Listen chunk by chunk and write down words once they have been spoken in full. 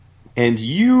and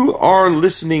you are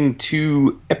listening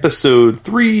to episode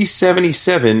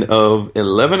 377 of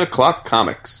 11 O'Clock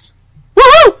Comics.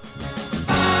 Woohoo!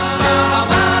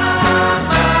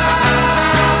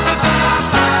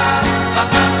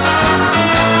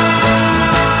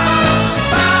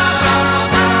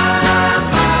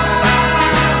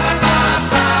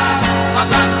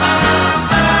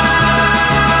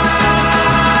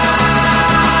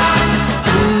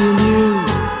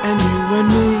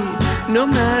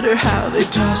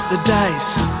 Toss the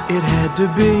dice, it had to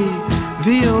be.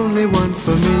 The only one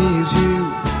for me is you,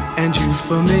 and you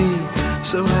for me.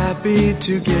 So happy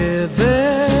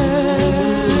together,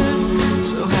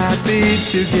 so happy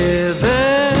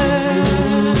together.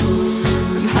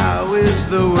 And how is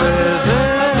the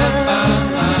weather?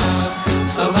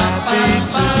 So happy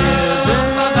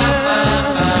together,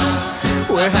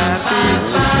 we're happy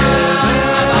together.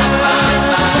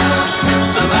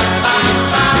 So happy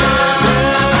together.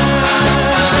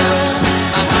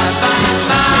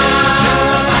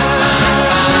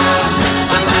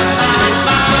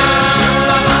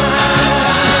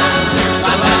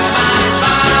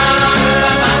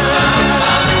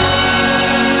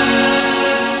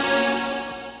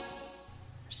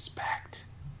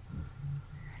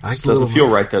 It doesn't feel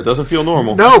right, though. It doesn't feel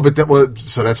normal. No, but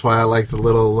so that's why I like the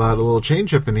little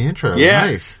change up in the intro. Yeah,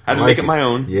 nice. I had to make it my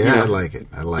own. Yeah, I like it.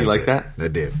 I like it. You like that? I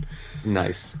did.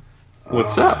 Nice.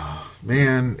 What's up,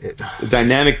 man? The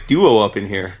dynamic duo up in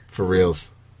here for reals.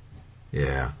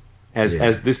 Yeah. As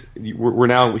this, we're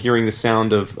now hearing the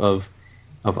sound of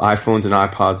iPhones and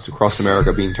iPods across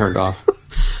America being turned off.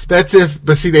 But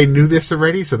see, they knew this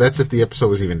already, so that's if the episode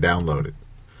was even downloaded.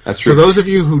 That's true. So those of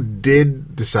you who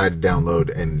did decide to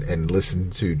download and listen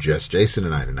to just Jason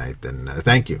and I tonight, then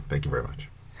thank you very much.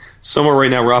 Somewhere right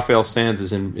now, Raphael Sands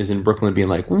is in Brooklyn, being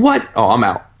like, "What? Oh, I'm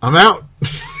out.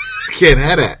 Can't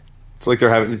have that." It's like they're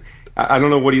having. I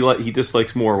don't know what he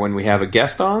dislikes more, when we have a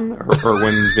guest on or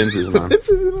when Vince isn't on. Vince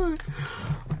isn't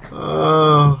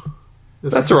on.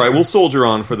 That's all right. We'll soldier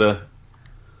on for the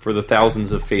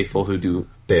thousands of faithful who do.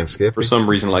 Damn Skippy. For some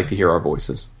reason, like to hear our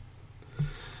voices.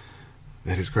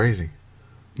 That is crazy.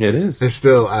 It is.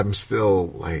 I'm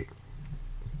still like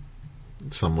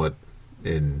somewhat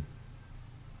in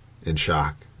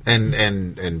shock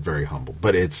and very humble.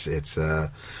 But it's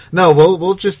no.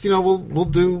 We'll just we'll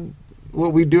do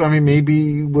what we do. I mean,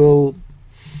 maybe we'll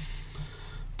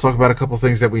talk about a couple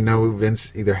things that we know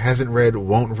Vince either hasn't read,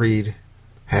 won't read,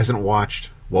 hasn't watched,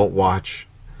 won't watch.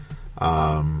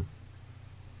 Or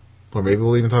maybe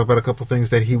we'll even talk about a couple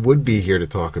things that he would be here to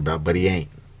talk about, but he ain't.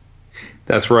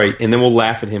 That's right. And then we'll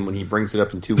laugh at him when he brings it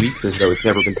up in 2 weeks as though it's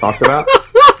never been talked about.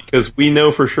 Because we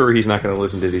know for sure he's not going to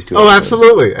listen to these two episodes.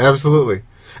 Absolutely.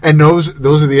 And those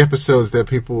are the episodes that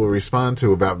people will respond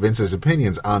to about Vince's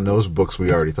opinions on those books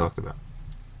we already talked about.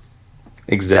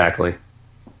 Exactly.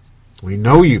 We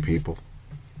know you people.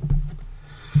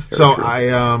 Very true.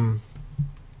 I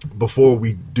before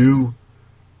we do...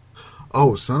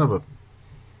 Oh, son of a...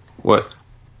 What?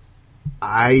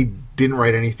 I didn't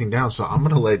write anything down, so I'm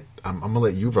gonna let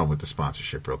you run with the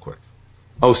sponsorship real quick.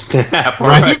 Oh, snap! All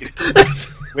right.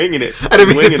 Winging it. I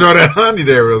didn't mean to throw that on you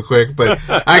there real quick, but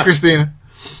hi, Christina.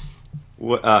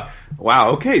 Wow.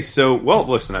 Okay. So, well,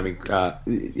 listen. I mean,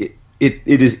 it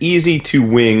is easy to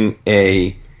wing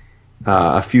a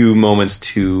few moments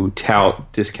to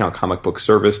tout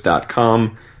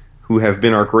DiscountComicBookService.com, who have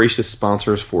been our gracious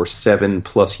sponsors for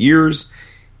 7+ years.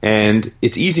 And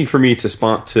it's easy for me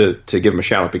to give them a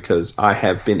shout out because I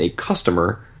have been a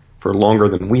customer for longer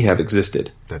than we have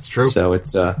existed. That's true. So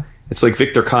it's like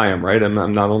Victor Kayam, right? I'm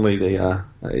not only they're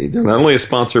not only a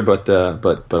sponsor, but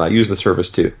I use the service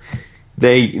too.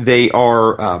 They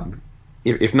are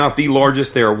if not the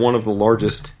largest, they are one of the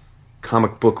largest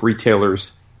comic book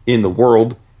retailers in the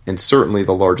world, and certainly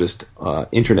the largest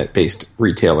internet-based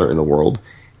retailer in the world.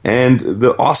 And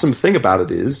the awesome thing about it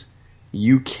is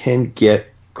you can get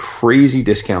crazy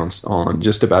discounts on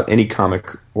just about any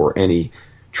comic or any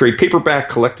trade paperback,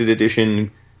 collected edition,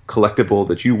 collectible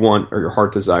that you want or your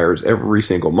heart desires every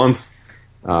single month.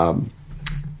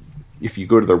 If you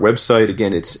go to their website,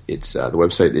 again, it's the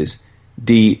website is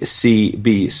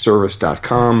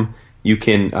dcbservice.com. You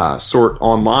can sort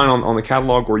online on the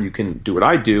catalog, or you can do what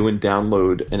I do and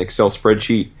download an Excel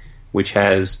spreadsheet which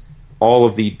has all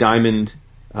of the Diamond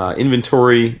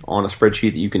inventory on a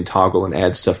spreadsheet that you can toggle and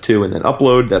add stuff to and then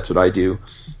upload. That's what I do.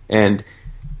 And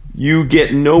you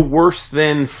get no worse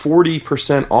than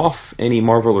 40% off any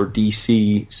Marvel or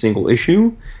DC single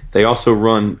issue. They also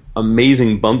run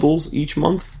amazing bundles each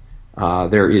month.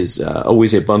 There is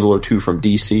always a bundle or two from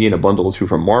DC and a bundle or two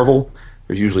from Marvel.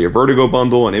 There's usually a Vertigo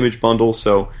bundle, an Image bundle.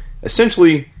 So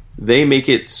essentially, they make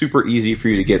it super easy for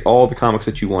you to get all the comics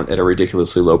that you want at a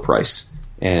ridiculously low price.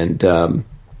 And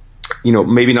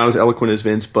maybe not as eloquent as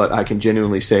Vince, but I can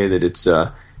genuinely say that it's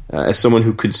as someone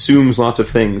who consumes lots of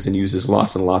things and uses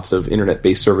lots and lots of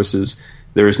internet-based services,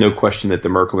 there is no question that the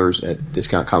Merklers at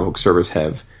Discount Comic Book Service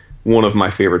have one of my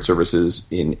favorite services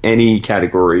in any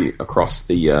category across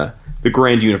the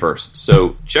grand universe.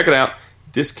 So check it out,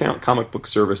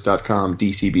 discountcomicbookservice.com,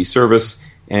 DCB service,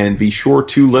 and be sure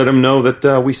to let them know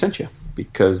that we sent you,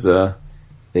 because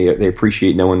they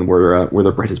appreciate knowing where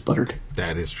their bread is buttered.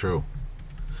 That is true.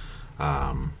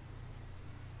 I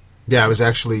was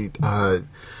actually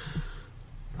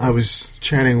I was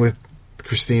chatting with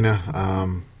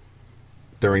Christina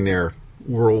during their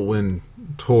whirlwind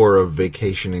tour of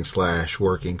vacationing /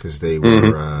 working, because they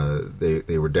were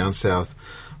they were down south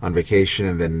on vacation,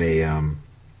 and then they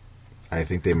I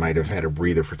think they might have had a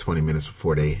breather for 20 minutes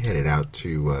before they headed out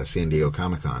to San Diego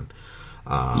Comic-Con.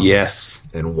 Yes.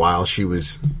 And while she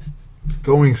was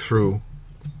going through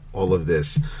all of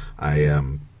this, I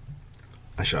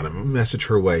shot a message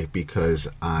her way because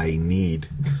I need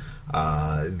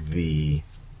the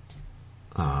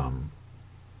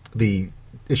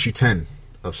issue 10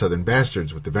 of Southern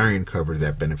Bastards with the variant cover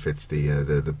that benefits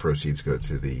the proceeds go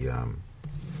to the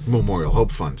Memorial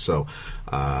Hope Fund. So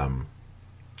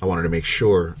I wanted to make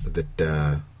sure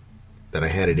that I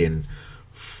had it in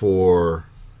for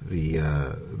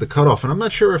the cutoff, and I'm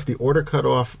not sure if the order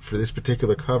cutoff for this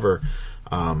particular cover,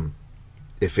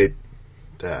 if it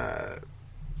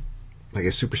I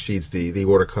guess supersedes the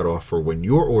order cutoff for when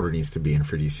your order needs to be in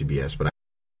for DCBS. But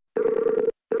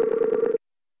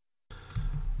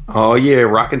oh yeah,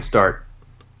 rock and start.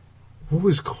 Who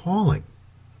was calling?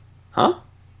 Huh?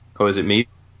 Oh, is it me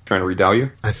trying to redial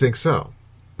you? I think so.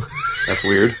 That's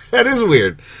weird. That is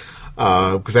weird.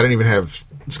 Because I didn't even have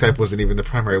Skype wasn't even the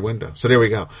primary window. So there we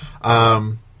go.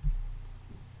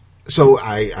 So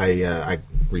I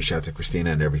reached out to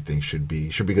Christina, and everything should be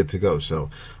good to go. So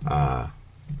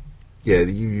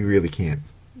you really can't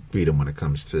beat them when it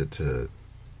comes to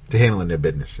handling their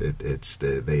business.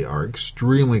 They are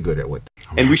extremely good at what.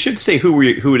 And we should say who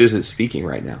it is that's speaking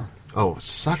right now. Oh,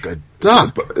 suck a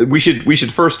duck! We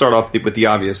should first start off with the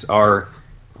obvious. Our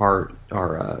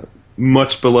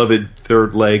much beloved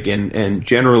third leg and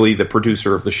generally the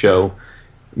producer of the show,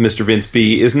 Mr. Vince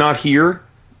B, is not here,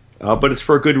 but it's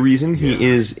for a good reason. Yeah. He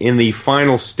is in the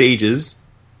final stages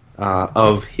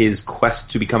of his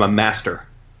quest to become a master.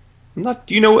 I'm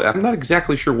not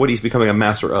exactly sure what he's becoming a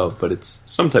master of, but it's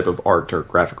some type of art or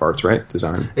graphic arts, right?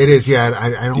 Design. It is, yeah. I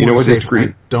don't. Do you know what his degree?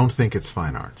 I don't think it's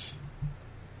fine arts.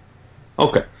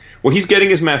 Okay. Well, he's getting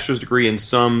his master's degree in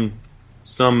some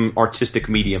artistic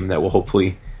medium that will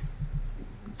hopefully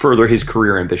further his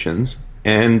career ambitions,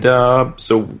 and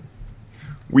so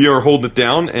we are holding it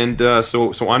down. And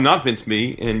so I'm not Vince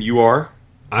Me, and you are.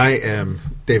 I am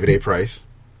David A. Price.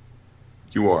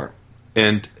 You are,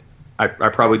 and I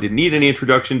probably didn't need any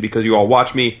introduction because you all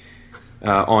watch me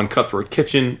on Cutthroat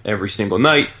Kitchen every single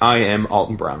night. I am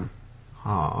Alton Brown.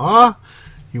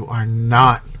 You are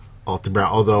not Alton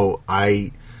Brown. Although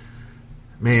if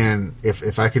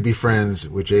I could be friends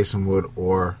with Jason Wood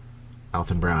or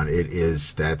Alton Brown,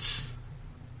 that's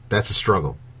a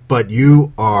struggle. But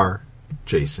you are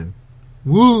Jason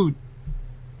Wood.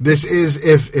 This is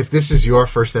if this is your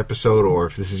first episode, or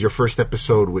if this is your first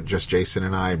episode with just Jason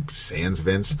and I, sans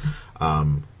Vince,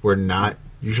 we're not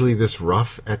usually this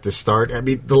rough at the start. I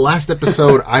mean, the last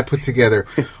episode I put together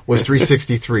was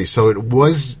 363, so it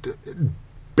was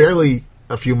barely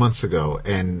a few months ago,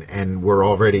 and we're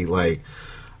already like,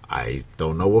 I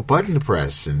don't know what button to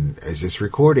press, and is this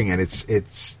recording? And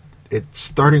it's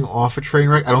starting off a train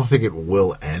wreck. I don't think it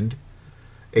will end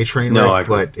a train wreck,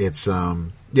 but it's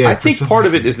I think part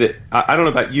of it is that I don't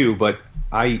know about you, but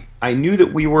I knew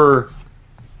that we were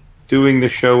doing the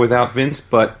show without Vince,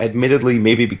 but admittedly,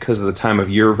 maybe because of the time of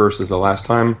year versus the last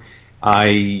time,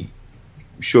 I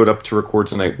showed up to record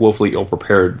tonight woefully ill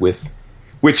prepared with.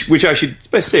 Which I should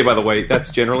say, by the way,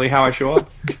 that's generally how I show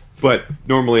up. But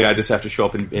normally I just have to show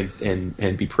up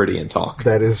and be pretty and talk.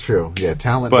 That is true. Yeah,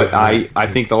 talent. But I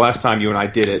think the last time you and I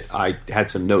did it, I had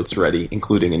some notes ready,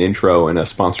 including an intro and a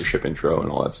sponsorship intro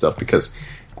and all that stuff, because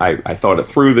I thought it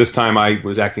through. This time I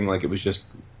was acting like it was just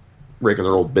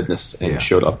regular old business and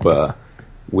showed up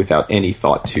without any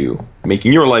thought to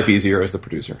making your life easier as the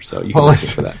producer. So you can thank me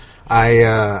for that.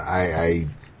 I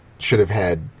should have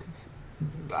had...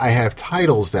 I have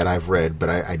titles that I've read, but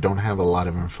I don't have a lot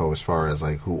of info as far as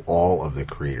like who all of the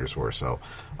creators were. So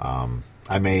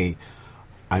I may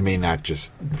I may not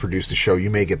just produce the show. You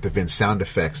may get the Vince sound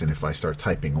effects, and if I start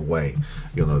typing away,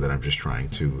 you'll know that I'm just trying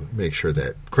to make sure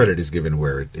that credit is given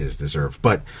where it is deserved.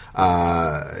 But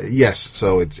yes,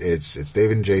 so it's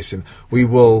David and Jason. We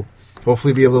will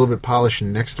hopefully be a little bit polished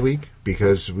next week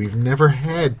because we've never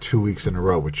had 2 weeks in a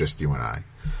row with just you and I.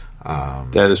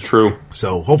 That is true.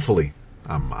 So hopefully,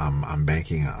 I'm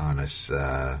banking on us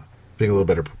being a little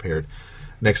better prepared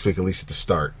next week, at least at the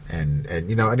start. And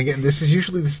again, this is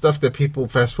usually the stuff that people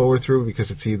fast forward through because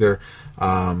it's either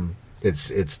it's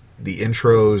the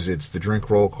intros, it's the drink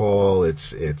roll call,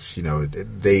 it's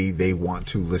they want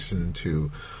to listen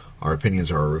to our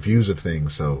opinions or our reviews of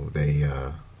things. So they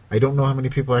I don't know how many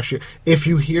people actually. If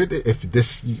you hear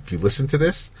if you listen to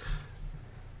this,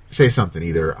 say something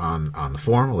either on the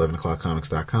forum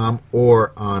 11o'clockcomics.com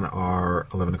or on our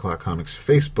 11 O'Clock Comics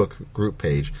Facebook group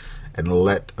page. And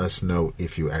let us know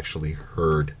if you actually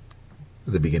heard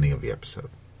the beginning of the episode.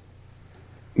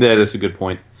 That is a good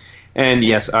point. And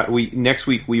yes, next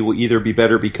week we will either be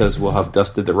better because we'll have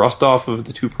dusted the rust off of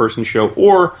the two-person show,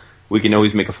 or we can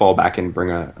always make a fallback and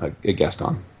bring a guest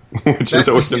on, which is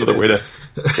always another way to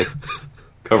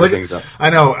cover things up. I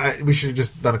know. We should have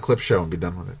just done a clip show and be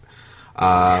done with it.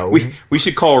 We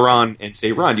should call Ron and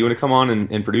say, Ron, do you want to come on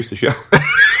and produce the show?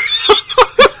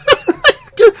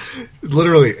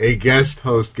 Literally a guest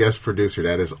host, guest producer.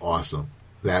 That is awesome.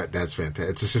 That's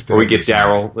fantastic. It's assistant. Or we get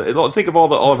Daryl. Think of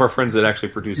all of our friends that actually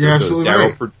produce You're the shows. Absolutely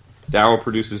right. Daryl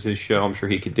produces his show. I'm sure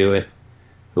he could do it.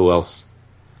 Who else?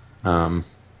 I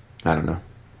don't know.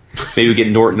 Maybe we get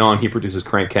Norton on. He produces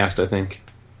Crankcast, I think.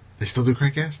 They still do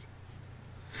Crankcast?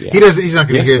 Yeah. He doesn't. He's not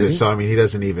going to hear this, so I mean, he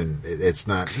doesn't even. It's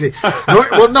not.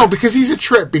 Well, no, because he's a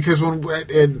trip. Because when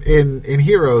in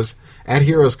Heroes at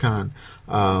HeroesCon,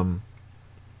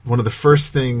 one of the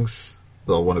first things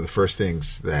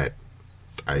that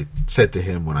I said to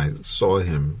him when I saw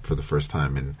him for the first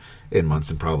time in months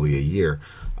and probably a year,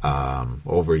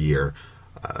 over a year,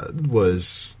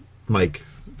 was, Mike,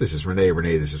 this is Renee,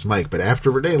 this is Mike. But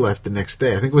after Renee left the next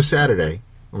day, I think it was Saturday,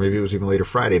 or maybe it was even later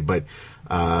Friday, but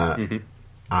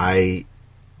I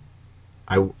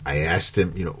asked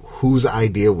him, whose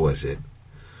idea was it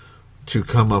to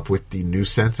come up with the new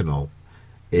Sentinel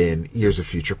in Years of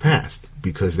Future Past,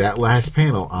 because that last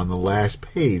panel on the last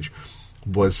page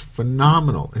was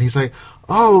phenomenal. And he's like,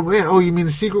 oh man, you mean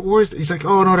the Secret Wars? He's like,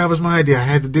 oh no, that was my idea. I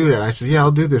had to do that. I said, yeah,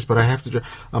 I'll do this, but I have to.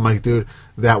 I'm like, dude,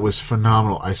 that was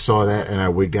phenomenal. I saw that and I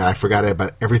wigged out. I forgot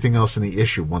about everything else in the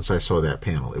issue once I saw that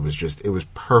panel. It was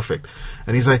perfect.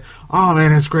 And he's like, oh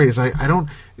man, that's great. He's like,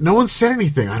 no one said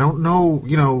anything. I don't know,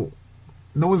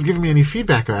 no one's giving me any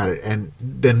feedback about it. And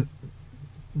then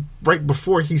right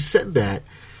before he said that,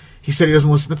 he said he doesn't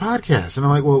listen to podcasts. And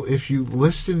I'm like, well, if you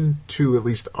listen to at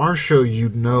least our show,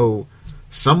 you'd know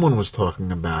someone was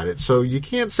talking about it. So you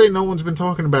can't say no one's been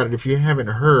talking about it if you haven't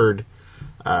heard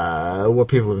what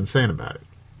people have been saying about it.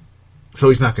 So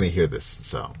he's not going to hear this.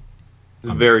 So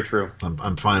very true.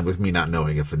 I'm fine with me not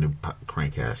knowing if a new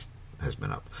Crankcast has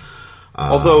been up.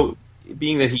 Although,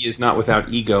 being that he is not without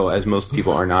ego, as most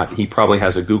people are not, he probably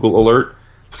has a Google alert.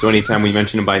 So anytime we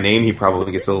mention him by name, he probably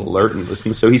gets a little alert and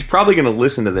listens. So he's probably going to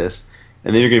listen to this,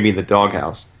 and then you're going to be in the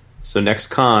doghouse. So next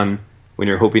con, when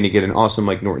you're hoping to get an awesome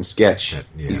Mike Norton sketch,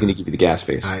 he's going to give you the gas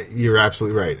face. You're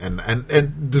absolutely right,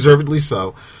 and deservedly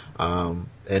so. I own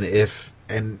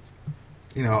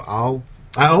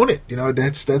it.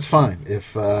 That's fine.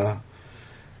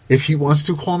 If he wants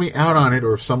to call me out on it,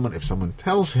 or if someone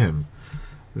tells him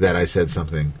that I said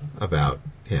something about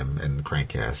him and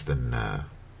Crankcast, then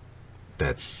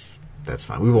that's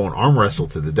fine. We won't arm wrestle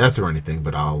to the death or anything,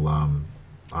 but I'll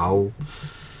own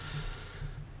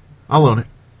it.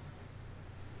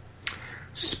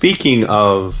 Speaking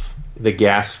of the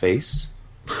gas face,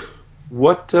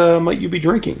 what might you be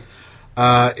drinking?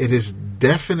 It is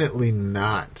definitely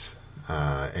not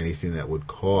anything that would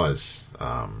cause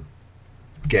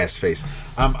gas face.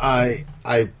 I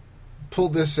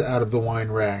pulled this out of the wine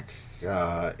rack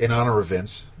in honor of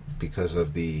Vince because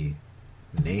of the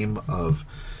name of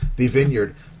the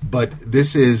vineyard, but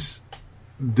this is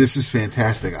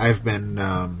fantastic. I've been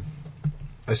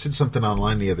I said something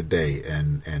online the other day,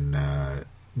 and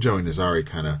Joey Nazari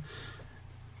kind of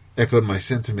echoed my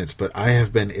sentiments, but I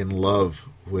have been in love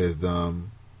with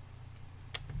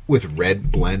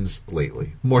red blends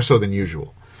lately, more so than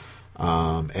usual.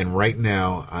 And right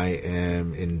now I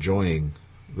am enjoying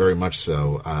very much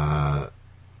so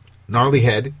Gnarly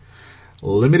Head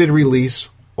limited release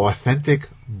Authentic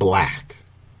Black.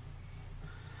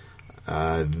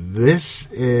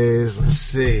 This is, let's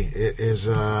see, it is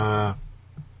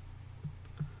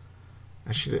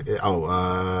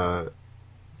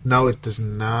no, it does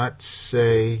not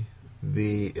say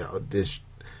it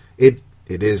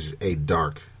is a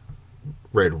dark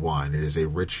red wine. It is a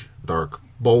rich, dark,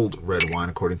 bold red wine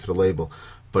according to the label,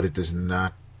 but it does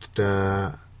not.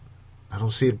 I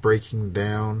don't see it breaking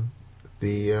down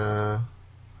the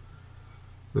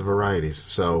varieties.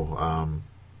 So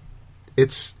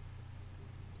it's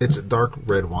a dark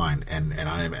red wine, and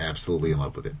I am absolutely in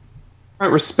love with it. I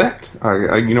respect. I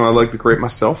like the grape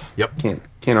myself. Yep.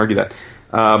 Can't argue that.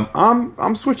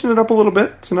 I'm switching it up a little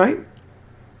bit tonight.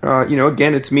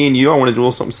 Again, it's me and you. I want to do a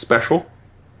little something special.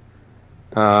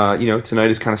 Tonight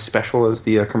is kind of special, as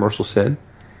the commercial said.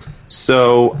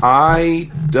 So I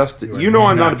dusted.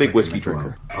 I'm not a big whiskey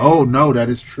drinker. Oh no, that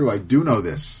is true. I do know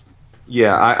this.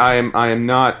 Yeah, I am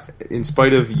not. In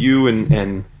spite of you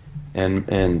and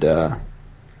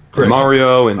Chris.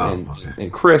 Mario and Okay.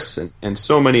 and Chris and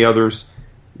so many others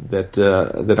that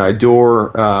I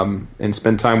adore and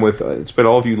spend time with, despite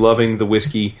all of you loving the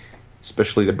whiskey,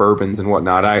 especially the bourbons and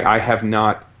whatnot, I have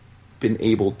not been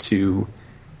able to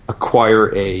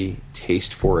acquire a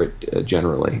taste for it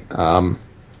generally,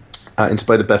 in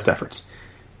spite of best efforts.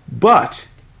 But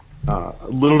a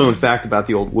little known fact about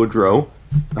the old Woodrow: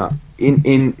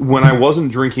 when I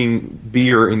wasn't drinking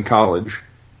beer in college,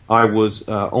 I was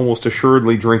almost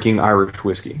assuredly drinking Irish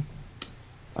whiskey.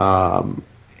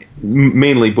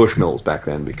 Mainly Bushmills back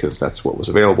then, because that's what was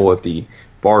available at the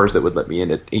bars that would let me in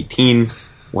at 18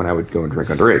 when I would go and drink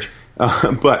underage.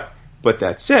 But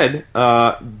that said,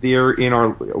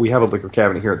 we have a liquor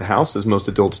cabinet here at the house, as most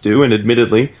adults do, and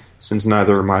admittedly, since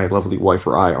neither my lovely wife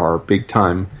or I are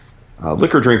big-time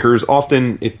liquor drinkers,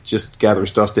 often it just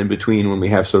gathers dust in between when we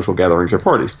have social gatherings or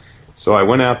parties. So I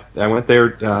went there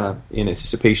in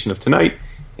anticipation of tonight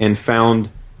and found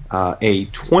a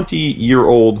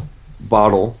 20-year-old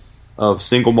bottle of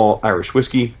single malt Irish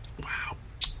whiskey.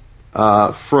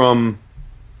 Wow. From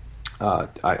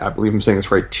I believe I'm saying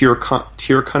this right, Tyrconnell,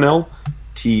 Tyrconnell,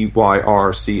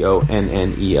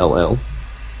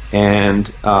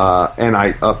 and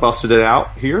I busted it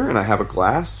out here, and I have a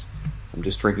glass. I'm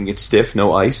just drinking it stiff,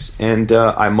 no ice, and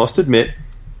I must admit,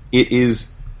 it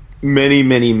is many,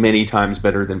 many, many times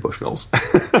better than Bushmills.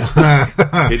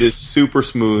 It is super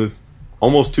smooth,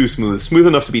 almost too smooth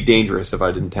enough to be dangerous if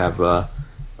I didn't have a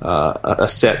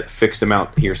set fixed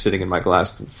amount here sitting in my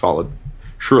glass, followed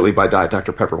shortly by Diet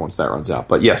Dr. Pepper once that runs out.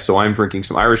 But yes, so I'm drinking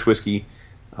some Irish whiskey,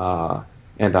 and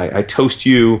I toast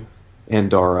you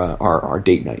and our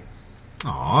date night.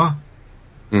 Aw.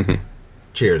 Mm-hmm.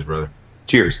 Cheers, brother.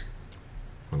 Cheers.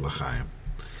 L'chaim.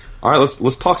 All right,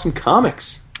 let's talk some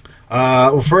comics.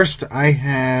 Well, first I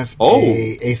have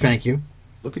a thank you.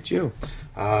 Look at you.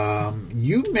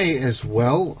 You may as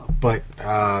well, but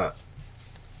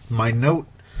my note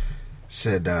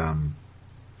said,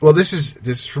 well, this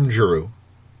is from Drew.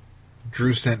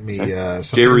 Drew sent me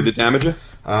something. Jeru the Damager?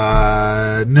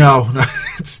 No,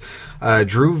 it's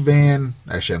Drew Van.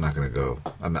 Actually, I'm not going to go.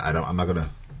 I'm not going to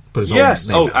put his own name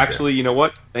out actually, there. you know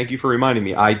what? Thank you for reminding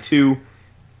me. I too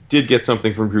did get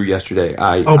something from Drew yesterday.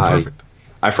 Perfect.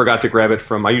 I forgot to grab it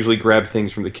from. I usually grab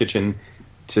things from the kitchen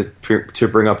to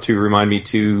bring up to remind me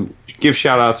to give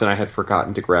shout outs, and I had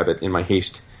forgotten to grab it in my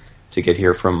haste to get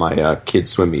here from my kids'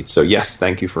 swim meet. So yes,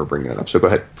 thank you for bringing it up. So go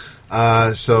ahead.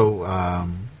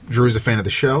 Drew is a fan of the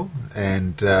show,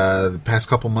 and the past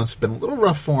couple months have been a little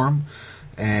rough for him.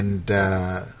 And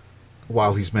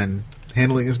while he's been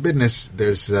handling his business,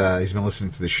 he's been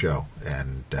listening to the show,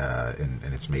 and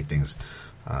it's made things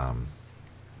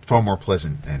far more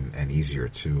pleasant and easier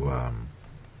to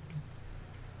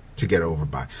get over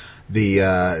by.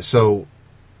 So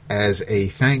as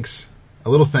a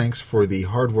little thanks for the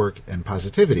hard work and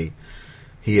positivity,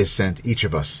 he has sent each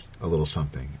of us a little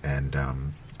something, and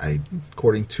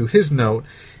according to his note,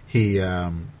 he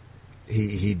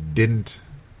didn't,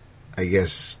 I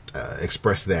guess,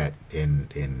 express that in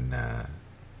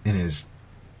his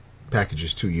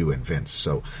packages to you and Vince.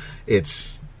 So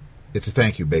it's a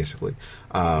thank you, basically.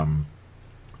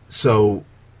 So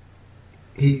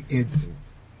he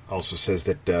also says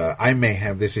that I may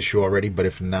have this issue already, but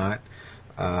if not,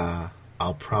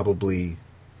 I'll probably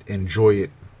enjoy it,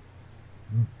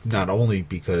 not only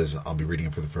because I'll be reading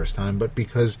it for the first time, but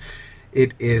because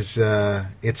it is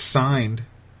it's signed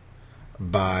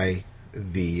by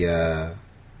the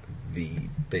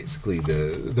basically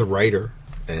the writer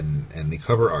and the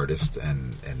cover artist,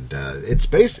 and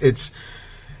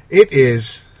it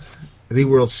is the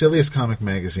world's silliest comic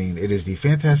magazine. It is the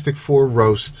Fantastic Four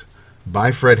roast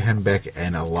by Fred Hembeck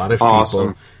and a lot of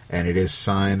people, and it is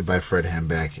signed by Fred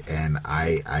Hembeck. And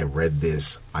I read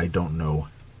this, I don't know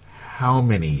how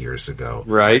many years ago,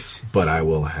 right? But I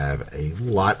will have a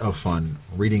lot of fun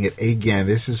reading it again.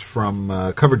 This is from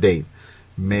cover date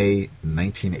May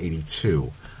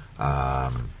 1982.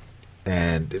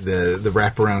 And the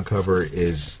wraparound cover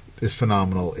is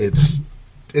phenomenal. It's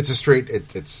a straight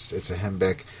it's a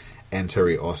Hembeck and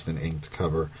Terry Austin inked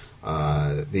cover.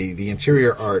 The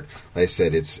interior art, like I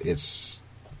said, it's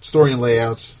story and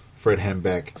layouts, Fred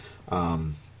Hembeck.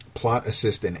 Plot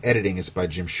assist and editing is by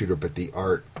Jim Shooter, but the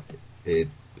art, it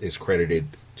is credited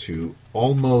to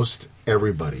almost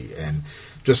everybody. And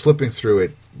just flipping through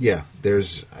it, yeah,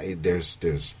 there's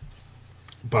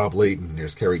Bob Layton,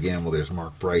 there's Kerry Gamble, there's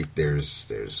Mark Bright,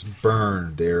 there's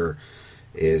Byrne, there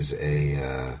is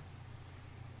a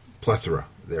plethora.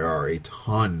 There are a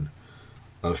ton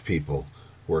of people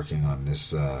working on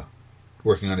this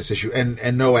issue,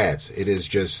 and no ads. It is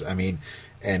just, I mean,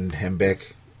 and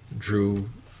Hembeck drew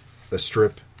a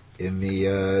strip in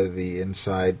the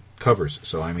inside covers.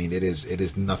 So I mean, it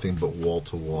is nothing but wall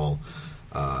to wall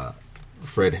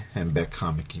Fred Hembeck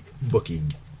comic booky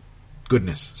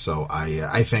goodness. So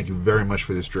I thank you very much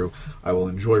for this, Drew. I will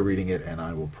enjoy reading it, and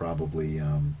I will probably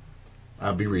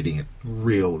I'll be reading it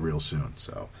real soon.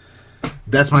 So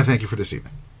that's my thank you for this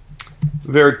evening.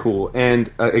 Very cool.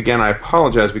 And again, I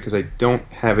apologize because I don't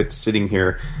have it sitting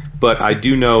here, but I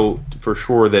do know for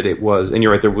sure that it was, and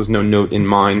you're right, there was no note in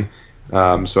mine,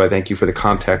 so I thank you for the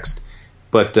context.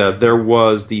 But there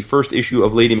was the first issue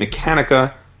of Lady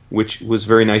Mechanica, which was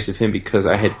very nice of him because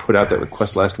I had put out that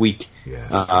request last week. Yes.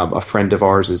 A friend of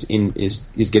ours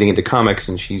is getting into comics,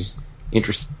 and she's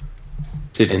interested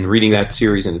in reading that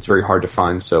series, and it's very hard to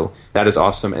find, so that is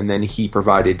awesome. And then he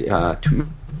provided to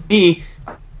me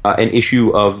an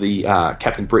issue of the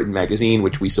Captain Britain magazine,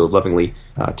 which we so lovingly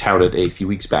touted a few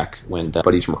weeks back when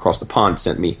buddies from across the pond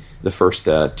sent me the first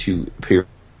two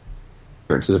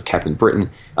appearances of Captain Britain.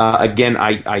 Again,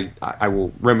 I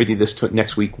will remedy this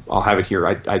next week. I'll have it here.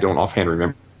 I don't offhand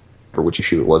remember which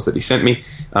issue it was that he sent me,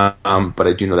 but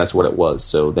I do know that's what it was.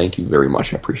 So thank you very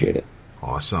much. I appreciate it.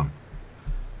 Awesome.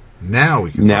 Now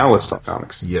we can. Let's talk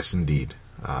comics. Yes, indeed.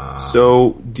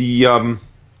 So the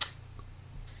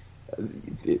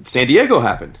San Diego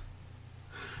happened.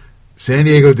 San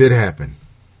Diego did happen.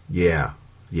 Yeah.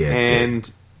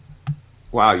 And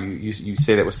wow, you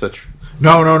say that with such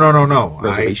no.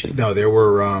 reservation. There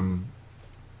were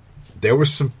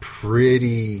some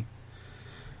pretty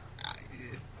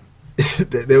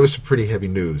there was some pretty heavy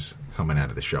news coming out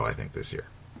of the show, I think, this year.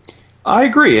 I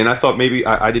agree, and I thought maybe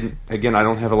I didn't. Again, I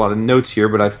don't have a lot of notes here,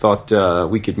 but I thought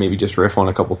we could maybe just riff on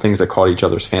a couple things that caught each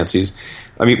other's fancies.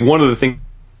 I mean, one of the things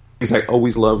I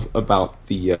always love about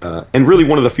the and really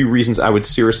one of the few reasons I would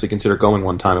seriously consider going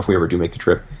one time if we ever do make the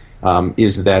trip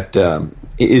is that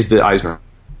is the Eisner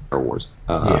Wars.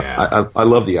 I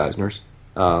love the Eisners,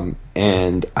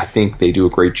 and I think they do a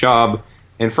great job.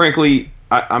 And frankly,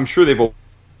 I'm sure they've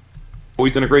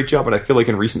always done a great job, but I feel like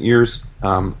in recent years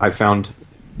I've found,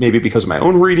 maybe because of my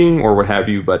own reading or what have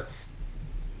you, but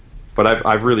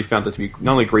I've really found it to be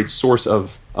not only a great source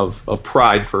of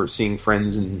pride for seeing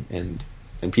friends and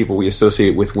people we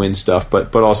associate with win stuff,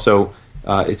 but also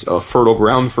it's a fertile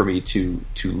ground for me to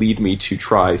lead me to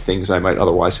try things I might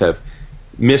otherwise have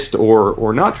missed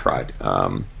or not tried.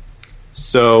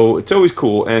 So it's always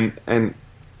cool, and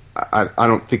I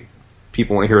don't think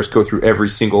people want to hear us go through every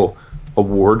single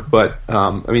award, but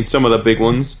I mean some of the big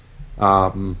ones.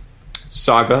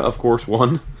 Saga, of course,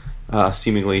 won,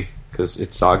 seemingly because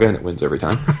it's Saga and it wins every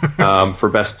time, for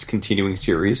Best Continuing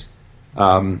Series.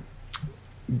 I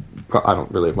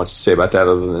don't really have much to say about that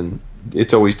other than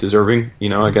it's always deserving,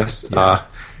 I guess. Yeah.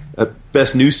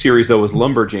 Best New Series, though, was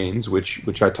Lumberjanes,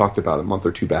 which I talked about a month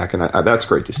or two back, and that's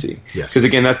great to see. Because,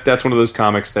 again, that's one of those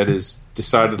comics that is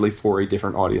decidedly for a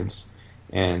different audience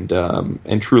and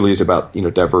truly is about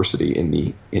diversity in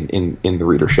the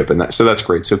readership, and so that's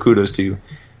great. So kudos to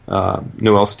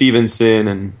Noelle Stevenson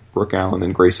and Brooke Allen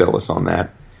and Grace Ellis on that.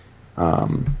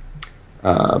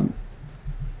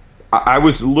 I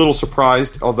was a little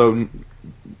surprised, although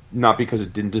not because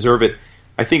it didn't deserve it.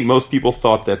 I think most people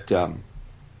thought that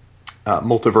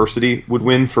Multiversity would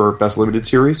win for Best Limited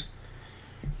Series,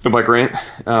 by Grant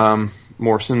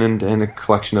Morrison and a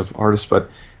collection of artists.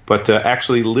 But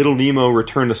actually, Little Nemo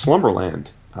Return to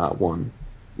Slumberland won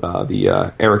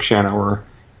the Eric Shanauer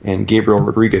and Gabriel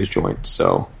Rodriguez joint.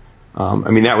 So, I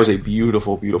mean, that was a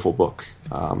beautiful, beautiful book.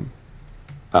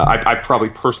 I probably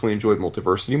personally enjoyed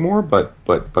Multiversity more, but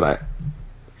I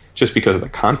just because of the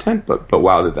content. But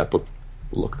wow, did that book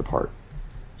look the part?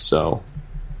 So,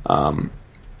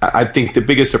 I think the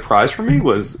biggest surprise for me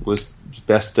was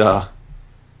best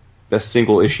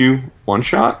single issue one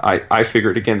shot. I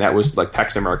figured again that was like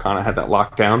Pax Americana had that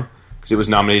locked down because it was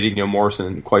nominated, Morrison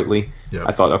and Quitely. Yep.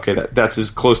 I thought, okay, that's as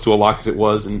close to a lock as it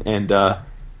was, and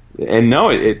And no,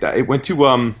 it went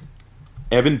to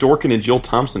Evan Dorkin and Jill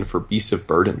Thompson for Beasts of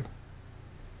Burden,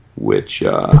 which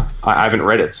I haven't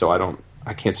read it, so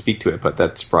I can't speak to it, but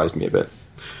that surprised me a bit.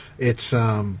 It's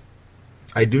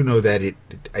I do know that it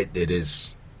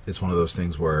is. It's one of those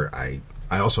things where I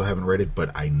also haven't read it,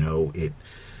 but I know it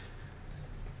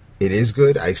is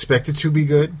good. I expect it to be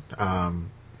good, and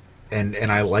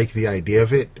I like the idea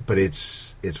of it. But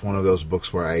it's one of those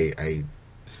books where I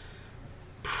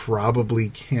probably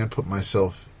can't put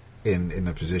myself in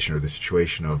the position or the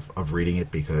situation of reading it,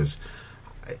 because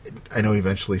I know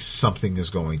eventually something is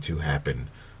going to happen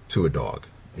to a dog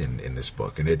in this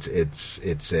book, and it's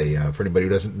a for anybody who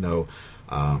doesn't know.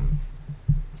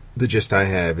 The gist I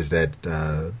have is that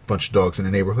a bunch of dogs in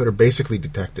the neighborhood are basically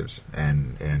detectives,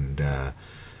 and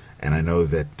I know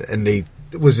that, and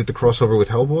was it the crossover with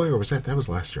Hellboy, or was that was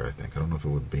last year? I think, I don't know if it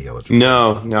would be eligible.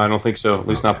 No, I don't think so. At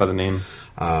least not by the name.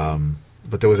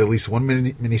 But there was at least one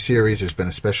mini series. There's been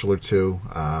a special or two.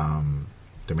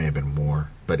 There may have been more,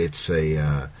 but it's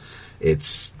written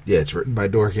by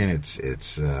Dorkin.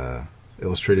 It's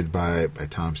illustrated by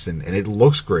Thompson, and it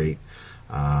looks great.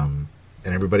 And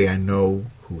everybody I know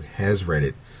who has read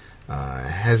it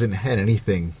hasn't had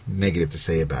anything negative to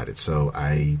say about it. So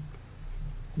I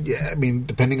mean,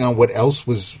 depending on what else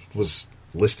was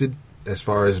listed as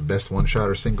far as best one shot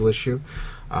or single issue,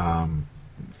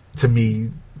 to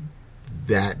me,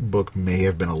 that book may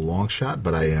have been a long shot,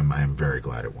 but I am very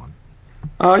glad it won.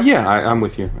 I'm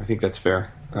with you. I think that's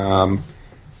fair.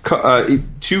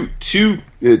 Two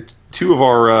of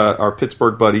our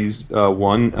Pittsburgh buddies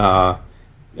won.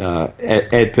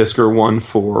 Ed Pisker won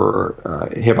for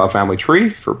Hip Hop Family Tree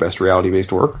for best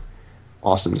reality-based work.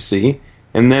 Awesome to see.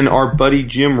 And then our buddy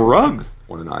Jim Rugg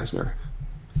won an Eisner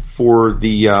for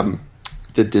the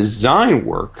design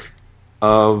work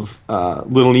of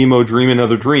Little Nemo Dream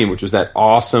Another Dream, which was that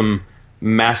awesome,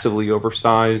 massively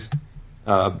oversized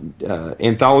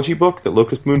anthology book that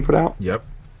Locust Moon put out. Yep.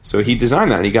 So he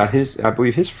designed that, and he got his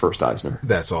first Eisner.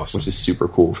 That's awesome. Which is super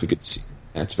cool if you could see.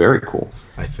 That's very cool.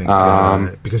 I think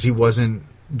because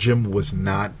Jim was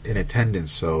not in attendance,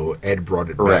 so Ed brought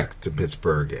it back to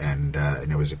Pittsburgh, and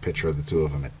there was a picture of the two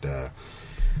of them at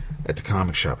the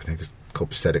comic shop. I think it was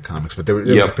Copacetic Comics, but there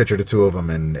was a picture of the two of them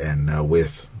and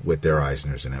with their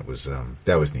Eisners, and that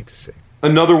was neat to see.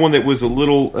 Another one that was a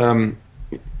little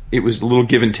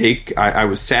give and take. I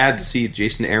was sad to see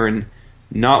Jason Aaron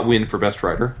not win for Best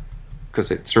Writer,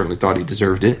 because I certainly thought he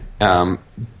deserved it.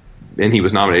 And he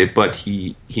was nominated, but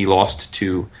he lost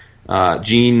to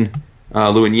Gene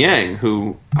Luen Yang,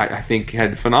 who I think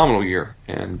had a phenomenal year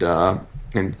and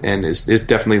is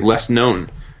definitely less known.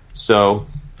 So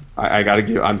I got to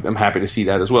give. I'm happy to see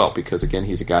that as well, because again,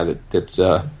 he's a guy that's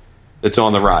on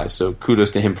the rise. So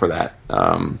kudos to him for that.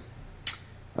 I'm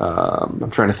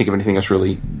trying to think of anything else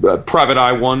really. Private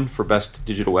Eye won for best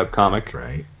digital webcomic,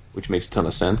 right? Which makes a ton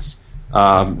of sense.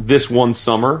 This One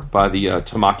Summer by the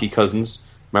Tamaki cousins,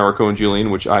 Mariko and Julian,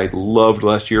 which I loved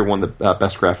last year, won the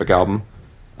best graphic album.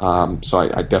 So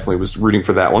I definitely was rooting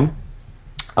for that one.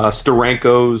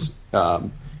 Steranko's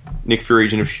Nick Fury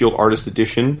Agent of S.H.I.E.L.D. Artist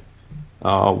Edition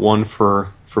won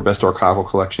for best archival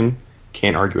collection.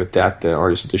 Can't argue with that. The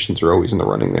artist editions are always in the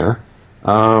running there.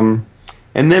 And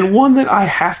then one that I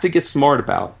have to get smart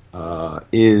about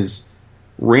is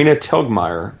Raina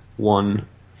Telgemeier won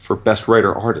for best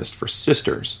writer artist for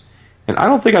Sisters. And I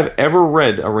don't think I've ever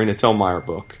read a Raina Telgemeier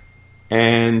book.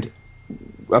 And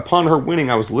upon her winning,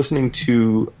 I was listening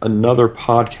to another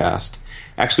podcast,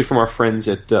 actually from our friends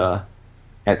at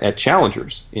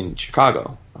Challengers in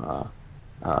Chicago.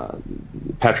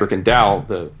 Patrick and Dal,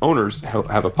 the owners,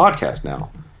 have a podcast now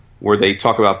where they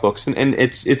talk about books, and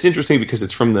it's interesting because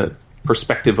it's from the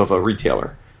perspective of a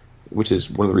retailer, which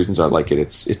is one of the reasons I like it.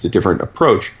 It's a different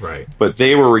approach. Right. But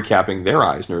they were recapping their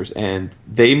Eisners, and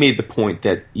they made the point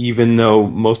that even though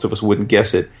most of us wouldn't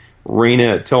guess it,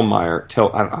 Raina Telgemeier,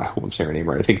 I hope I'm saying her name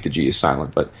right. I think the G is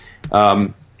silent, but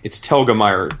it's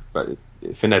Telgemeier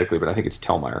phonetically, but I think it's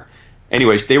Telgemeier.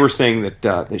 Anyways, they were saying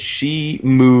that she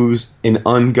moves an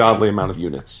ungodly amount of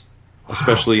units,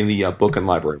 especially in the book and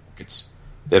library markets.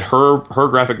 That her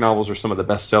graphic novels are some of the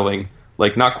best-selling,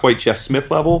 like not quite Jeff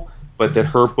Smith level, but that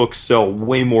her books sell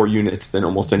way more units than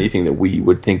almost anything that we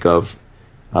would think of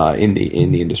in the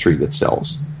industry that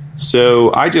sells.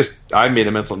 So I made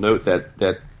a mental note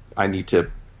that I need to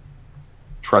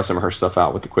try some of her stuff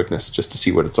out with the quickness just to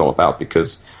see what it's all about,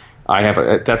 because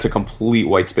that's a complete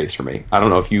white space for me. I don't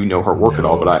know if you know her work at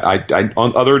all, but I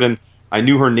other than I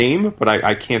knew her name, but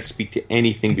I can't speak to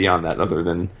anything beyond that other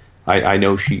than I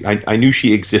knew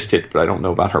she existed, but I don't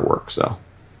know about her work. So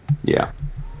yeah,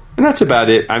 and that's about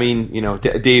it. I mean,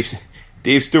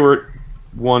 Dave Stewart,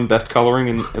 won Best Coloring,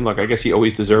 and look, I guess he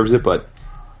always deserves it, but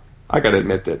I got to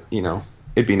admit that,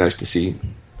 it'd be nice to see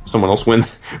someone else win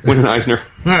an Eisner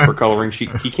for coloring. He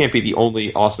can't be the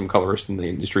only awesome colorist in the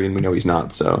industry, and we know he's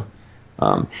not. So,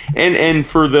 and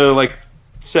for the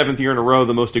 7th year in a row,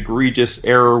 the most egregious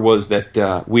error was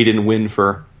that we didn't win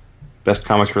for Best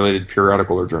Comics Related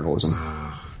Periodical or Journalism.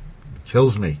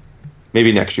 Kills me.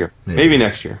 Maybe next year. Maybe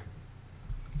next year.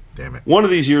 Damn it. One of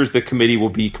these years, the committee will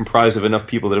be comprised of enough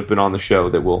people that have been on the show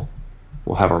that we'll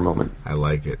have our moment. I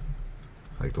like it.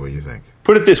 I like the way you think.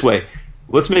 Put it this way: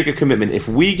 let's make a commitment. If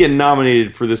we get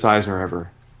nominated for this Eisner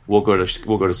ever, we'll go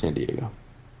to San Diego.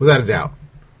 Without a doubt.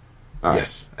 All right.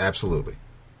 Yes, absolutely.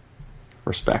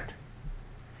 Respect.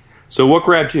 So, what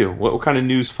grabbed you? What kind of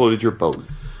news floated your boat?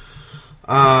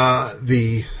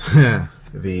 The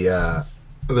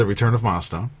return of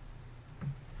Milestone.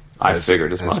 I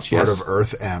figured as much. Part yes. of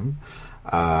Earth M.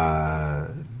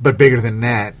 But bigger than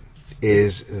that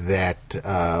is that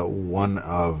one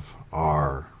of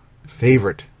our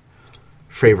favorite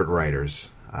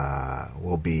writers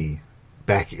will be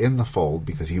back in the fold,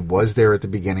 because he was there at the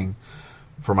beginning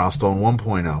for Milestone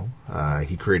 1.0.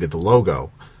 He created the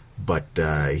logo, but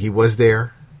he was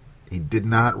there. He did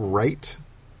not write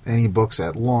any books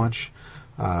at launch.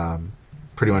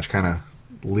 Pretty much kind of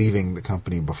leaving the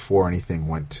company before anything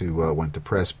went to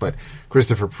press. But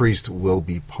Christopher Priest will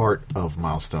be part of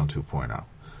Milestone 2.0.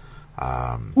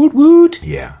 Woot woot.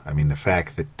 Yeah, I mean, the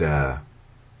fact that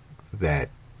that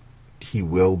he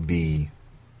will be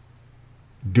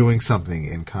doing something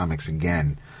in comics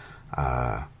again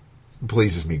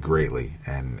pleases me greatly,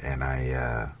 and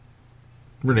I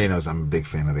Renee knows I'm a big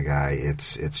fan of the guy.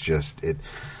 It's just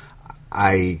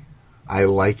I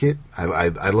like it.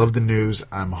 I love the news.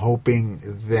 I'm hoping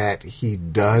that he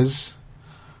does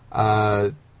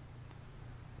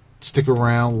stick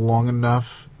around long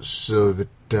enough so that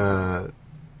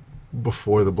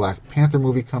before the Black Panther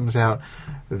movie comes out,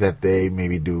 that they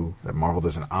maybe that Marvel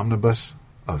does an omnibus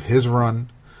of his run.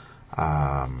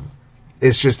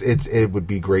 It would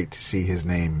be great to see his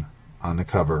name on the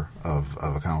cover of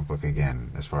a comic book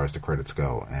again, as far as the credits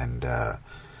go, and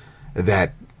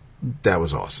that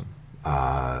was awesome.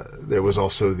 There was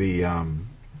also the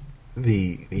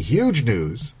huge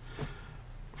news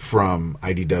from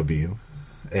IDW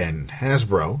and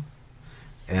Hasbro,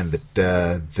 and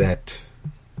that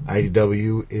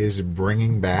IDW is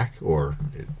bringing back, or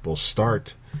it will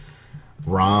start,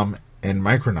 Rom and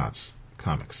Micronauts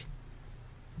comics.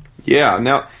 Yeah.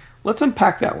 Now let's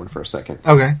unpack that one for a second.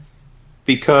 Okay.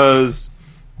 Because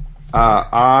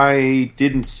I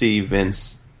didn't see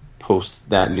Vince post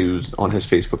that news on his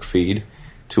Facebook feed,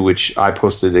 to which I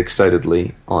posted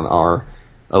excitedly on our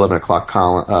 11 o'clock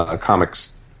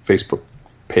comics Facebook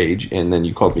page, and then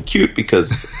you called me cute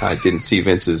because I didn't see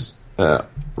Vince's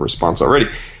response already.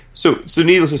 So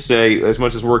needless to say, as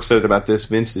much as we're excited about this,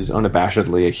 Vince is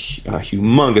unabashedly a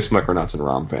humongous Micronauts and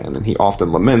Rom fan, and he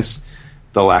often laments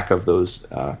the lack of those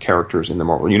characters in the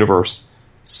Marvel Universe.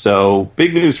 So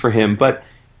big news for him. But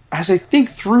as I think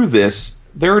through this,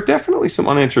 there are definitely some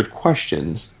unanswered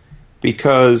questions,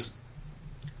 because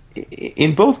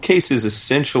in both cases,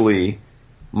 essentially,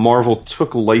 Marvel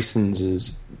took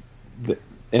licenses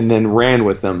and then ran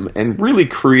with them and really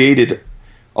created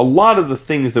a lot of the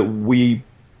things that we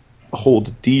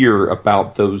hold dear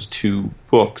about those two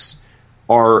books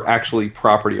are actually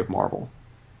property of Marvel.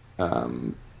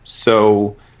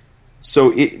 So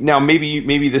now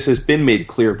maybe this has been made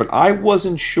clear, but I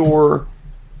wasn't sure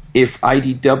if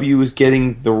IDW is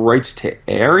getting the rights to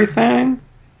everything,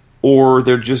 or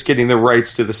they're just getting the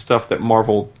rights to the stuff that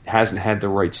Marvel hasn't had the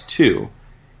rights to.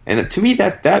 And to me,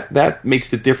 that makes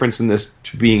the difference in this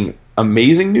to being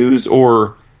amazing news,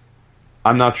 or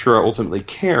I'm not sure I ultimately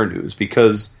care news.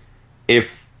 Because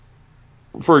if,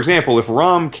 for example, if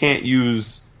Rom can't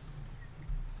use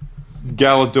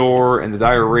Galador and the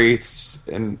Dire Wraiths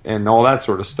and all that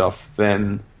sort of stuff,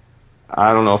 then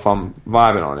I don't know if I'm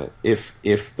vibing on it. If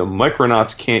the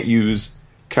Micronauts can't use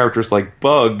characters like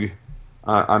Bug,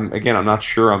 I'm not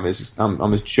sure I'm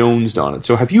as jonesed on it.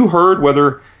 So have you heard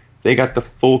whether they got the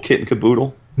full kit and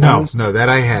caboodle? No, that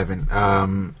I haven't.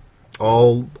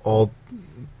 All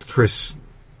Chris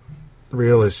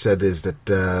Real has said is that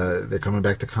they're coming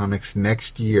back to comics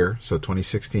next year, so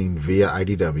 2016, via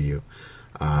IDW,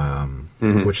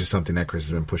 which is something that Chris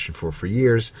has been pushing for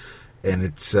years. And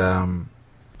it's,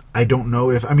 I don't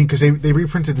know if, because they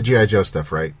reprinted the G.I. Joe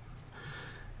stuff, right?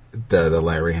 The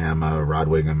Larry Hama, Rod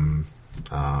Wiggum,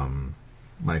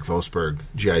 Mike Vosberg,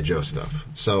 G.I. Joe stuff.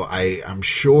 So I'm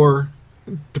sure,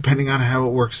 depending on how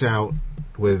it works out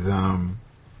with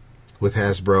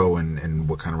Hasbro and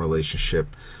what kind of relationship,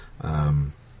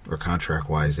 or or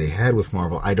contract-wise they had with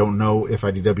Marvel. I don't know if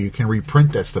IDW can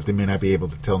reprint that stuff. They may not be able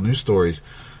to tell new stories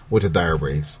with the Dire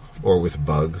Wraiths or with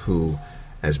Bug, who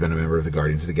has been a member of the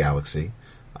Guardians of the Galaxy.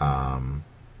 But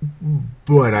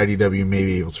IDW may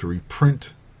be able to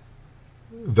reprint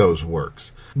those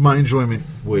works. My enjoyment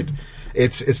would...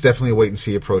 It's definitely a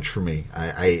wait-and-see approach for me.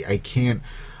 I can't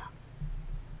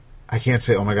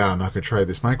say, oh my god, I'm not going to try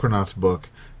this Micronauts book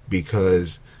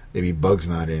because maybe Bug's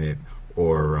not in it,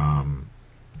 or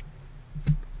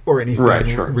anything right,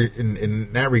 sure.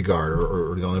 in that regard,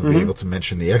 or they'll never be able to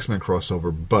mention the X-Men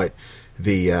crossover. But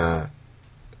the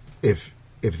if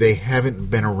they haven't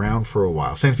been around for a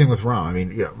while, same thing with Rom. I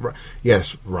mean,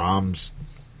 yes, Rom's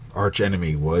arch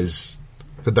enemy was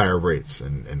the Dire Wraiths,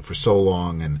 and for so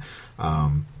long, and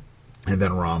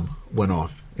then Rom went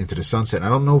off into the sunset. And I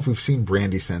don't know if we've seen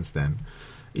Brandy since then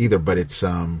either, but it's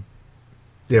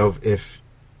if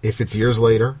it's years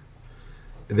later,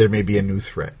 there may be a new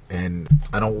threat, and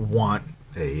I don't want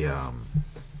a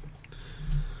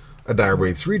Dire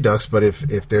Wraiths Redux, but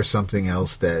if there's something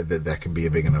else that can be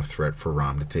a big enough threat for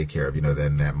Rom to take care of,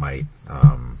 then that might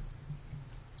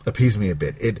appease me a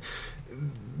bit.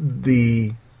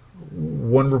 The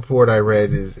one report I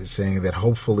read is saying that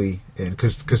hopefully, and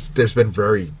because there's been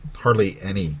hardly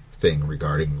anything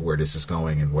regarding where this is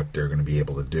going and what they're going to be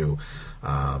able to do,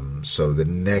 so the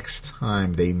next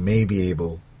time they may be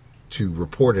able to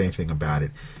report anything about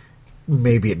it,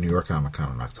 maybe at New York Comic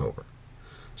Con in October.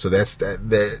 So that's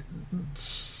that.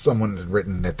 Someone had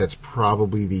written that's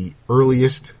probably the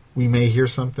earliest we may hear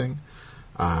something,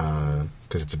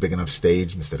 because it's a big enough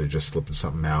stage instead of just slipping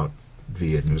something out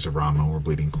via Newsarama or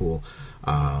Bleeding Cool.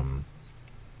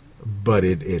 But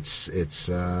it's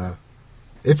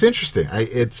interesting.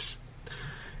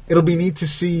 It'll be neat to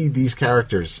see these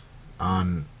characters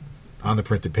on the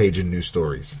printed page in new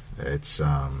stories.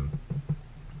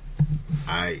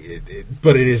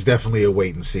 But it is definitely a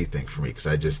wait and see thing for me, because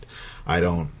I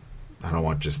don't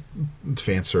want just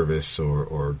fan service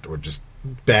or just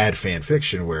bad fan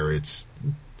fiction where it's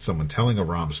someone telling a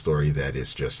Rom story that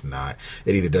is just not.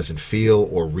 It either doesn't feel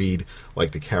or read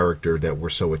like the character that we're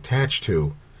so attached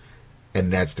to,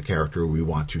 and that's the character we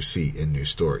want to see in new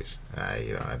stories.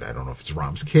 I don't know if it's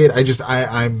Rom's kid.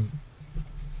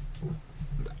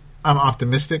 I'm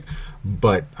optimistic,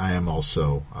 but I am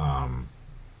also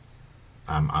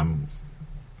I'm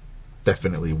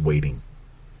definitely waiting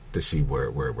to see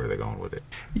where they're going with it.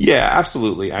 Yeah,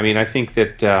 absolutely. I mean, I think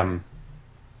that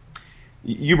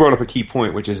you brought up a key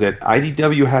point, which is that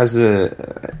IDW has an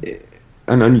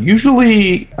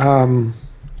unusually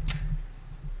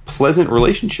pleasant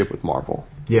relationship with Marvel.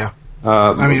 Yeah.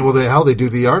 They do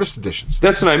the artist editions.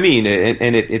 That's what I mean,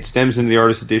 and it stems into the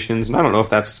artist editions, and I don't know if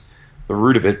that's the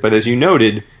root of it, but as you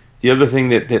noted, the other thing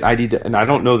that IDW, and I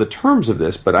don't know the terms of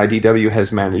this, but IDW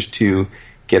has managed to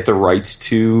get the rights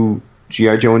to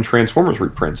G.I. Joe and Transformers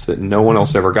reprints that no one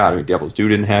else ever got. I mean, Devil's Due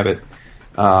didn't have it.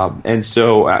 And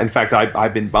so, in fact,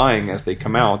 I've been buying as they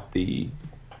come out. The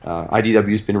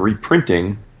IDW's been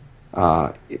reprinting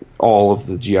all of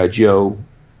the G.I. Joe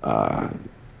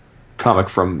comic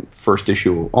from first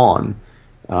issue on,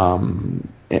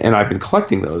 and I've been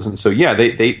collecting those. And so, yeah,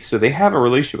 they have a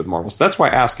relationship with Marvel. So that's why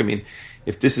I ask. I mean,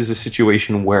 if this is a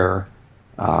situation where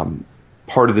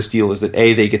part of this deal is that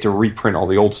they get to reprint all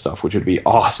the old stuff, which would be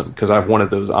awesome because I've wanted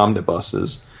those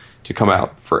omnibuses to come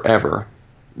out forever.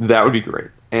 That would be great,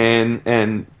 and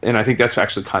I think that's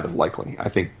actually kind of likely. I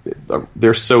think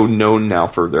they're so known now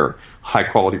for their high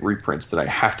quality reprints that I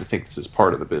have to think this is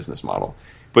part of the business model.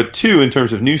 But two, in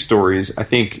terms of news stories, I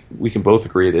think we can both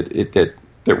agree that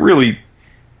really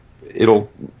it'll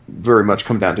very much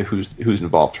come down to who's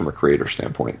involved from a creator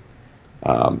standpoint.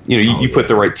 You put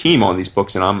the right team on these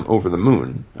books, and I'm over the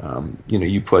moon.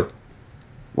 You put.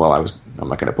 Well, I'm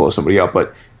not going to blow somebody up,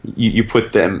 but you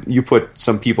put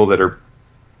some people that are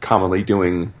commonly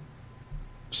doing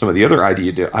some of the other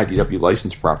IDW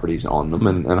licensed properties on them,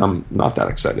 and I'm not that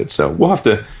excited. So we'll have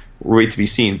to wait to be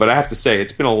seen. But I have to say,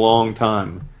 it's been a long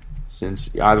time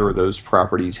since either of those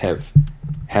properties have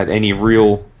had any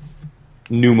real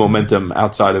new momentum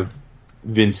outside of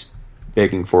Vince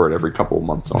begging for it every couple of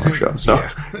months on our show. So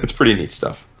it's pretty neat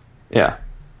stuff. Yeah.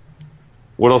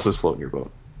 What else is floating your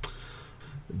boat?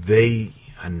 They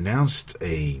announced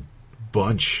a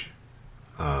bunch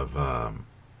of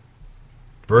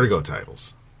Vertigo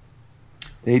titles.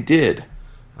 They did.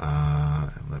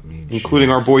 Including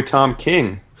our boy Tom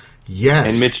King. Yes.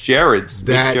 And Mitch Gerrits.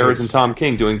 Mitch Gerrits and Tom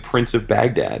King doing Prince of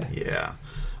Baghdad. Yeah.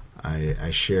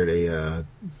 I shared I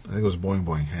think it was Boing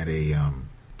Boing, had a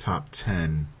top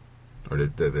 10, or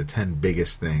the 10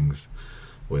 biggest things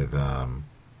with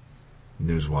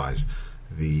Newswise.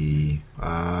 the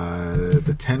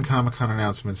 10 Comic-Con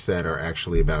announcements that are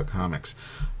actually about comics.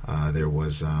 There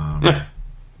was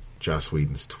Joss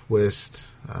Whedon's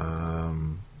Twist.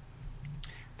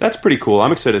 That's pretty cool.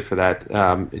 I'm excited for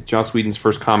that. Joss Whedon's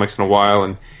first comics in a while,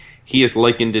 and he has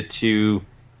likened it to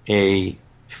a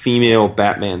female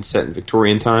Batman set in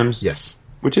Victorian times. Yes.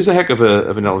 Which is a heck of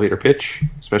an elevator pitch,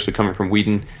 especially coming from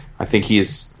Whedon. I think he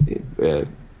is,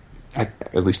 at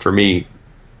least for me,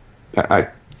 I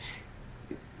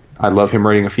love him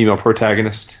writing a female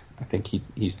protagonist. I think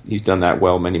he's done that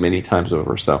well many times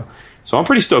over. So I'm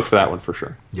pretty stoked for that one for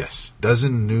sure. Yes.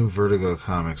 Dozen new Vertigo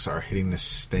comics are hitting the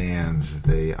stands.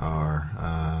 They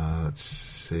are, let's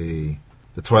see,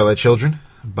 The Twilight Children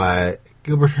by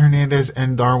Gilbert Hernandez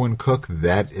and Darwin Cook.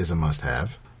 That is a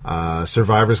must-have.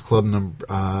 Survivors Club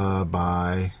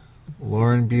by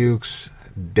Lauren Bukes,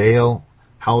 Dale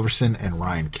Halverson, and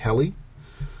Ryan Kelly.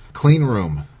 Clean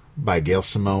Room by Gail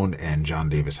Simone and John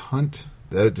Davis Hunt.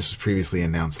 This was previously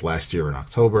announced last year in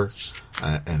October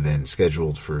and then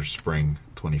scheduled for spring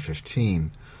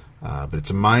 2015. But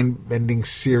it's a mind-bending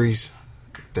series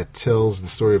that tells the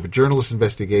story of a journalist's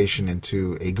investigation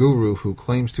into a guru who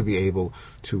claims to be able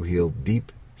to heal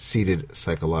deep-seated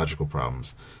psychological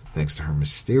problems thanks to her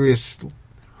mysterious,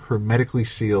 hermetically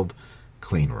sealed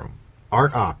clean room.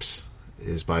 Art Ops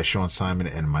is by Sean Simon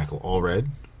and Michael Allred.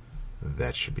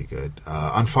 That should be good.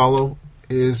 Unfollow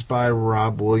is by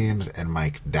Rob Williams and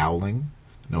Mike Dowling.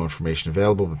 No information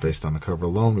available, but based on the cover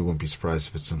alone, we wouldn't be surprised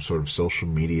if it's some sort of social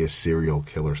media serial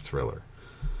killer thriller.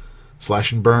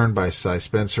 Slash and Burn by Cy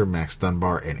Spencer, Max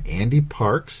Dunbar, and Andy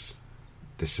Parks.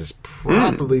 This is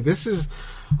probably...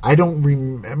 I don't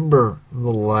remember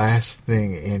the last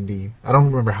thing I don't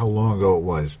remember how long ago it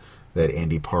was that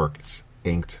Andy Parks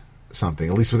inked something,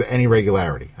 at least with any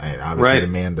regularity. Obviously, the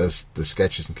man does the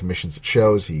sketches and commissions at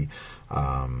shows. He,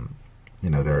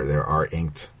 there are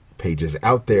inked pages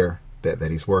out there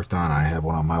that he's worked on. I have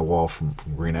one on my wall from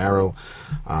Green Arrow.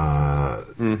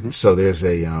 So there's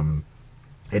and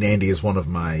Andy is one of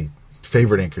my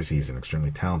favorite inkers. He's an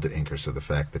extremely talented inker. So the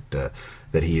fact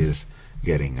that he is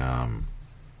getting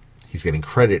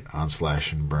credit on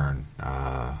Slash and Burn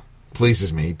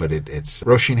pleases me, but it's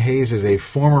Roisin Hayes is a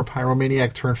former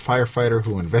pyromaniac turned firefighter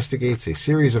who investigates a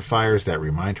series of fires that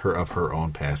remind her of her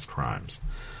own past crimes.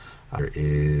 There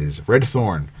is Red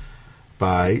Thorn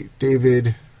by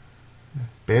David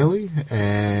Bailey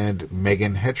and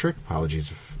Megan Hetrick.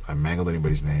 Apologies if I mangled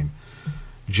anybody's name.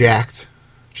 Jacked,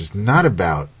 which is not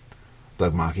about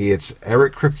Doug Mackey. It's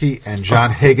Eric Kripke and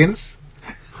John Higgins.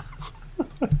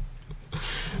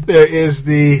 There is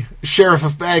the Sheriff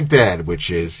of Baghdad,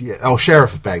 which is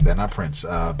Sheriff of Baghdad, not Prince,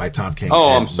 by Tom King.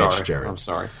 Oh, and I'm sorry. Mitch Jarrett. I'm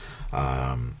sorry.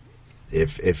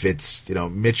 If it's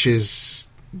Mitch is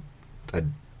a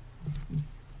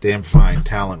damn fine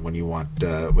talent when you want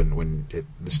when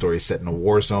the story is set in a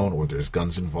war zone or there's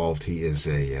guns involved. He is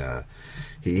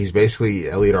he's basically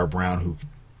Elliot R. Brown who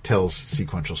tells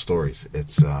sequential stories.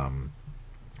 It's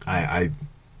I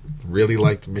really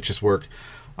liked Mitch's work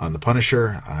on The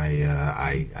Punisher.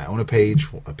 I own a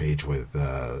page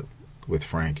with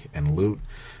Frank and Loot.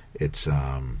 It's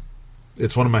one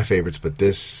of my favorites, but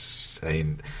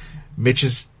Mitch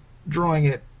is drawing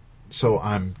it, so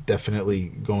I'm definitely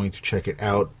going to check it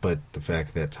out. But the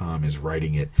fact that Tom is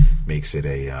writing it makes it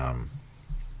a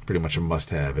pretty much a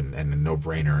must-have and a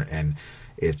no-brainer. And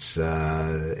it's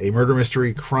a murder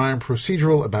mystery crime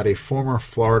procedural about a former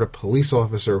Florida police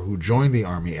officer who joined the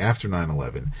Army after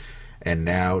 9/11 and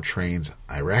now trains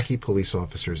Iraqi police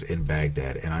officers in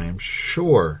Baghdad. And I am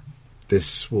sure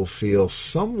this will feel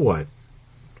somewhat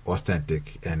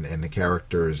authentic, and the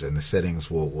characters and the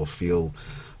settings will feel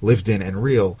lived in and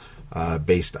real,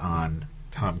 based on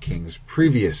Tom King's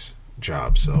previous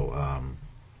job. So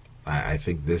I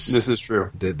think this is true.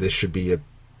 This should be a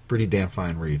pretty damn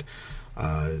fine read.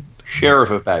 Sheriff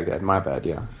of Baghdad, my bad,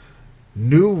 yeah.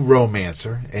 New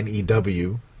Romancer,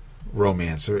 NEW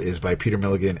Romancer, is by Peter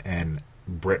Milligan and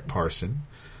Brett Parson.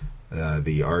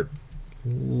 The art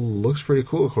looks pretty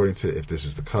cool, according to if this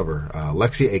is the cover.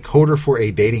 Lexi, a coder for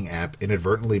a dating app,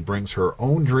 inadvertently brings her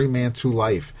own dream man to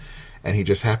life, and he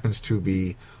just happens to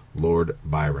be Lord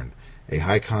Byron. A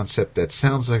high concept that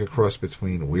sounds like a cross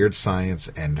between Weird Science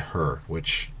and Her,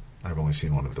 which I've only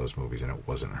seen one of those movies, and it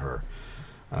wasn't Her.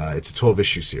 It's a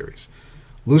 12-issue series.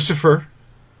 Lucifer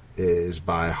is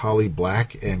by Holly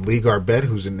Black and Lee Garbett,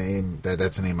 who's a name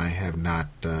that's a name I have not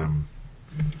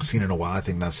seen in a while. I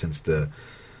think not since the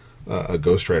a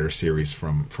Ghost Rider series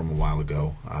from a while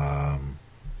ago,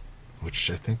 which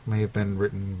I think may have been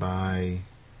written by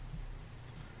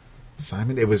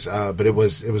Simon. It was, but it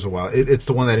was a while. It's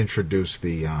the one that introduced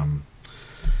the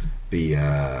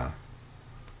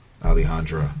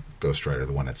Alejandra ghostwriter,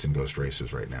 the one that's in Ghost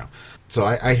Racers right now. So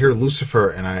I hear Lucifer,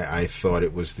 and I thought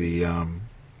it was the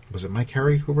was it Mike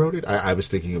Carey who wrote it? I was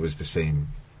thinking it was the same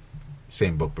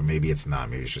book, but maybe it's not.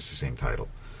 Maybe it's just the same title.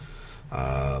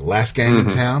 Last Gang in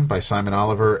Town by Simon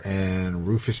Oliver and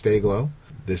Rufus Dayglow.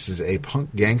 This is a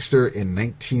punk gangster in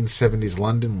 1970s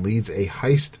London leads a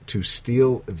heist to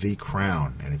steal the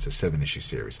crown, and it's a 7-issue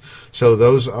series. So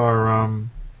those are,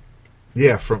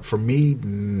 for me,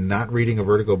 not reading a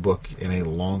Vertigo book in a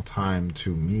long time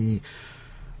to me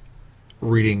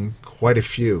reading quite a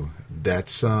few.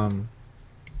 That's some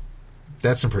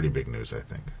pretty big news, I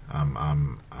think.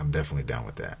 I'm definitely down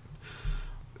with that.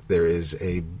 There is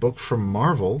a book from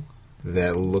Marvel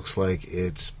that looks like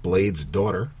it's Blade's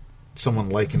daughter. Someone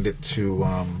likened it to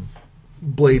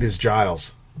Blade is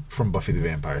Giles from Buffy the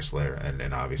Vampire Slayer,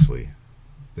 and obviously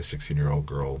the 16-year-old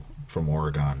girl from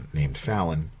Oregon named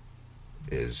Fallon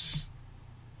is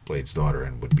Blade's daughter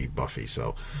and would be Buffy.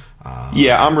 So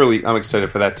yeah, I'm excited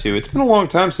for that too. It's been a long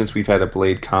time since we've had a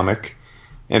Blade comic,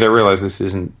 and I realize this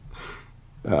isn't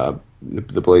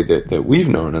the Blade that we've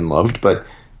known and loved, but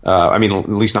I mean, at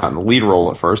least not in the lead role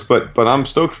at first. But I'm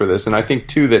stoked for this, and I think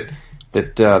too that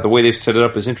the way they've set it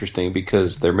up is interesting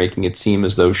because they're making it seem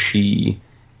as though she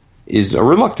is a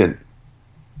reluctant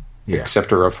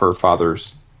acceptor of her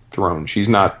father's throne. She's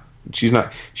not.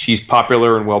 She's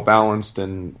popular and well balanced,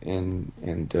 and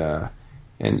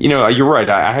you know, you're right.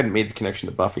 I hadn't made the connection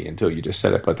to Buffy until you just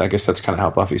said it, but I guess that's kind of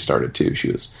how Buffy started too.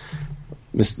 She was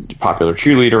popular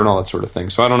cheerleader and all that sort of thing.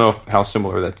 So I don't know how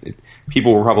similar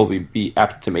people will probably be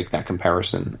apt to make that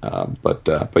comparison. But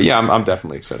yeah, I'm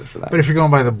definitely excited for that. But if you're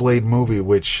going by the Blade movie,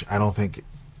 which I don't think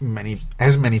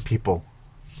as many people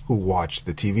who watch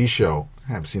the TV show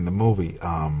have seen the movie.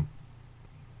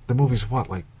 The movie's what,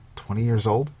 like 20 years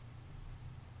old?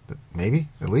 Maybe,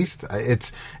 at least.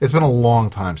 It's been a long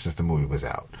time since the movie was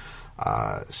out.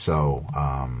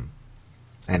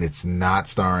 And it's not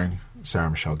starring Sarah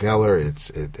Michelle Gellar.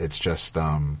 It's just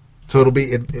so it'll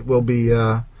be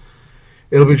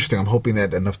interesting. I'm hoping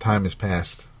that enough time has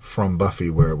passed from Buffy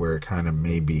where it kind of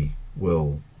maybe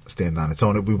will stand on its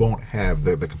own. We won't have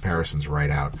the comparisons right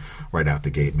out the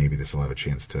gate. Maybe this will have a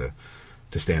chance to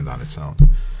stand on its own.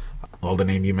 Well, the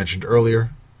name you mentioned earlier,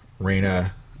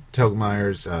 Raina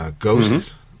Telgemeier's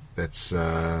Ghosts. That's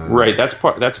right. That's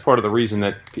part of the reason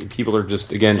that people are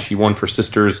just, again, she won for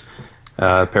Sisters.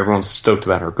 Everyone's stoked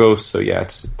about her Ghosts. So yeah,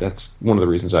 that's one of the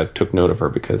reasons I took note of her,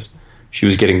 because she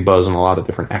was getting buzz on a lot of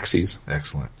different axes.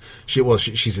 Excellent.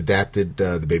 She's adapted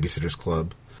the Babysitter's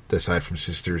Club. Aside from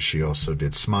Sisters, she also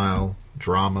did Smile,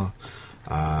 drama.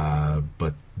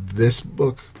 But this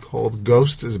book called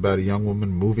Ghosts is about a young woman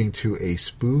moving to a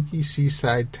spooky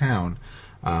seaside town.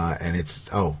 And it's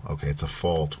a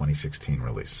fall 2016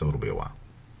 release, so it'll be a while.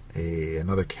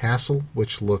 Another Castle,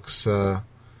 which looks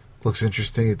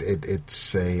interesting.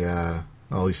 It's at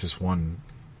least this one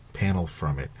panel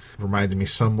from it reminded me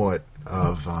somewhat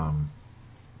of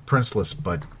Princeless,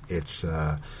 but it's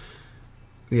the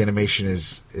animation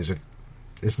is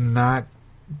not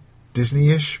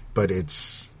Disney-ish, but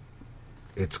it's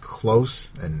close,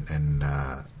 and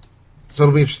so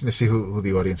it'll be interesting to see who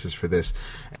the audience is for this.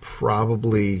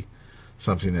 Probably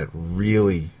something that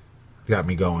really got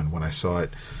me going when I saw it.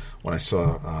 When I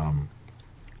saw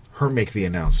her make the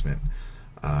announcement,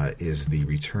 is the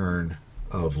return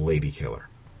of Lady Killer.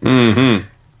 Mm-hmm.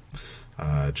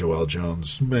 Joelle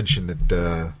Jones mentioned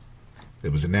that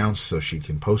it was announced so she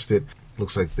can post it.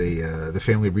 Looks like the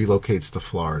family relocates to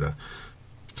Florida.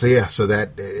 So yeah,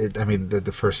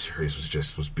 the first series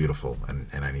was beautiful, and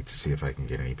I need to see if I can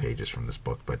get any pages from this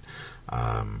book. But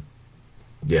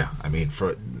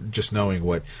for just knowing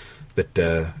that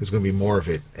there's going to be more of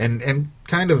it, and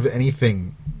kind of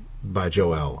anything by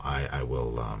Joelle, I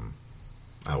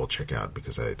will check out,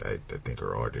 because I think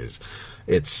her art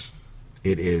it's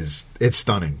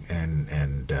stunning,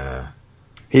 and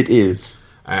it is.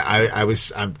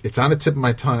 It's on the tip of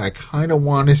my tongue. I kind of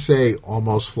want to say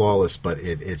almost flawless, but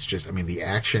it's just, the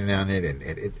action on it,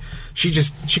 and she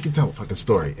can tell a fucking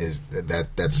story.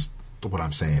 That's what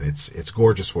I'm saying. It's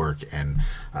gorgeous work, and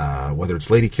whether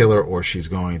it's Lady Killer or she's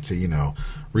going to,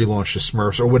 relaunch the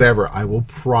Smurfs or whatever, I will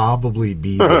probably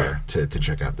be there to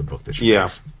check out the book that she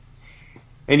does.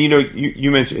 And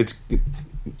you mentioned it's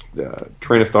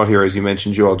train of thought here, as you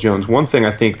mentioned Joelle Jones. One thing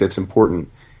I think that's important,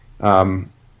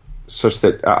 such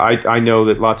that I know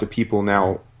that lots of people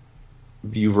now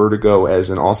view Vertigo as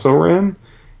an also-ran,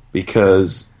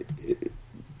 because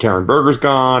Karen Berger's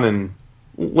gone, and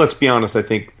let's be honest, I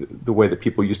think the way that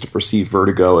people used to perceive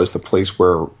Vertigo as the place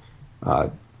where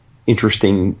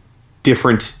interesting,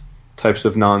 different types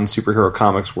of non-superhero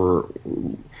comics were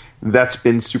that's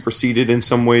been superseded in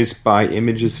some ways by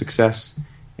Image's success,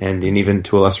 and even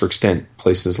to a lesser extent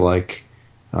places like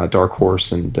Dark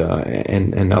Horse and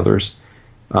others.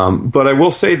 But I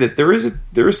will say that there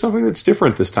is something that's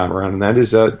different this time around, and that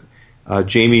is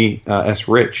Jamie S.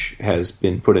 Rich has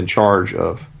been put in charge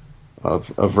of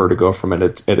Vertigo from an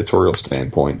editorial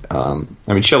standpoint. I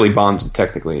mean, Shelley Bond's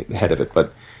technically the head of it,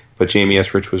 but Jamie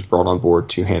S. Rich was brought on board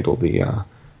to handle the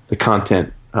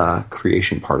content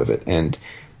creation part of it. And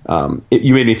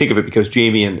you made me think of it because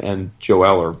Jamie and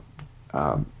Joelle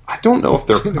are. I don't know if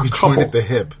they're a couple. joined at the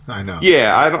hip. I know.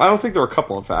 Yeah, I don't think they're a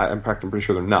couple. In fact, I'm pretty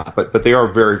sure they're not. But they are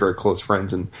very, very close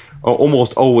friends, and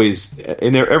almost always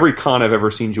in every con I've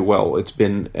ever seen Joelle, it's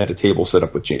been at a table set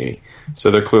up with Jamie. So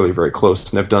they're clearly very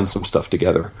close, and they've done some stuff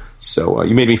together. So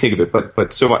you made me think of it.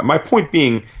 But so my point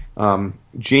being,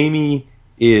 Jamie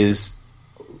is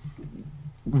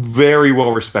very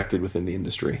well respected within the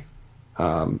industry.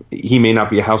 He may not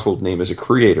be a household name as a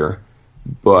creator,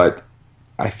 but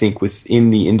I think within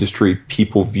the industry,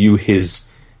 people view his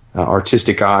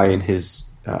artistic eye and his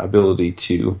ability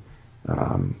to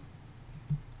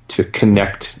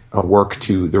connect work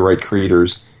to the right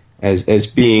creators as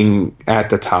being at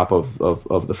the top of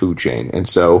the food chain. And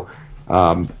so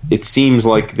it seems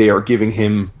like they are giving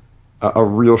him a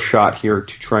real shot here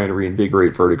to try and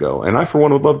reinvigorate Vertigo. And I, for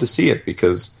one, would love to see it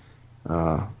because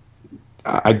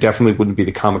I definitely wouldn't be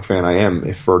the comic fan I am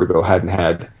if Vertigo hadn't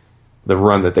had the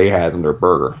run that they had under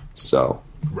Berger. So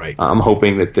right. I'm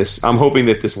hoping that this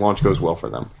launch goes well for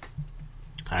them.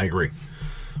 I agree,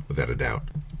 without a doubt.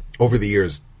 Over the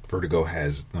years, Vertigo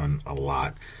has done a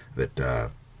lot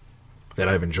that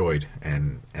I've enjoyed,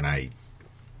 and I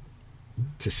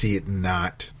to see it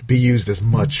not be used as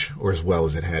much or as well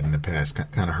as it had in the past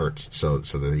kind of hurts. So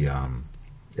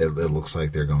it looks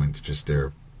like they're going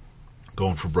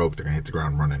for broke. They're going to hit the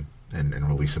ground running and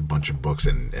release a bunch of books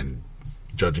and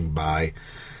judging by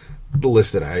the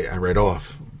list that I read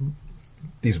off,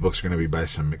 these books are going to be by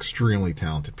some extremely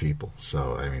talented people.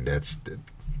 So I mean, it's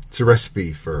a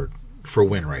recipe for a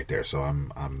win right there. So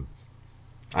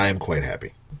I am quite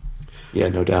happy. Yeah,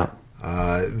 no doubt.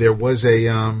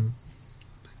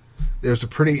 There's a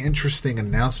pretty interesting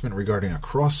announcement regarding a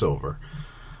crossover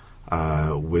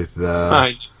with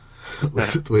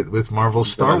Marvel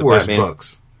Star Wars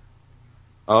books.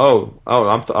 I'm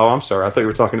sorry. I thought you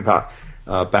were talking about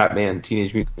Batman,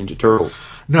 Teenage Mutant Ninja Turtles.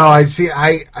 No, I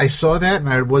saw that, and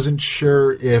I wasn't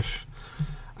sure if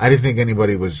I didn't think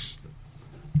anybody was.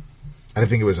 I didn't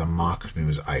think it was a mock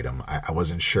news item. I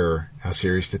wasn't sure how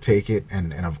serious to take it,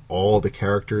 and of all the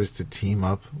characters to team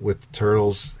up with the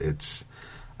Turtles, it's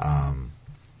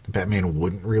Batman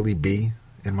wouldn't really be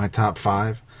in my top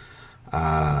 5.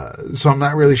 So I'm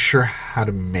not really sure how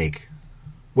to make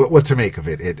what to make of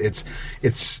it.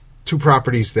 It's two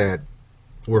properties that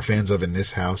we're fans of in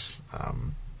this house.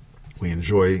 We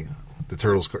enjoy the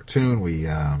Turtles cartoon.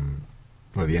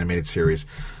 Or the animated series.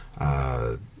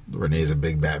 Renee's a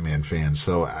big Batman fan,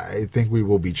 so I think we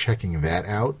will be checking that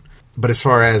out. But as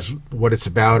far as what it's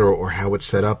about or how it's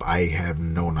set up, I have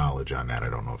no knowledge on that. I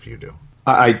don't know if you do.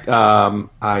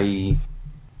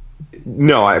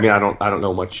 No, I mean I don't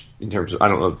know much in terms of. I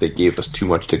don't know that they gave us too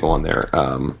much to go on there.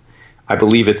 I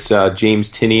believe it's James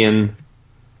Tynion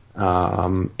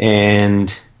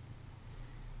and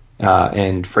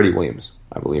Freddie Williams,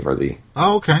 I believe, are the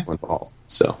okay. Involved.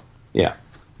 So yeah,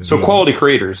 so quality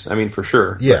creators. I mean, for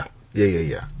sure. Yeah.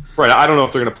 Right. I don't know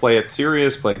if they're going to play it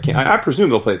serious, but I presume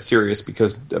they'll play it serious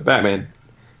because Batman,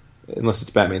 unless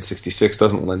it's Batman 66,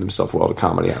 doesn't lend himself well to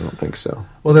comedy. I don't think so.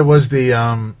 Well, there was the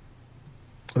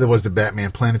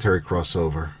Batman Planetary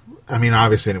crossover. I mean,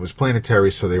 obviously, and it was planetary,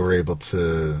 so they were able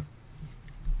to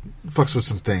fucks with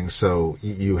some things. So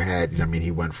you had, I mean,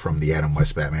 he went from the Adam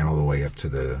West Batman all the way up to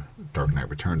the Dark Knight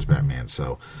Returns Batman.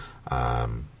 So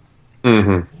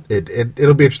it'll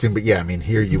be interesting. But yeah, I mean,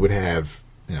 here you would have,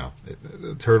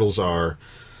 the Turtles are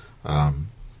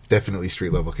definitely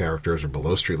street level characters or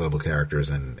below street level characters,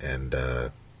 and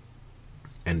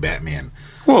Batman.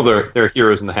 Well, they're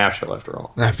heroes in the half shell after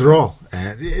all.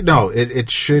 And it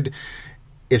should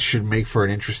make for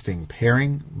an interesting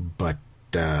pairing, but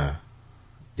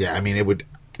yeah, I mean,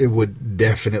 it would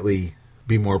definitely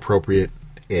be more appropriate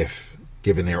if,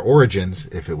 given their origins,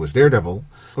 if it was Daredevil,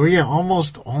 or yeah,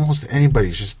 almost anybody.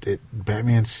 It's just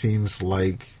Batman seems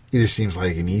like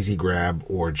an easy grab,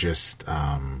 or just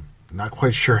not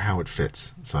quite sure how it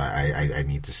fits. So I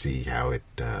need to see how it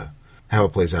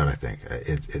plays out. I think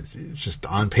it's just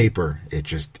on paper.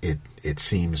 It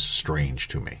seems strange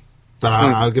to me. So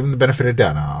I'll give him the benefit of the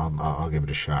doubt. I'll give it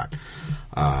a shot.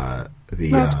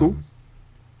 That's cool.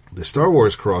 The Star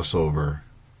Wars crossover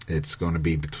It's going to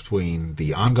be between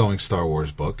the ongoing Star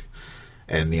Wars book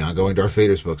and the ongoing Darth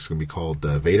Vader's book. It's going to be called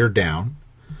Vader Down.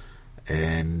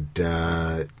 And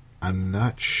I'm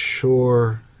not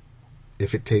sure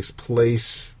if it takes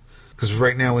place, because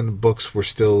right now in the books we're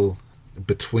still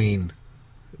between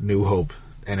New Hope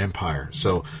and Empire.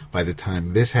 So by the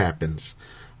time this happens,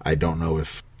 I don't know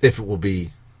if it will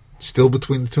be still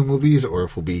between the two movies or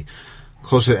if we'll be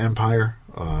closer to Empire,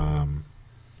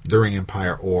 during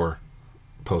Empire, or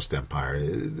post-Empire.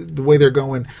 The way they're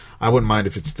going, I wouldn't mind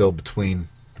if it's still between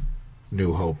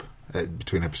New Hope,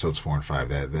 between episodes 4 and 5.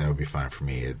 That would be fine for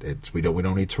me. We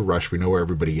don't need to rush. We know where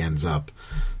everybody ends up,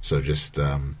 so just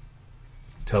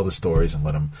tell the stories and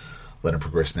let them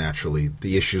progress naturally.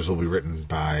 The issues will be written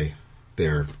by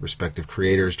their respective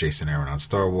creators: Jason Aaron on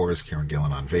Star Wars, Kieran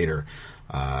Gillen on Vader,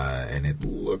 and it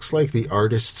looks like the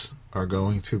artists are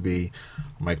going to be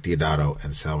Mike Deodato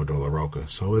and Salvador LaRocca.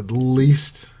 So at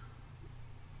least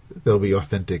they'll be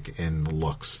authentic in the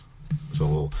looks.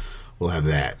 So we'll have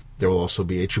that. There will also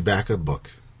be a Chewbacca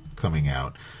book coming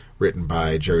out, written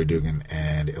by Jerry Dugan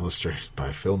and illustrated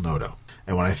by Phil Noto.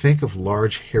 And when I think of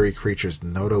large, hairy creatures,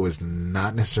 Noto is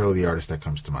not necessarily the artist that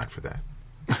comes to mind for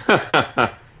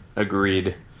that.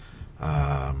 Agreed.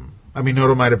 I mean,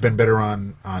 Noto might have been better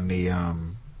on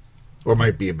the, or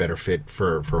might be a better fit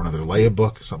for another Leia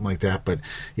book, something like that. But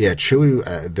yeah, Chewie,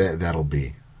 that'll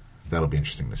be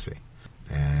interesting to see.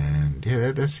 And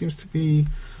yeah, that seems to be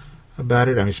about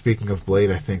it. I mean, speaking of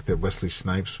Blade, I think that Wesley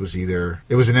Snipes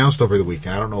it was announced over the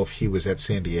weekend. I don't know if he was at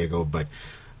San Diego, but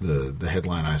the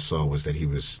headline I saw was that he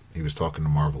was talking to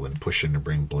Marvel and pushing to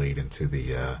bring Blade into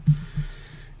the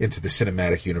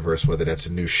cinematic universe, whether that's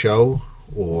a new show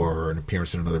or an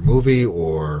appearance in another movie,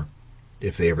 or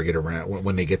if they ever get around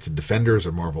when they get to Defenders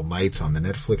or Marvel Knights on the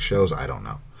Netflix shows. I don't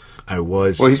know.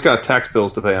 Well, he's got tax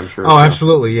bills to pay, I'm sure. Oh, so.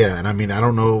 Absolutely, yeah. And I mean, I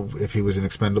don't know if he was in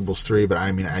Expendables 3, but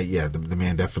I mean, the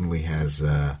man definitely has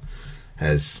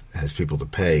people to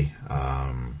pay.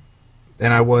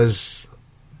 And I was,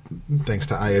 thanks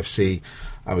to IFC,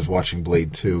 I was watching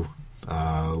Blade 2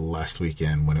 last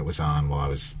weekend when it was on while I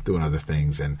was doing other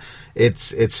things, and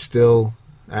it's still.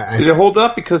 Did it hold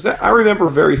up? Because I remember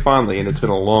very fondly, and it's been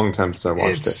a long time since I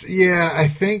watched it. Yeah, I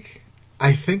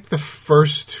think the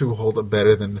first two hold up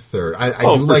better than the third. I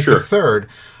do like the third.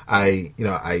 I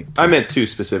meant two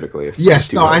specifically.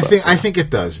 Yes, no, I think it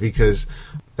does, because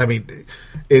I mean,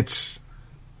 it's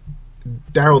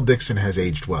Daryl Dixon has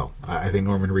aged well. I think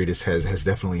Norman Reedus has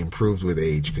definitely improved with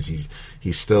age, because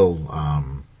he's still.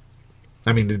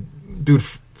 I mean, the dude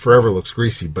forever looks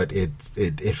greasy, but it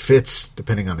fits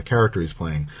depending on the character he's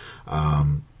playing.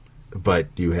 But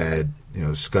you had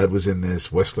Scud was in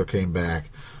this. Whistler came back.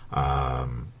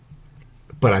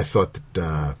 But I thought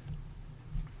that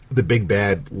the Big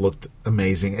Bad looked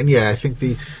amazing, and yeah, I think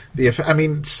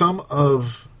some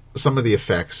of the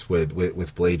effects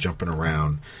with Blade jumping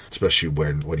around, especially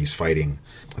when he's fighting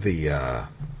the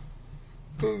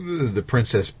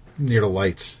princess near the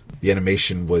lights, the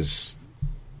animation was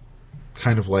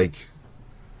kind of like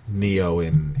Neo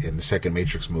in the second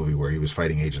Matrix movie, where he was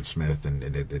fighting Agent Smith, and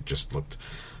it just looked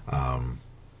a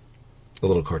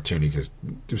little cartoony because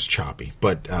it was choppy.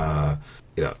 But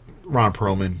Ron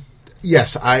Perlman,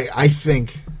 yes, I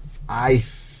think,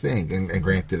 and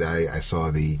granted, I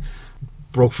saw the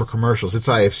broke for commercials. It's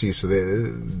IFC, so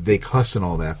they cuss and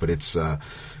all that, but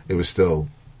it was still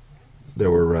there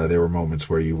were moments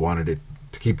where you wanted it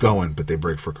to keep going, but they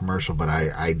break for commercial. But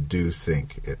I do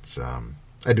think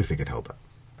it held up.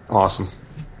 Awesome.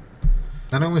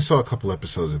 And I only saw a couple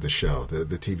episodes of the show.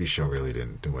 The TV show really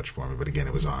didn't do much for me, but again,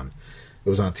 it was on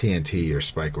TNT or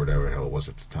Spike or whatever the hell it was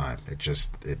at the time.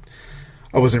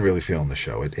 I wasn't really feeling the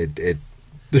show. The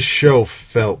show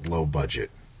felt low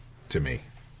budget to me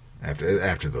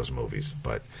after those movies,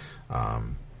 but.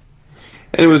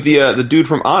 And it was the dude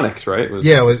from Onyx, right? It was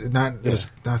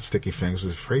not Sticky Fingers.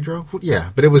 Was it Fredro?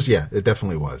 Yeah, but it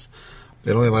definitely was.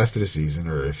 It only lasted a season,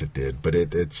 or if it did, but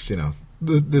it's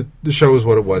the show was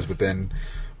what it was. But then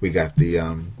we got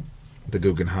the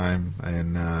Guggenheim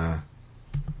and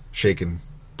Shaken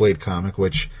Blade comic,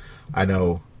 which I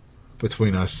know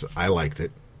between us, I liked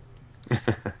it.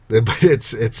 But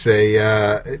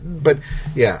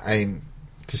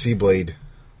to see Blade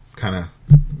kind of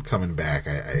coming back,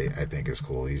 I think is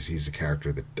cool. He's a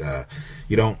character that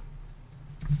you don't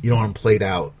want him played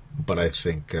out, but I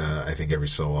think every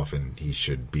so often he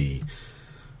should be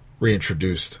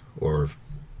reintroduced or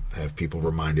have people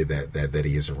reminded that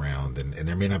he is around. And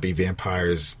there may not be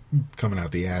vampires coming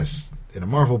out the ass in a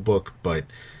Marvel book, but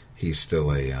he's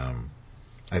still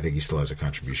I think he still has a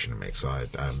contribution to make. So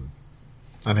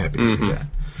I'm happy to see that.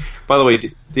 By the way,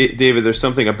 David, there's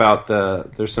something about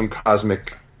there's some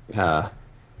cosmic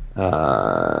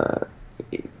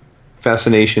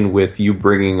fascination with you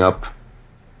bringing up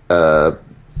a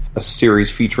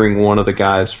series featuring one of the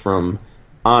guys from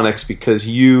Onyx, because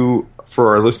you,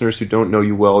 for our listeners who don't know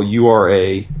you well, you are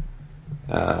a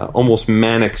almost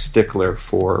manic stickler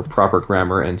for proper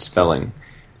grammar and spelling,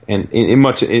 and in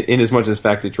as much as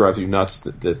fact it drives you nuts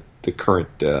the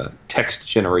current text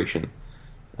generation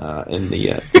and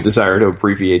the desire to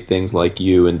abbreviate things like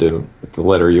U into the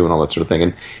letter U and all that sort of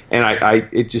thing. And I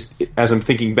it just, as I'm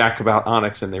thinking back about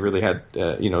Onyx, and they really had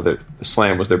the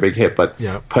Slam was their big hit, but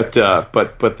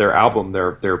their album,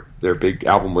 their big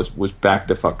album was Back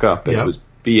to Fuck Up, and it was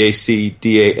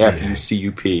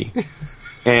BACDAFUCUP,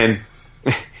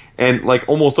 and like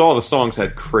almost all the songs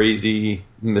had crazy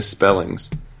misspellings,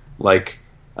 like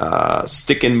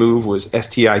Stick and Move was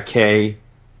STIK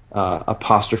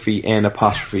apostrophe N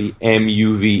apostrophe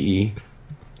MUVE.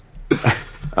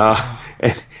 My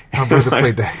brother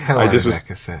played the hell out of that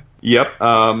cassette. Yep.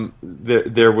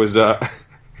 There was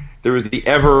the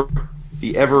ever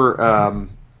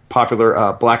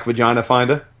popular Black Vagina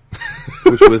Finder,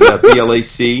 which was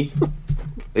BLAC.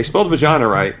 They spelled vagina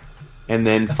right, and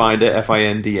then Finda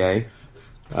FINDA.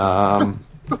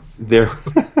 There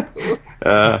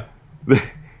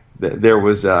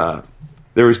was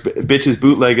Bitches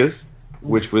Bootleggers,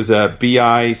 which was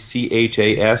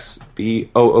BICHAS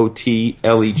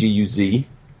BOOTLEGUZ.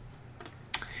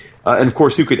 And of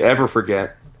course, who could ever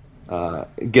forget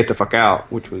Get the Fuck Out,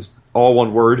 which was all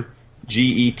one word,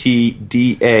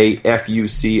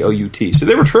 GETDAFUCOUT. So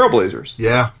they were trailblazers.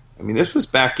 Yeah. I mean, this was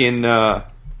back in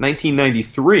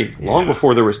 1993, long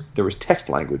before there was text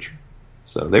language.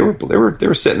 So they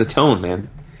were setting the tone, man.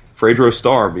 Fredro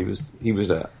Starr, he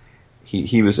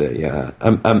was a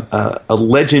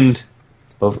legend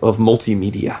of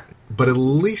multimedia. But at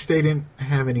least they didn't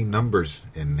have any numbers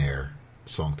in their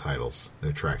song titles,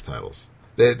 their track titles.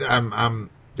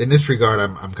 I'm in this regard,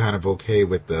 I'm kind of okay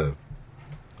with the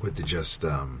just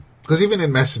because even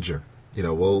in Messenger,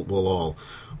 we'll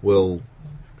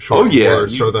short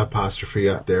words, throw the apostrophe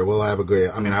up there. We'll have a good.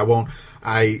 I mean,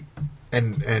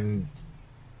 and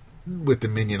with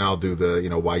Dominion, I'll do the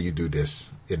why you do this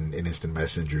in Instant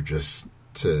Messenger just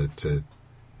to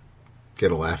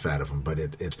get a laugh out of them. But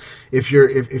it's if you're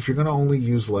going to only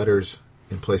use letters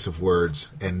in place of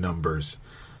words and numbers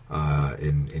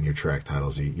in your track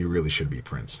titles, you really should be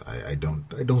Prince. I don't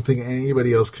think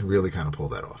anybody else can really kind of pull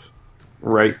that off.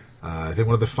 Right. I think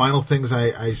one of the final things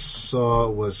I saw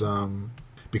was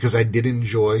because I did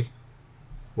enjoy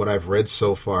what I've read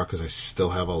so far, because I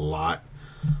still have a lot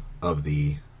of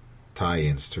the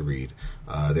tie-ins to read.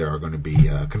 There are going to be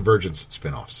Convergence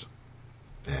spin-offs,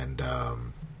 and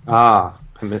I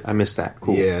missed that.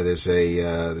 Cool. Yeah, there's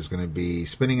going to be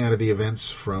spinning out of the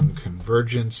events from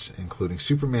Convergence, including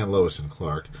Superman, Lois, and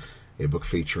Clark, a book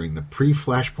featuring the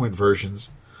pre-Flashpoint versions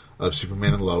of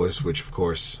Superman and Lois, which of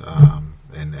course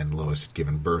and Lois had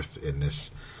given birth in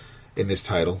this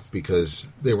title because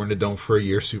they were in the dome for a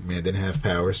year. Superman didn't have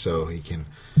powers, so he can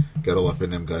get all up in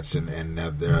them guts, and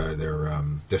now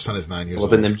their son is 9 years old.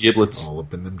 All up in them giblets. All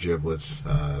up in them giblets.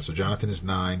 So Jonathan is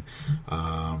 9.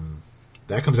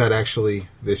 That comes out actually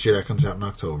this year. That comes out in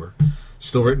October.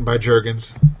 Still written by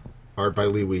Jurgens, art by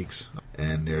Lee Weeks.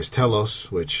 And there's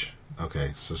Telos, which,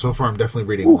 okay, so far I'm definitely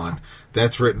reading one.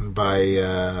 That's written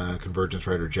by Convergence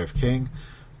writer Jeff King,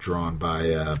 drawn by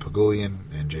Pagulian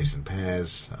and Jason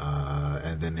Paz.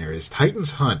 And then there is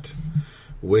Titans Hunt,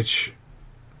 which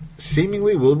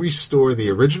seemingly will restore the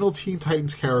original Teen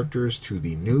Titans characters to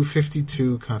the new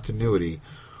 52 continuity,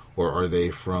 or are they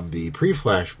from the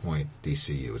pre-Flashpoint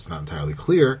DCU? It's not entirely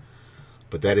clear,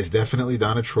 but that is definitely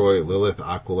Donna Troy, Lilith,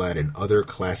 Aqualad, and other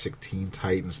classic Teen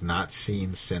Titans not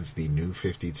seen since the new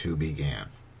 52 began.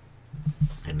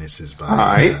 And this is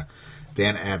by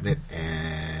Dan Abnett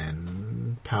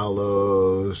and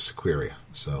Paolo Sequeira.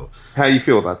 So, how do you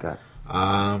feel about that?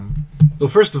 Well,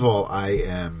 first of all, I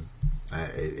am.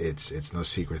 It's no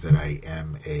secret that I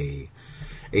am a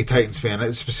Titans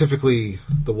fan, specifically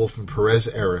the Wolfman Perez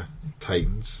era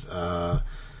Titans.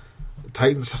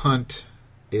 Titans Hunt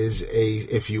is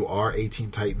if you are a Teen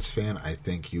Titans fan, I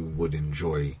think you would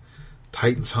enjoy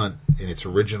Titans Hunt in its the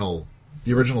original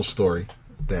story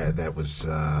that was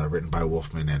written by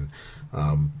Wolfman and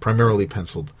primarily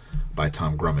penciled by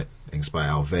Tom Grummett, inks by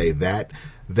Alvey.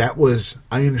 That was,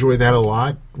 I enjoyed that a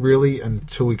lot, really,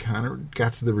 until we kind of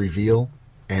got to the reveal,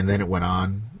 and then it went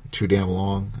on too damn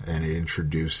long, and it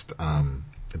introduced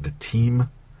the Team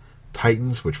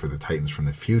Titans, which were the Titans from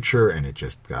the future, and it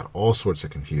just got all sorts of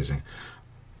confusing.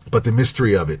 But the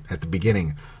mystery of it at the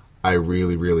beginning, I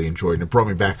really, really enjoyed. And it brought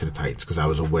me back to the Titans because I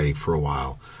was away for a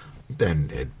while. Then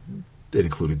it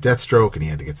included Deathstroke, and he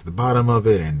had to get to the bottom of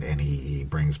it. And he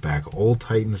brings back old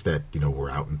Titans that, were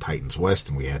out in Titans West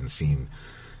and we hadn't seen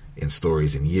in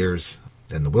stories in years.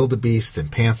 And the Wildebeest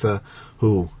and Panther,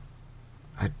 who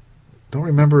I don't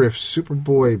remember if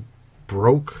Superboy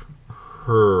broke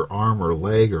her arm or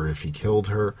leg or if he killed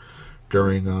her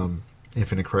during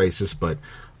Infinite Crisis. But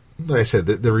like I said,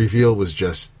 the reveal was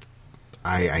just...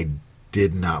 I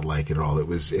did not like it at all. It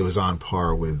was on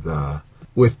par with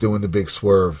doing the big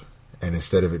swerve, and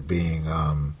instead of it being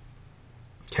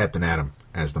Captain Atom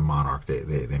as the Monarch,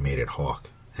 they made it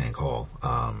Hank Hall.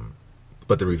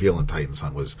 But the reveal in Titans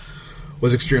Hunt was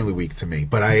extremely weak to me.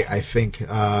 But I think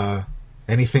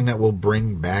anything that will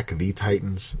bring back the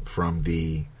Titans from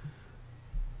the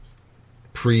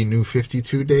pre-New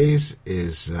 52 days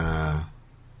is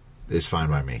fine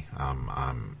by me.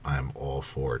 I'm all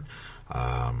for it.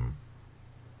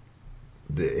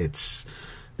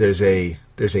 There's a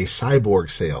Cyborg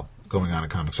sale going on at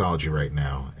Comixology right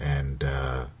now, and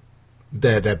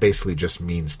that basically just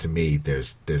means to me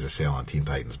there's a sale on Teen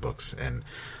Titans books, and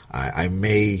I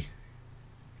may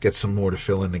get some more to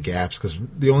fill in the gaps, because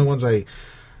the only ones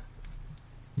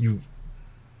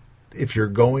if you're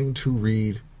going to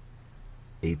read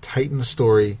a Titan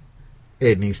story,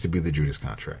 it needs to be the Judas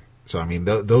Contract. So I mean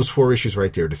those 4 issues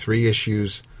right there, the 3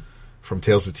 issues from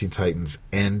Tales of Teen Titans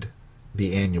and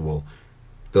the annual,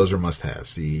 those are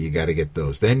must-haves. So you got to get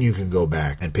those. Then you can go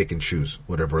back and pick and choose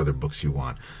whatever other books you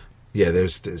want. Yeah,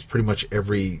 there's pretty much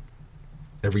every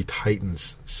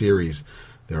Titans series.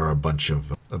 There are a bunch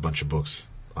of books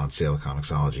on sale at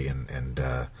Comixology, and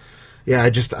yeah,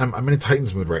 I'm in a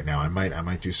Titans mood right now. I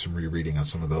might do some rereading on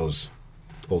some of those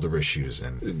older issues,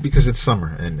 and because it's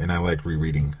summer, and I like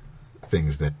rereading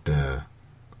things that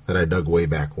I dug way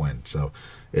back when. So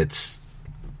it's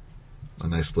a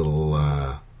nice little.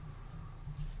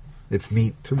 It's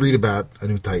neat to read about a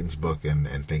new Titans book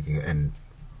and thinking and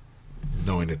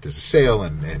knowing that there's a sale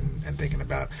and thinking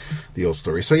about the old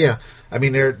story. So yeah, I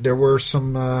mean there were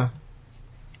some.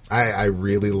 I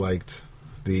really liked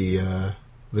the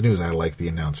news. I liked the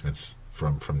announcements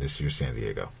from this year's San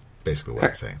Diego. Basically, what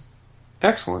I'm saying.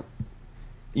 Excellent.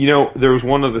 There was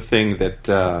one other thing that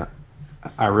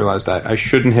I realized I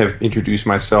shouldn't have introduced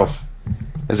myself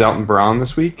as Alton Brown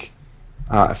this week.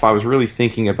 If I was really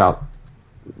thinking about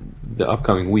the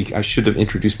upcoming week, I should have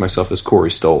introduced myself as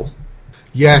Corey Stoll.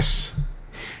 Yes.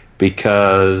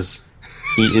 Because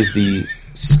he is the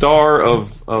star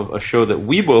of a show that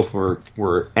we both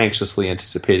were anxiously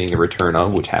anticipating the return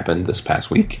of, which happened this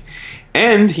past week.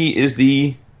 And he is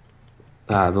the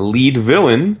lead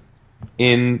villain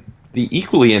in the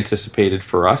equally anticipated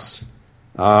for us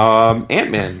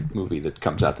Ant-Man movie that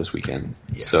comes out this weekend.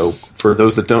 Yes. So for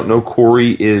those that don't know,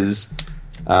 Corey is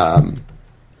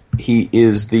he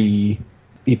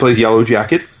plays Yellow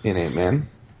Jacket in Ant-Man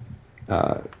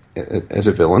as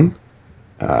a villain.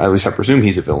 At least I presume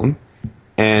he's a villain,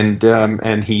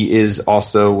 and he is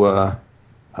also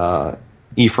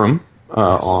Ephraim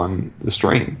on The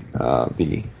Strain,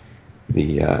 the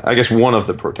I guess one of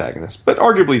the protagonists, but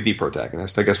arguably the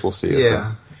protagonist. I guess we'll see as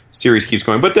the series keeps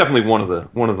going, but definitely one of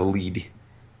the lead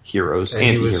heroes, and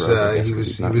anti-heroes. I guess, he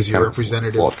was your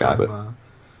representative from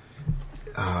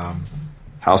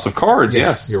House of Cards.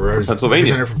 Yes, from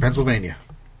Pennsylvania. Representative from Pennsylvania.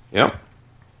 Yep.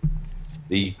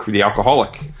 The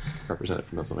alcoholic representative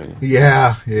from Pennsylvania.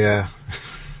 Yeah.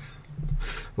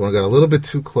 Well, I got a little bit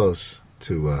too close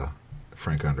to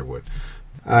Frank Underwood.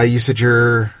 You said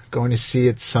you're going to see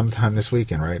it sometime this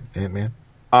weekend, right, Ant-Man?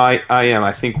 I am.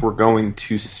 I think we're going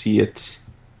to see it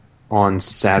on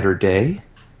Saturday.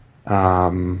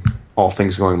 All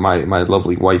things going. My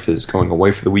lovely wife is going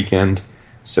away for the weekend,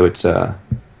 so it's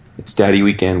Daddy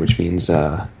weekend, which means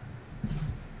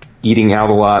eating out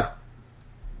a lot,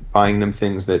 buying them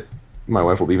things that my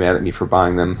wife will be mad at me for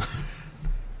buying them,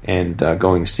 and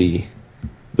going to see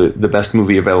the best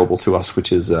movie available to us,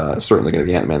 which is certainly going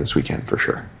to be Ant-Man this weekend for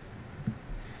sure.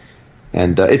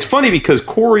 And it's funny because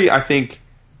Corey, I think,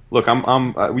 look,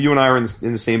 I'm you and I are in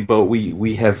the same boat.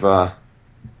 We have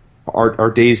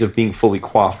our days of being fully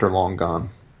coiffed are long gone,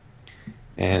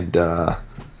 and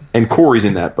Corey's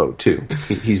in that boat too.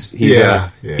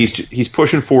 He's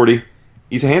pushing 40.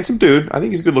 He's a handsome dude. I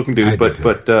think he's a good-looking dude, but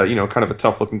kind of a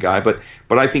tough-looking guy. But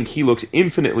I think he looks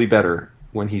infinitely better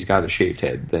when he's got a shaved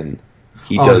head than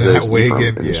he does as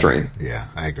Ephraim in The Strain. Yeah,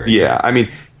 I agree. Yeah, I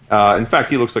mean, in fact,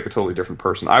 he looks like a totally different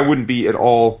person. I wouldn't be at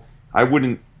all. I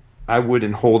wouldn't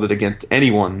hold it against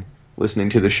anyone listening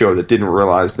to the show that didn't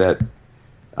realize that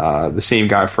The same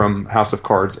guy from House of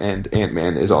Cards and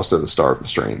Ant-Man is also the star of The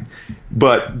Strain.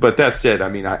 But that said, I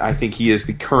mean, I think he is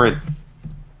the current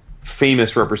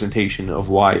famous representation of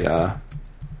why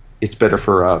it's better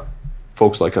for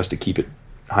folks like us to keep it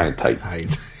high and tight.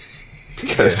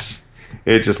 Because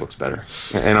it just looks better.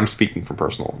 And I'm speaking from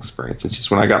personal experience. It's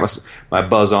just when I got my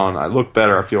buzz on, I look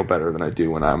better, I feel better than I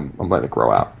do when I'm letting it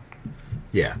grow out.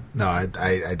 Yeah, no, I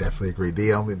definitely agree.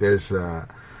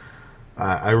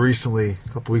 I recently, a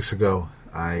couple weeks ago,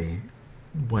 I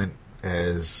went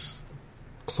as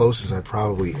close as I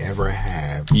probably ever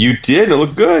have. You did. It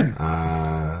looked good.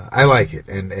 I like it,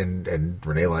 and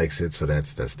Renee likes it, so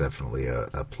that's definitely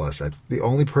a plus. The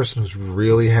only person who's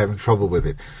really having trouble with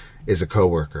it is a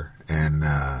coworker, and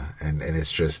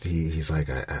it's just he's like,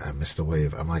 I missed the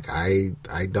wave. I'm like, I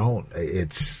don't.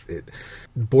 It's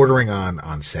bordering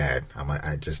on sad. I'm like,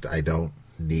 I don't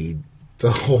need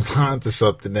to hold on to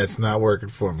something that's not working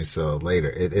for me. So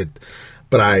later,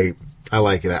 but I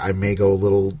like it. I may go a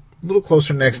little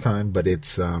closer next time, but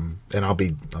it's and I'll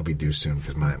be due soon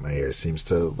because my hair seems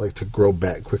to like to grow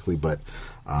back quickly. But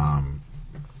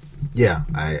yeah,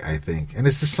 I think, and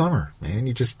it's the summer, man.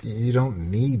 You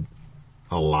don't need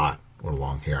a lot or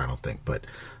long hair, I don't think. But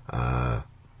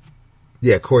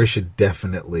yeah, Corey should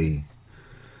definitely.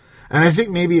 And I think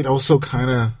maybe it also kind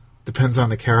of depends on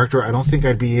the character. I don't think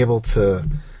I'd be able to.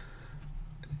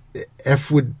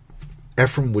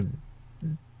 Ephraim would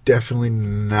definitely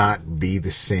not be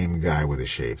the same guy with a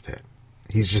shaved head.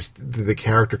 He's just, the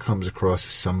character comes across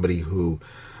as somebody who,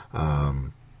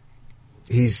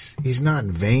 he's not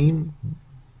vain,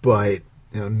 but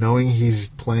knowing he's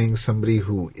playing somebody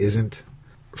who isn't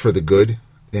for the good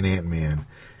in Ant-Man,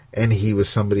 and he was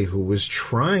somebody who was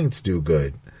trying to do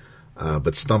good,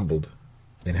 but stumbled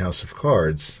in House of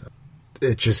Cards.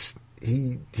 It just,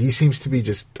 he seems to be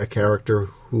just a character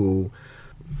who,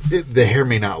 the hair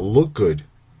may not look good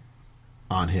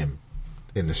on him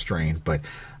in The Strain, but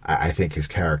I think his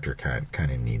character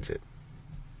kind of needs it.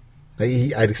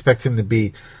 I'd expect him to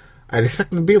be a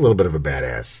little bit of a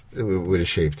badass with a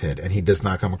shaved head, and he does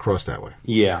not come across that way.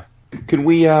 Yeah. Can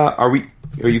we? Are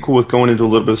you cool with going into a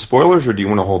little bit of spoilers, or do you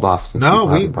want to hold off? The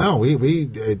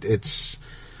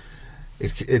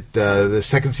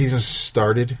second season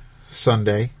started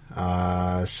Sunday,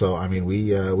 so I mean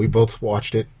we both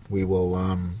watched it. We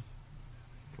will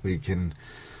we can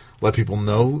let people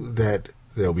know that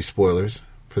there'll be spoilers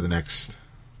for the next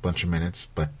bunch of minutes,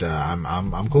 but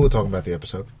I'm cool with talking about the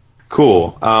episode.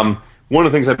 Cool. One of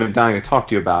the things I've been dying to talk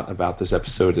to you about this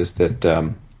episode is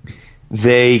that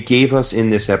they gave us in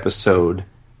this episode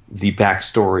the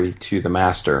backstory to the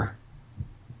Master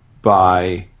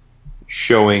by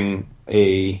showing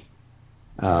the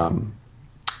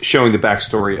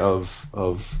backstory of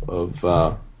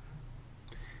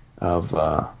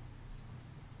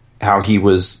how he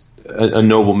was a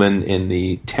nobleman in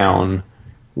the town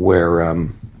where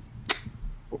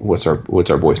what's our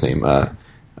boy's name?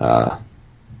 Satrakian.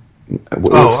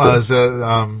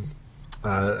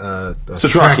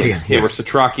 Yeah, we're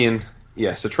Satrakian.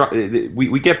 Yeah,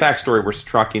 we get backstory where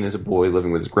Satrakian is a boy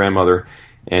living with his grandmother,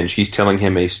 and she's telling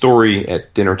him a story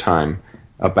at dinner time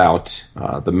about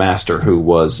the Master, who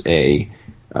was a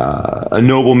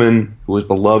nobleman who was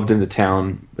beloved in the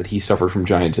town, but he suffered from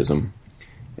giantism.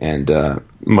 And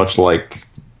much like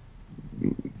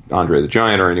Andre the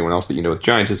Giant or anyone else that you know with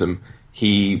giantism,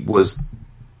 he was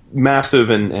massive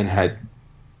and had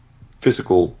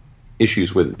physical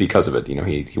issues with because of it.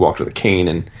 He walked with a cane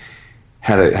and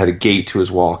had a gait to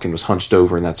his walk and was hunched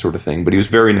over and that sort of thing. But he was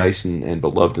very nice and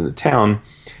beloved in the town.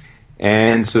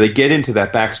 And so they get into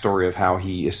that backstory of how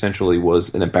he essentially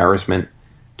was an embarrassment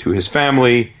to his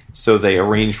family. So they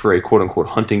arrange for a quote unquote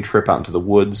hunting trip out into the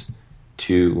woods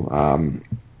to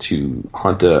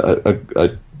hunt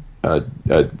a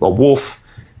wolf,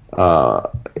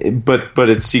 but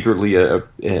it's secretly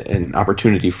an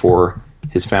opportunity for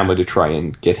his family to try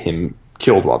and get him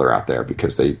killed while they're out there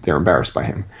because they're embarrassed by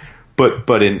him.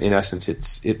 But in essence,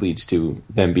 it leads to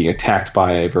them being attacked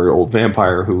by a very old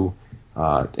vampire who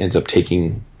ends up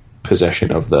taking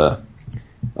possession of the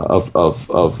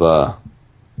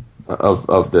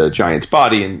giant's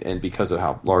body, and because of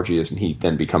how large he is, and he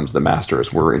then becomes the Master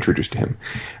as we're introduced to him.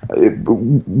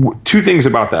 Two things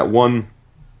about that. One,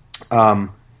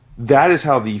 that is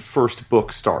how the first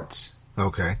book starts.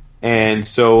 Okay. And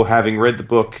so having read the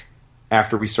book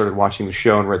after we started watching the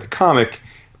show and read the comic,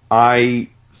 I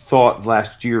thought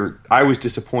last year, I was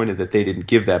disappointed that they didn't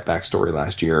give that backstory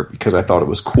last year because I thought it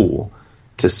was cool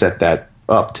to set that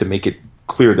up to make it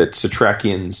clear that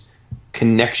Satrakian's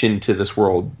connection to this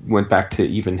world went back to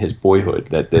even his boyhood,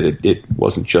 that it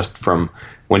wasn't just from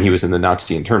when he was in the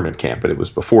Nazi internment camp, but it was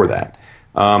before that.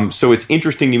 So it's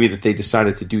interesting to me that they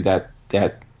decided to do that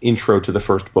intro to the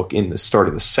first book in the start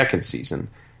of the second season,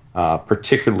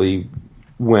 particularly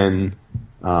when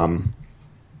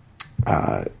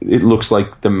it looks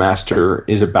like the Master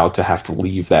is about to have to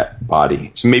leave that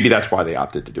body. So maybe that's why they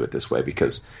opted to do it this way,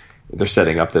 because they're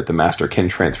setting up that the Master can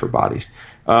transfer bodies.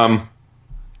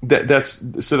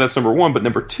 That's number one. But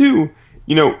number two,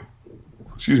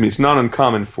 it's not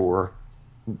uncommon for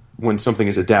when something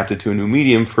is adapted to a new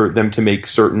medium for them to make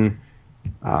certain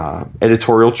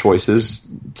editorial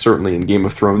choices. Certainly in Game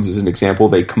of Thrones, as an example,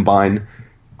 they combine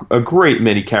a great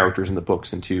many characters in the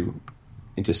books into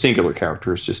singular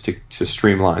characters just to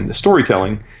streamline the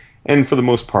storytelling. And for the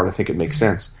most part, I think it makes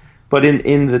sense. But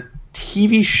in the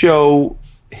TV show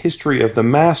history of the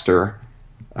Master,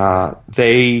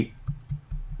 they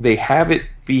have it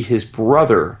be his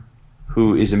brother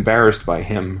who is embarrassed by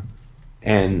him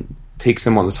and takes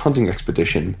him on this hunting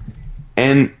expedition.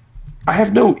 And I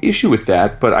have no issue with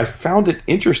that, but I found it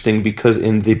interesting because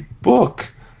in the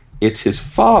book, it's his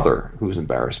father who is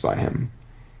embarrassed by him.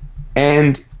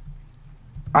 And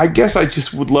I guess I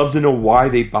just would love to know why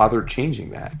they bothered changing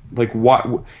that. Like,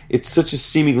 why it's such a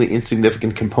seemingly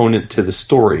insignificant component to the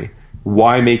story.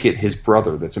 Why make it his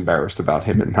brother that's embarrassed about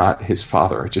him and not his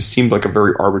father? It just seemed like a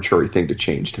very arbitrary thing to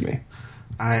change to me.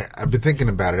 I've been thinking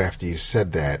about it after you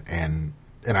said that, and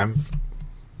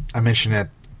I mentioned that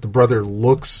the brother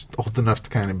looks old enough to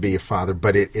kind of be a father,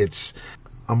 but it's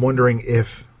I'm wondering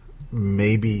if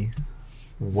maybe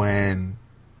when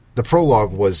the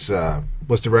prologue was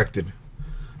directed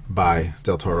by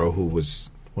Del Toro, who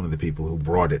was one of the people who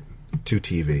brought it to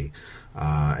TV,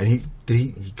 and he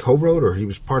co-wrote, or he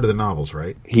was part of the novels,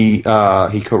 right? He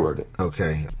co-wrote it.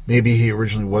 Okay, maybe he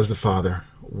originally was the father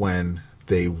when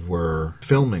they were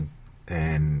filming,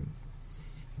 and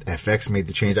FX made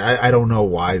the change. I don't know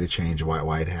why the change,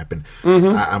 why it happened.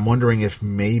 Mm-hmm. I'm wondering if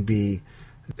maybe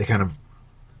they kind of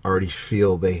already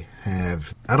feel they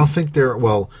have. I don't think they're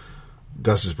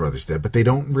Gus's brother's dead, but they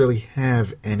don't really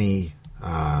have any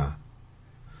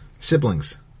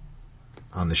siblings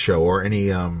on the show, or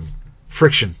any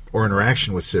friction or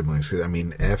interaction with siblings.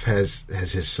 Because F has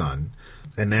his son,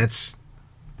 and that's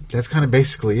kind of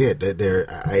basically it.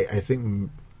 I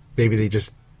think maybe they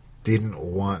just didn't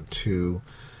want to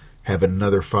have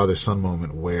another father-son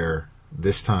moment where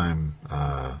this time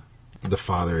the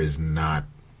father is not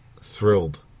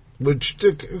thrilled, which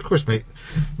of course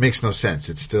makes no sense.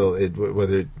 It's still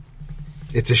whether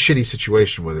it's a shitty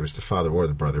situation whether it's the father or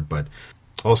the brother. But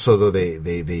also, though,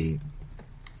 they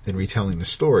in retelling the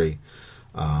story,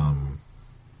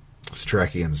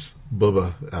 Satrakian's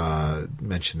Bubba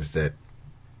mentions that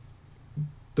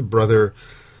the brother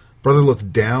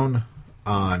looked down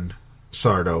on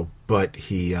Sardo, but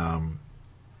he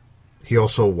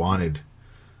also wanted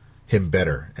him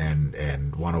better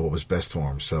and wanted what was best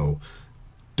for him. So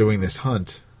doing this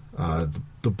hunt,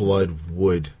 the blood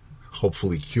would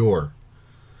hopefully cure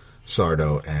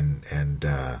Sardo, and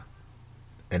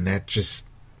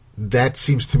that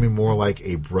seems to me more like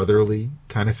a brotherly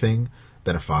kind of thing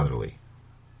than a fatherly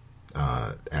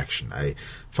action.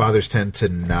 Fathers tend to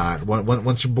not,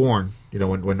 once you're born,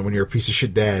 when you're a piece of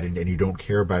shit dad and you don't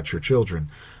care about your children,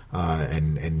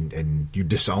 and you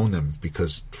disown them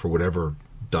because for whatever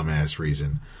dumbass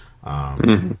reason,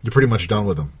 you're pretty much done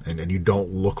with them, and you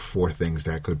don't look for things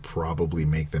that could probably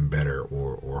make them better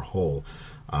or whole.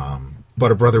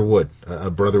 But a brother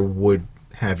would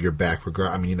have your back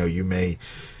regard. You may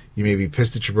be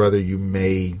pissed at your brother, you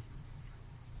may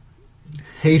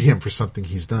hate him for something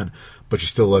he's done, but you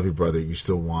still love your brother. You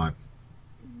still want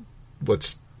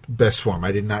what's best for him.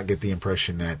 I did not get the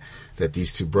impression that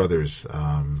these two brothers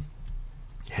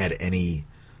had any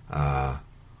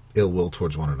ill will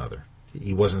towards one another.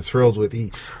 He wasn't thrilled with he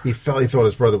thought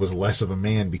his brother was less of a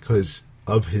man because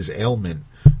of his ailment,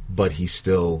 but he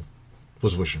still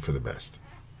was wishing for the best.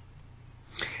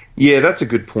 Yeah, that's a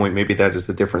good point. Maybe that is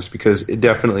the difference, because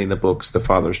definitely in the books the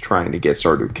father's trying to get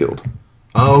Sardu killed.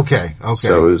 Oh, okay.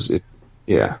 So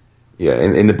yeah.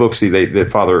 In the books, the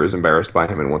father is embarrassed by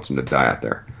him and wants him to die out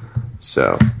there.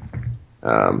 So,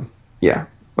 yeah.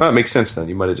 Well, it makes sense then.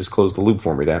 You might have just closed the loop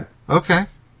for me, Dad. Okay.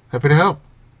 Happy to help.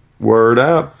 Word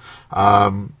up.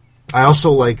 I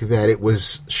also like that it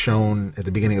was shown at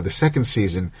the beginning of the second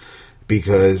season,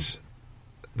 because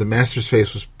the Master's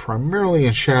face was primarily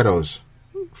in shadows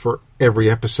for every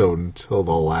episode until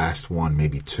the last one,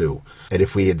 maybe two. And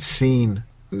if we had seen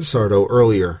Sardo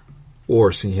earlier,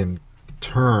 or seen him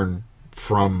turn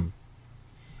from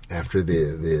after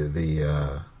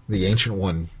the Ancient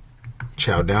One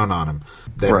chow down on him,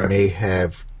 that Right. may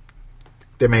have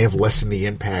lessened the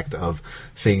impact of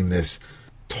seeing this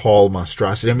tall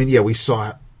monstrosity. I mean, yeah, we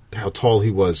saw how tall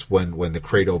he was when the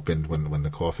crate opened, when the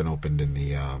coffin opened in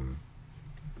the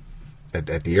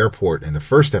at the airport in the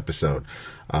first episode.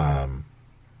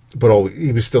 But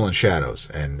he was still in shadows,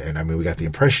 and I mean, we got the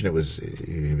impression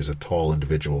he was a tall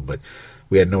individual, but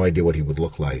we had no idea what he would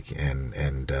look like,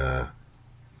 and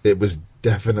it was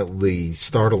definitely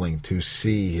startling to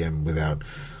see him without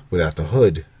the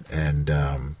hood, and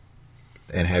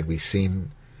had we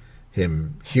seen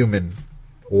him human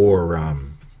or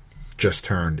just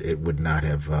turned, it would not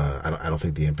have. I don't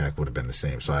think the impact would have been the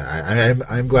same. So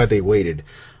I'm glad they waited.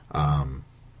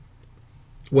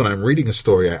 When I'm reading a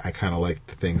story, I kind of like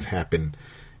the things happen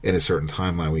in a certain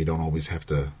timeline where you don't always have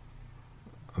to.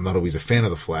 I'm not always a fan of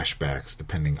the flashbacks,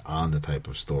 depending on the type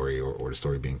of story or the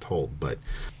story being told. But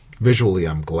visually,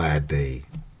 I'm glad they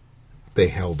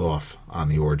held off on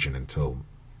the origin until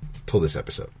this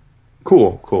episode.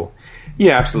 Cool.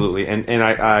 Yeah, absolutely. And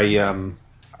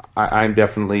I'm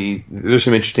definitely, there's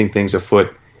some interesting things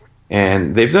afoot,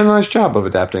 and they've done a nice job of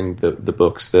adapting the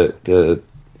books.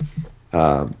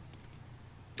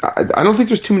 I don't think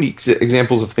there's too many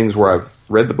examples of things where I've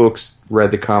read the books,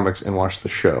 read the comics, and watched the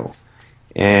show.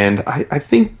 And I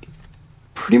think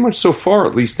pretty much so far,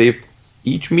 at least,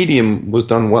 each medium was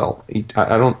done well.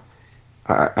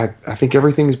 I think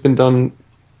everything's been done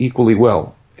equally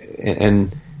well,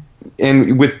 and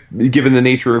with given the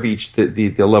nature of each,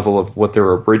 the level of what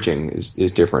they're abridging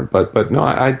is different. But no,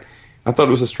 I thought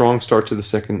it was a strong start to the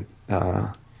second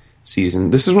season.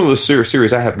 This is one of those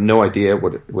series I have no idea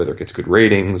whether it gets good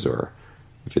ratings or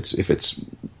if it's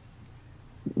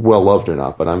well loved or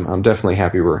not. But I'm definitely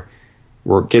happy we're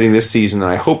getting this season,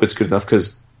 and I hope it's good enough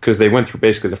because they went through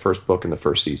basically the first book in the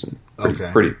first season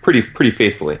pretty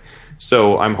faithfully.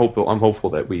 So I'm hopeful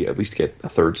that we at least get a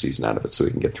third season out of it, so we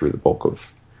can get through the bulk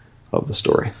of the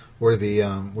story.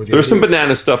 There's some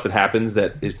banana stuff that happens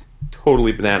that is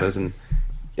totally bananas, and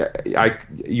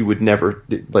you would never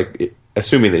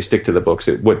assuming they stick to the books.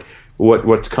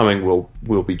 What's coming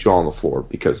will be jaw on the floor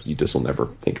because you just will never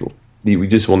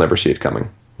see it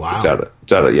coming. Wow, it's out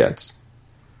of yeah, it's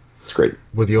great.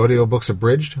 Were the audiobooks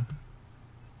abridged?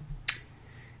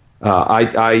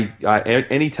 I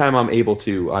anytime I'm able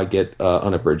to, I get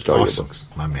unabridged audiobooks.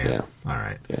 Awesome, my man. Yeah. All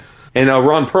right. Yeah. And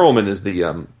Ron Perlman is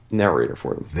the narrator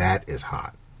for them. That is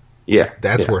hot. Yeah,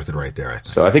 that's worth it right there. I think.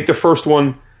 So I think the first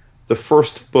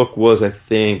book was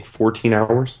 14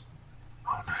 hours.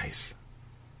 Oh, nice.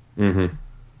 Mm-hmm.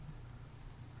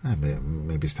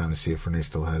 Maybe it's time to see if Renee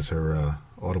still has her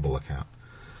Audible account.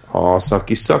 Oh,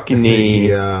 sucky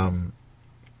knee.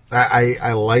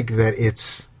 I like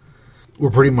that we're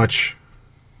pretty much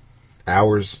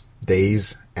hours,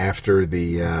 days after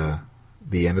the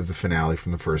end of the finale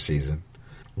from the first season.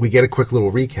 We get a quick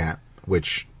little recap,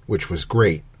 which was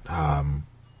great.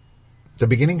 The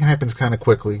beginning happens kind of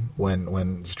quickly when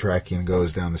Zatrakian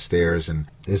goes down the stairs and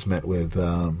is met with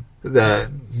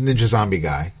the ninja zombie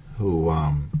guy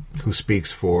who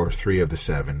speaks for 3 of the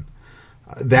 7.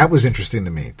 That was interesting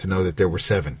to me, to know that there were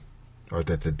 7, or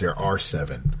that there are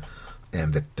 7,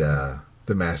 and that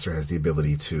the Master has the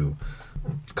ability to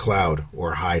cloud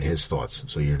or hide his thoughts,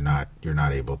 so you're not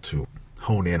able to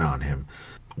hone in on him.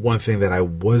 One thing that I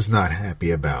was not happy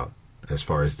about, as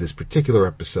far as this particular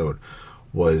episode,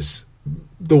 was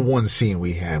the one scene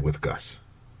we had with Gus.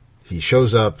 He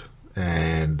shows up,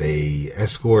 and they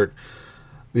escort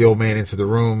the old man into the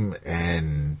room,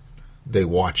 and they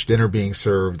watch dinner being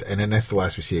served, and then that's the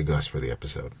last we see of Gus for the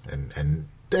episode. And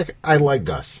I like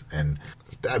Gus, and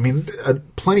I mean,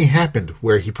 plenty happened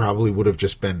where he probably would have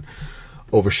just been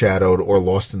overshadowed or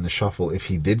lost in the shuffle if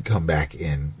he did come back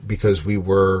in, because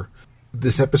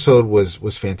this episode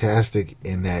was fantastic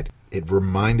in that it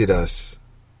reminded us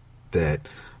that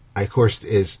Eichhorst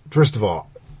is, first of all,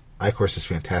 Eichhorst is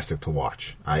fantastic to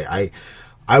watch. I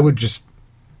would just,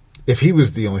 if he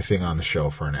was the only thing on the show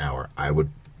for an hour, I would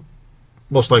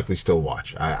most likely still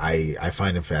watch. I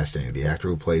find him fascinating. The actor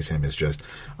who plays him is just,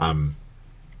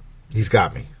 he's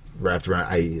got me wrapped around.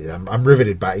 I'm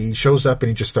riveted by. He shows up and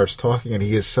he just starts talking, and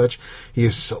he is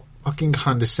so fucking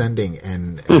condescending,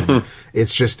 and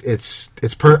it's just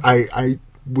I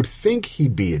would think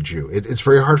he'd be a Jew. It's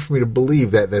very hard for me to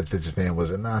believe that this man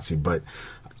was a Nazi, but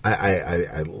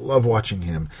I love watching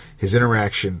him. His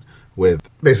interaction with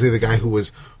basically the guy who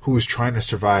was trying to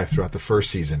survive throughout the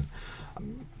first season,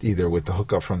 either with the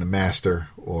hookup from the Master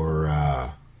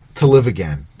or to live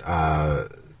again.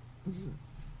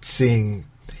 Seeing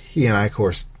he and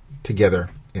Eichhorst together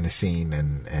in a scene,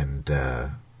 and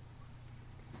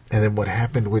and then what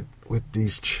happened with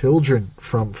these children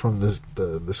from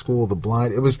the School of the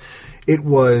Blind. It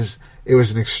was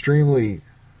an extremely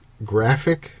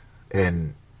graphic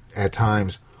and at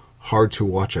times hard to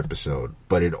watch episode,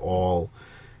 but it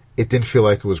didn't feel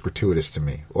like it was gratuitous to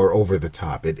me or over the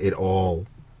top. It all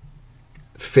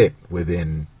fit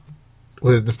within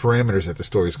the parameters that the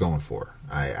story's going for.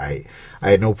 I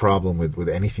had no problem with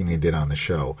anything they did on the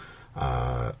show.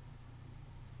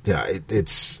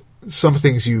 It's some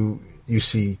things you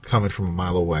see coming from a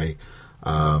mile away.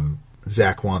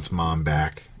 Zach wants Mom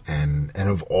back, and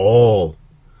of all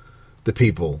the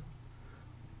people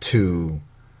to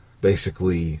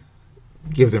basically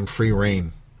give them free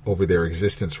reign over their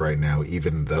existence right now,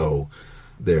 even though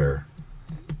they're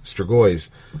Strigoi,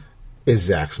 is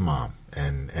Zach's mom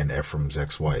and Ephraim's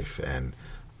ex-wife. And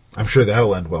I'm sure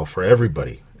that'll end well for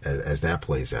everybody as that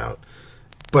plays out.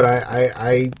 But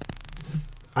I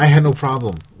had no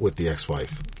problem with the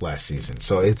ex-wife last season.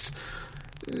 So it's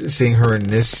seeing her in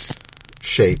this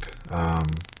shape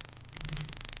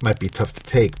might be tough to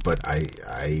take, but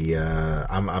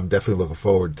I'm definitely looking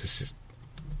forward to.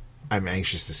 I'm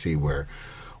anxious to see where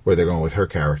they're going with her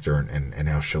character and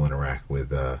how she'll interact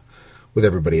with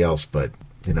everybody else. But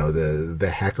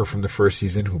the hacker from the first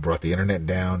season who brought the internet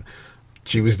down,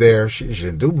 she was there. She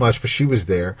didn't do much, but she was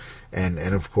there, and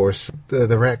of course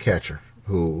the rat catcher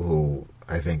who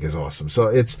I think is awesome. So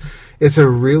it's a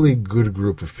really good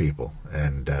group of people,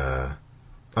 and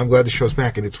I'm glad the show's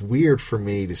back. And it's weird for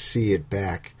me to see it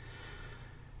back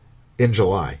in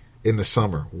July, in the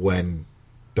summer, when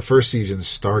the first season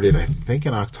started, I think,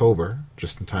 in October,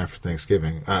 just in time for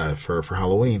Thanksgiving, for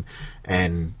Halloween,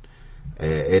 and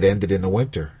it ended in the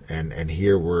winter. And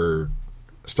here we're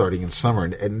starting in summer,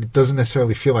 and it doesn't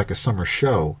necessarily feel like a summer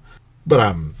show, but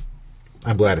I'm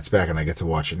glad it's back and I get to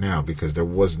watch it now, because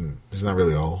there's not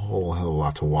really a whole hell of a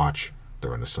lot to watch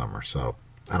during the summer. So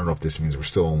I don't know if this means we're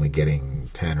still only getting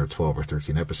 10 or 12 or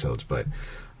 13 episodes, but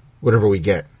whatever we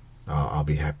get, I'll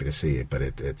be happy to see it. But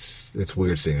it's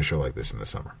weird seeing a show like this in the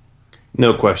summer.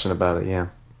 No question about it, yeah.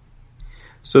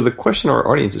 So the question our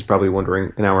audience is probably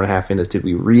wondering an hour and a half in is, did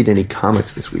we read any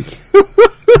comics this week?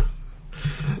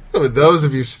 For those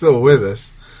of you still with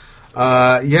us,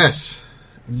 yes,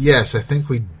 I think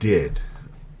we did.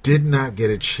 Did not get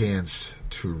a chance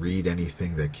to read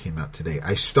anything that came out today.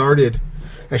 I started,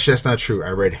 actually that's not true, I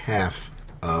read half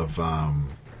of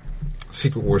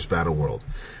Secret Wars Battle World,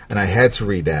 and I had to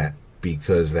read that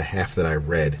because the half that I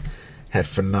read had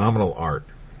phenomenal art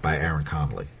by Aaron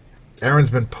Conley. Aaron's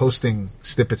been posting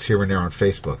snippets here and there on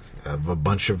Facebook of a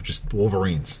bunch of just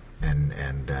Wolverines, and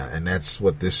that's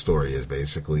what this story is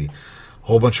basically. A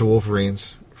whole bunch of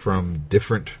Wolverines from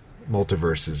different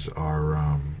multiverses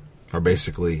are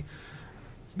basically,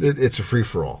 it's a free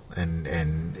for all, and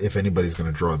if anybody's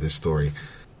going to draw this story,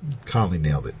 Conley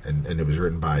nailed it, and it was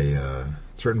written by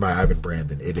Ivan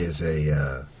Brandon. It is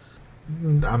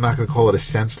I'm not going to call it a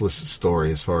senseless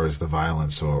story as far as the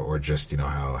violence or just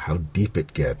how deep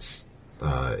it gets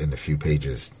in the few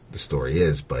pages the story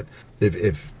is, but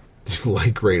if you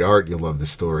like great art, you'll love the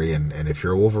story, and if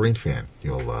you're a Wolverine fan,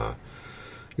 you'll love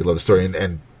the story,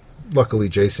 and luckily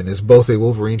Jason is both a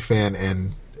Wolverine fan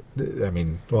and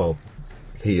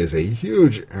he is a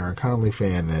huge Aaron Conley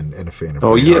fan and a fan of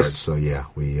great art. So yeah,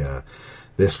 we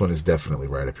this one is definitely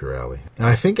right up your alley. And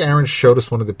I think Aaron showed us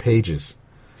one of the pages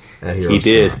at Heroes. He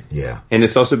did. Con. Yeah. And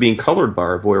it's also being colored by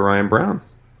our boy Ryan Brown.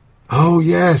 Oh,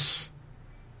 yes.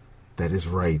 That is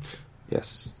right.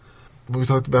 Yes. We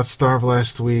talked about Starve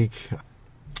last week.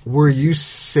 Were you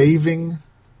saving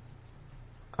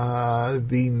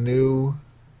the new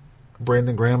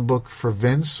Brandon Graham book for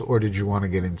Vince, or did you want to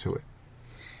get into it?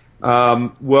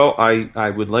 Well, I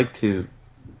would like to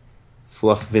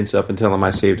fluff Vince up and tell him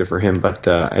I saved it for him, but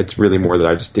it's really more that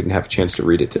I just didn't have a chance to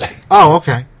read it today. Oh,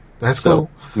 okay. That's cool.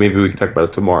 Maybe we can talk about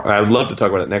it tomorrow. I would love to talk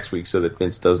about it next week so that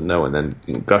Vince doesn't know and then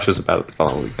gushes about it the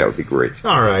following week. That would be great.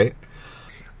 All right.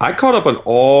 I caught up on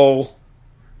all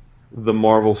the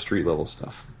Marvel street level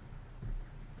stuff.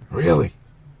 Really?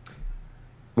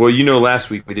 Well, last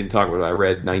week we didn't talk about it. I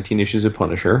read 19 issues of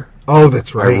Punisher. Oh,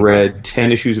 that's right. I read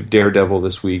 10 issues of Daredevil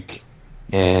this week,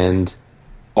 and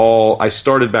I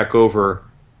started back over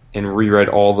and reread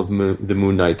all of the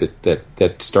Moon Knight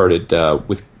that started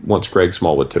with once Greg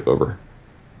Smallwood took over.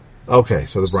 Okay,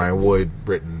 so the Brian Wood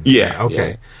written. Yeah.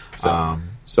 Okay. Yeah.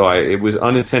 So it was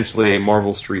unintentionally a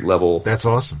Marvel street level. That's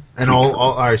awesome. And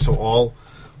all right. So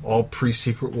all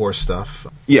pre-Secret Wars stuff.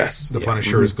 Yes. The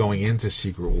Punisher is going into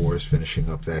Secret Wars, finishing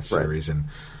up that series, and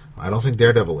I don't think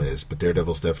Daredevil is, but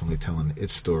Daredevil's definitely telling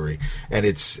its story. And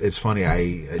it's funny.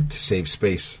 To save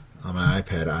space on my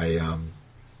iPad, I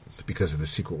because of the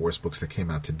Secret Wars books that came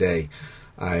out today,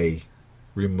 I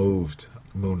removed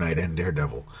Moon Knight and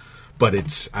Daredevil. But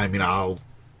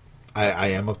I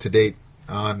am up to date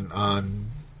on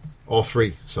all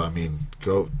three. So, I mean,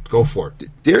 go for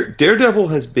it. Daredevil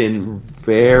has been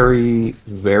very,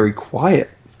 very quiet,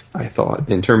 I thought,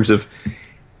 in terms of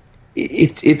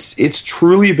it's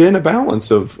truly been a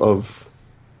balance of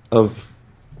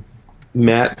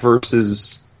Matt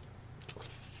versus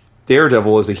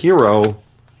Daredevil as a hero,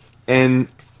 and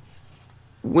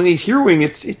when he's heroing,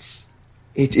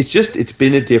 it's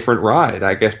been a different ride,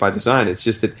 I guess, by design. It's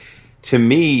just that, to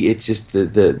me, it's just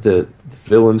the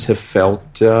villains have felt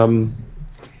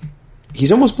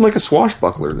he's almost been like a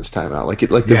swashbuckler this time out.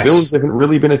 The Yes. villains haven't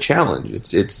really been a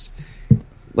challenge. It's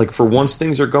like, for once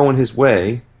things are going his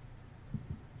way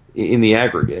in the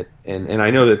aggregate, and I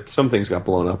know that some things got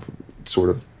blown up sort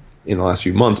of in the last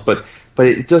few months, but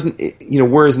it doesn't,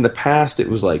 whereas in the past it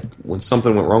was like when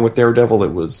something went wrong with Daredevil,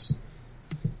 it was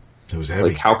heavy.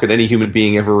 like, how could any human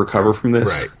being ever recover from this?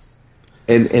 Right.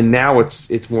 And now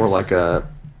it's more like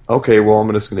okay, well,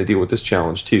 I'm just going to deal with this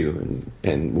challenge too,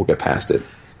 and we'll get past it.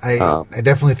 I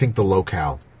definitely think the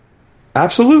locale.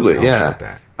 Absolutely, helps yeah. with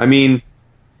that. I mean,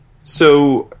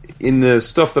 so in the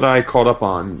stuff that I caught up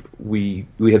on, we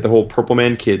had the whole Purple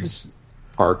Man Kids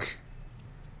arc.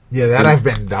 Yeah, that I've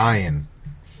been dying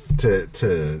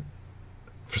to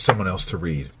for someone else to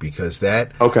read, because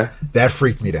that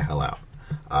freaked me the hell out.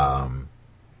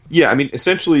 Yeah, I mean,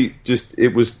 essentially, just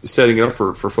it was setting it up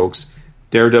for folks.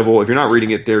 Daredevil, if you're not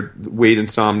reading it, Wade and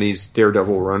Somni's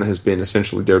Daredevil run has been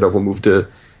essentially Daredevil moved to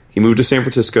San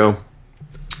Francisco.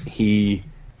 He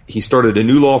started a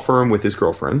new law firm with his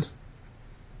girlfriend.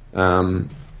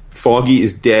 Foggy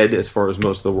is dead, as far as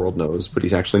most of the world knows, but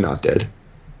he's actually not dead.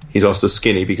 He's also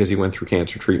skinny because he went through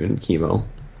cancer treatment and chemo.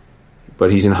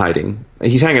 But he's in hiding.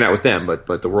 He's hanging out with them,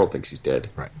 but the world thinks he's dead.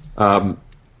 Right.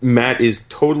 Matt is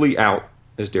totally out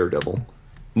as Daredevil,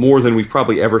 more than we've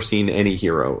probably ever seen any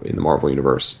hero in the Marvel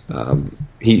universe.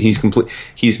 He's complete.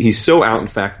 He's so out, in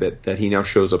fact, that he now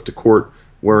shows up to court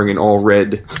wearing an all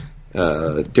red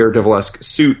Daredevil-esque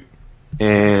suit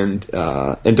and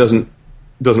doesn't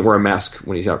wear a mask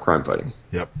when he's out crime fighting.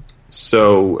 Yep.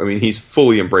 So, I mean, he's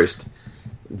fully embraced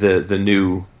the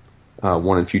new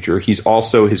one in future. He's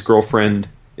also, his girlfriend,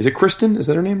 is it Kristen? Is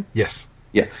that her name? Yes.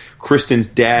 Yeah. Kristen's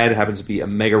dad happens to be a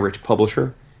mega rich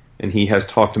publisher, and he has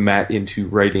talked Matt into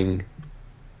writing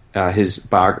his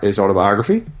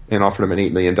autobiography and offered him an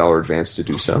 $8 million advance to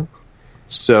do so.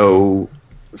 So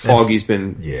Foggy's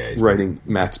been writing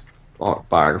Matt's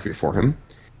biography for him.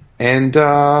 And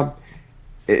but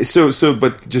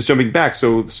just jumping back,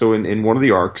 so in one of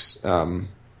the arcs,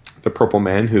 the Purple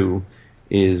Man, who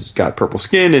is got purple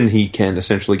skin, and he can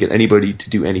essentially get anybody to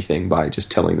do anything by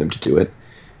just telling them to do it.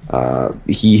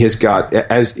 He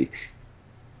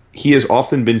has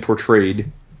often been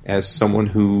portrayed as someone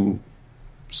who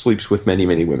sleeps with many,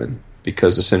 many women,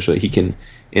 because essentially he can,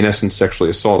 in essence, sexually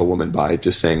assault a woman by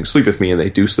just saying, "Sleep with me," and they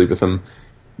do sleep with him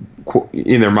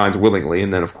in their minds willingly,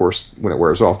 and then, of course, when it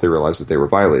wears off, they realize that they were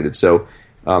violated. So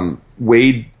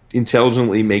Wade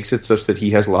intelligently makes it such that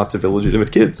he has lots of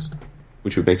illegitimate kids,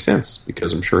 which would make sense,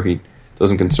 because I'm sure he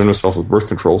doesn't concern himself with birth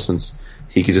control, since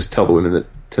he could just tell the women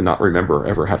to not remember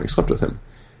ever having slept with him.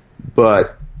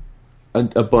 But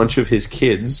a bunch of his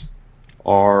kids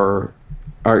are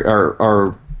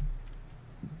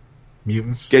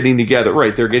mutants getting together.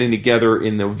 Right, they're getting together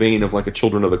in the vein of like a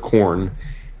Children of the Corn,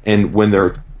 and when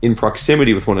they're in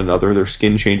proximity with one another, their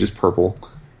skin changes purple,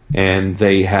 and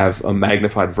they have a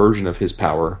magnified version of his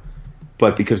power.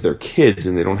 But because they're kids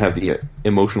and they don't have the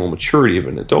emotional maturity of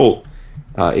an adult,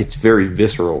 it's very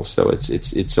visceral. So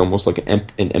it's almost like an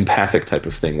empathic type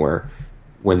of thing, where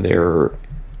when they're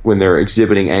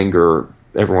exhibiting anger,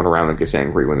 everyone around them gets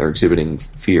angry. When they're exhibiting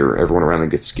fear, everyone around them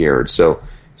gets scared. So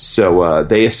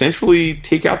they essentially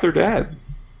take out their dad,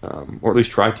 or at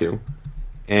least try to,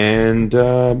 and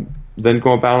then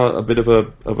go about a bit of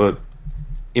a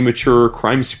immature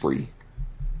crime spree.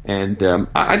 And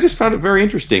I just found it very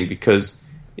interesting, because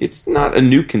it's not a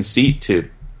new conceit to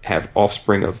have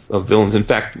offspring of villains. In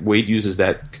fact, Wade uses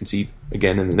that conceit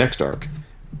again in the next arc.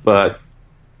 But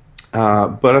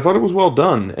I thought it was well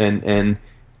done, and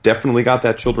definitely got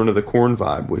that Children of the Corn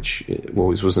vibe, which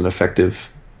always was an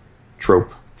effective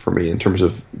trope for me in terms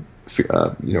of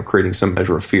creating some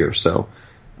measure of fear. So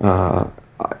I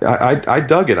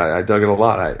dug it. I dug it a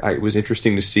lot. It was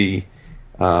interesting to see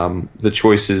the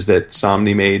choices that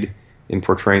Somni made in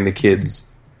portraying the kids.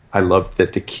 I loved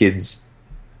that the kids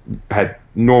had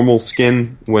normal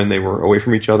skin when they were away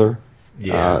from each other,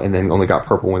 and then only got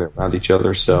purple when they're around each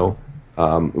other. So,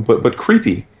 but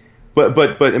creepy.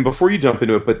 and before you jump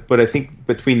into it, but I think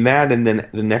between that and then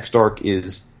the next arc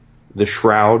is the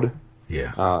Shroud,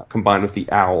 combined with the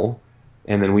Owl,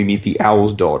 and then we meet the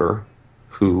Owl's daughter,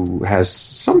 who has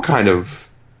some kind of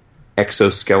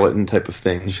exoskeleton type of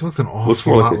thing. She looked an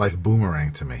awful lot like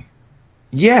Boomerang to me.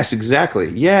 Yes, exactly.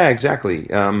 Yeah, exactly.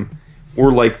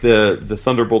 Or like the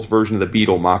Thunderbolts version of the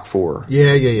Beetle, Mach 4.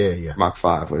 Yeah. Mach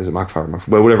 5. What is it? Mach 5 or Mach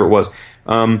 4? But whatever it was.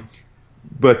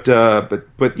 But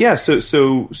yeah.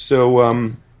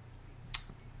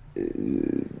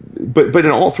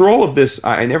 But through all of this,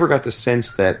 I never got the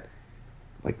sense that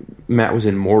like Matt was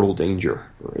in mortal danger.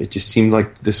 It just seemed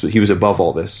like he was above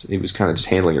all this. He was kind of just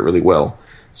handling it really well.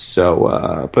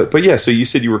 So, but yeah. So you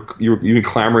said you've been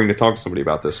clamoring to talk to somebody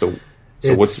about this. So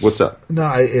what's up? No,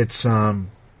 it's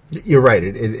you're right.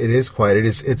 It is quiet.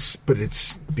 It's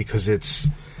because it's.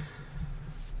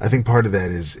 I think part of that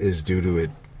is due to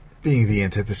it being the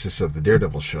antithesis of the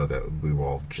Daredevil show that we've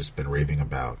all just been raving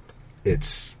about.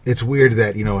 It's weird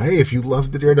that, hey, if you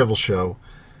love the Daredevil show,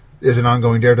 there's an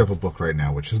ongoing Daredevil book right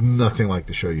now, which is nothing like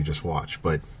the show you just watched.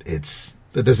 But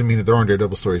that doesn't mean that there aren't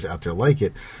Daredevil stories out there like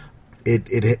it.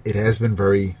 It has been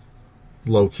very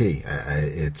low key.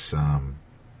 It's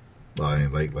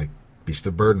like Beast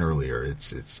of Burden earlier.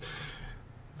 It's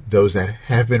those that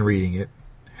have been reading it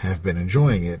have been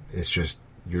enjoying it. It's just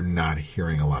you're not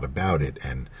hearing a lot about it,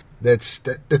 and that's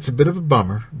a bit of a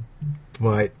bummer.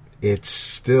 But it's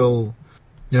still,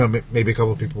 maybe a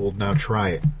couple of people will now try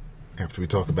it after we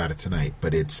talk about it tonight.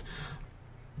 But it's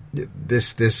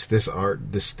this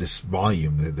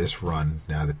volume, this run.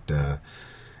 Now that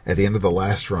at the end of the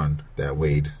last run that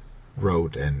Wade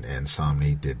wrote and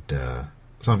Somni did,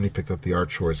 Somni picked up the art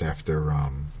chores after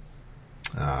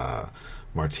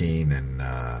Martine and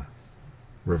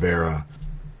Rivera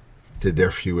did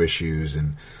their few issues,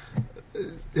 and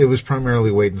it was primarily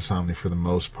Wade and Somni for the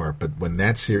most part. But when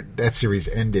that series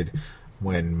ended,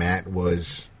 when Matt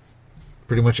was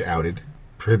pretty much outed,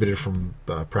 prohibited from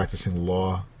practicing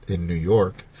law in New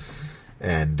York,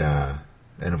 and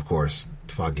of course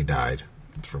Foggy died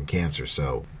from cancer,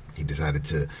 so he decided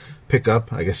to pick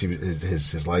up. I guess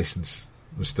his license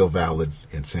was still valid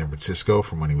in San Francisco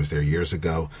from when he was there years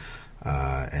ago,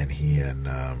 and he and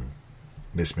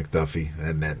Miss McDuffie,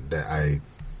 and that I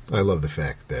love the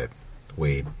fact that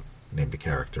Wade named the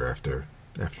character after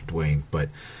Dwayne, but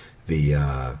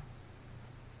they're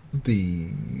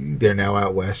now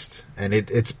out west, and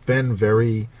it's been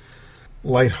very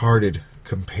lighthearted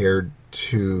compared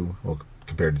to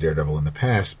Daredevil in the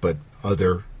past, but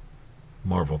other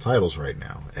Marvel titles right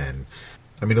now. And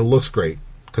I mean, it looks great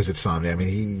because it's Somni. I mean,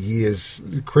 he is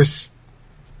Chris.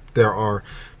 There are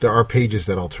pages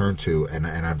that I'll turn to, and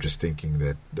I'm just thinking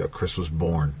that Chris was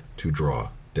born to draw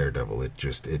Daredevil.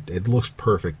 It looks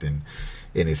perfect in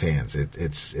his hands.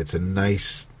 It's a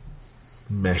nice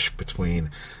mesh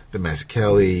between the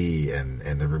Mazzucchelli and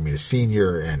the Romita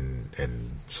Senior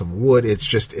and some Wood.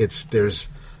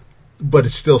 But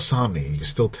it's still Somni. You can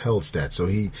still tell it's that. So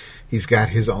he's got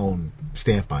his own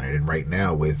stamp on it. And right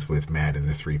now with Matt in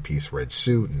the 3-piece red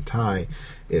suit and tie,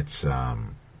 it's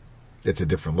a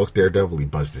different look. Daredevil. He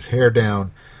buzzed his hair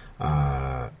down.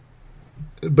 But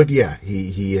yeah,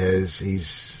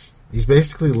 he's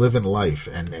basically living life,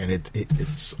 and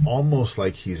it's almost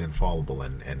like he's infallible.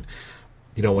 And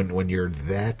when you're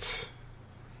that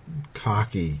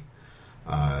cocky,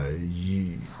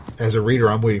 as a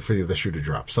reader, I'm waiting for the other shoe to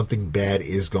drop. Something bad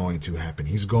is going to happen.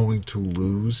 He's going to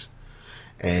lose,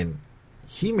 and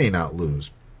he may not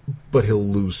lose, but he'll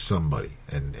lose somebody.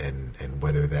 And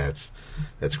whether that's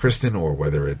Kristen or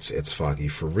whether it's Foggy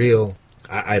for real,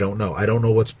 I don't know. I don't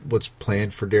know what's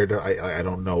planned for Daredevil. I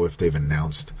don't know if they've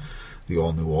announced the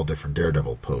all different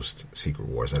Daredevil post Secret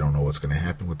Wars. I don't know what's going to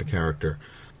happen with the character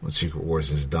when Secret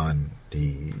Wars is done.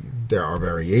 There are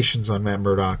variations on Matt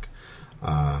Murdock,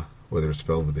 whether it's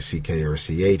spelled with a CK or a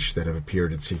CH, that have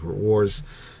appeared in Secret Wars.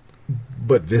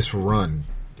 But this run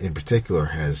in particular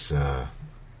has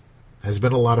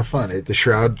been a lot of fun. The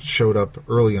Shroud showed up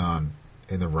early on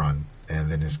in the run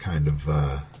and then has kind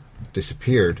of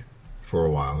disappeared for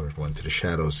a while, or went to the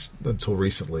shadows until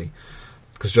recently.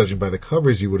 Because judging by the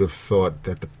covers, you would have thought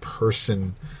that the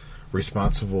person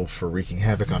responsible for wreaking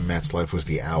havoc on Matt's life was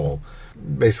the Owl.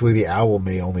 Basically, the Owl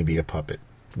may only be a puppet.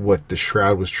 What the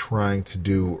Shroud was trying to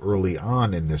do early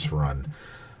on in this run,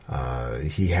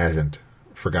 he hasn't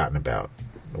forgotten about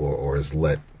or has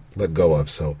let go of.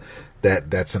 So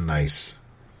that's a nice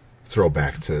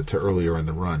throwback to earlier in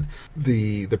the run.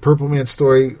 The Purple Man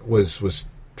story was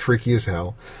tricky as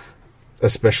hell,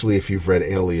 especially if you've read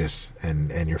Alias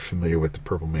and you're familiar with the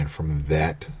Purple Man from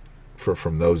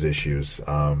those issues.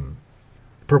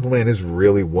 Purple Man is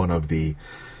really one of the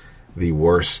the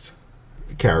worst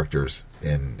characters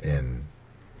in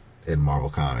Marvel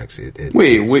Comics.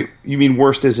 Wait, you mean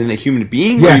worst as in a human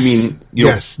being? Yes. Or you mean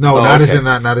yes. No, not as in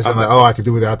like, oh, I could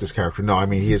do without this character. No, I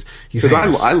mean he's because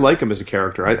I like him as a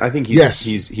character. I think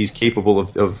he's capable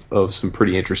of some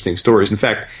pretty interesting stories. In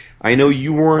fact, I know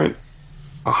you weren't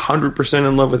 100%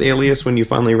 in love with Alias when you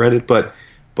finally read it, but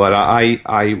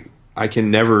I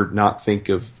can never not think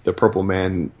of the Purple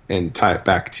Man and tie it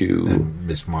back to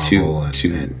Miss Marvel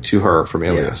to her from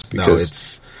Alias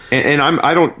because. And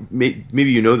I don't.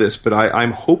 Maybe you know this, but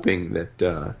I'm hoping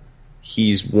that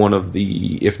he's one of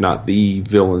the, if not the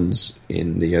villains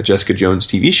in the Jessica Jones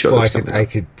TV show. Well, I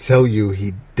could tell you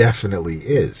he definitely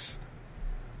is.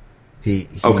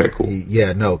 Okay, cool.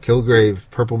 Kilgrave,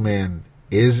 Purple Man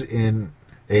is in,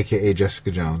 AKA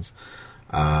Jessica Jones,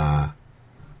 and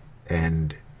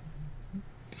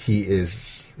he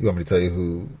is. You want me to tell you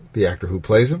who the actor who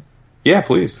plays him? Yeah,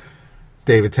 please.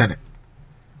 David Tennant.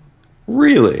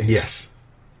 Really? Yes.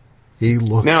 He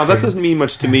looks. Now that doesn't mean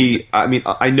much to me. I mean,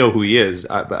 I know who he is,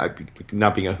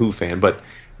 not being a Who fan, but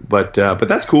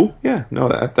that's cool. Yeah, no,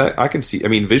 that I can see. I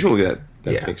mean, visually that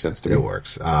makes sense to me. It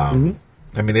works. I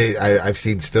mean, I've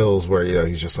seen stills where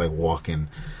he's just like walking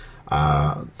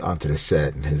onto the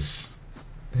set, and his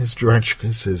drench,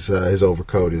 his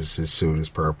overcoat, his suit is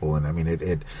purple, and I mean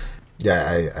it.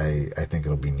 Yeah, I think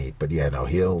it'll be neat. But yeah, no,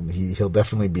 he'll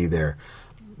definitely be there.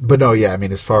 But no, yeah, I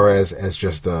mean, as far as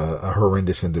just a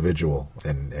horrendous individual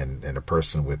and a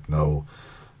person with no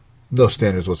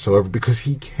standards whatsoever, because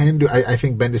he can do. I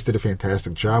think Bendis did a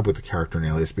fantastic job with the character in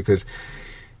Alias because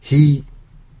he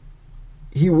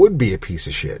would be a piece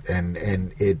of shit, and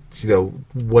it's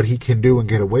what he can do and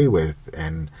get away with,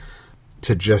 and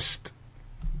to just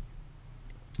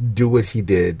do what he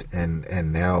did,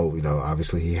 and now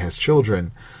obviously he has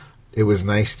children. It was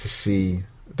nice to see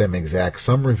them exact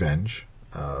some revenge.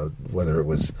 Whether it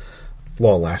was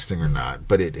long-lasting or not,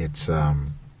 but it's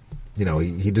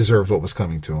he deserved what was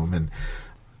coming to him, and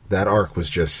that arc was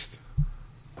just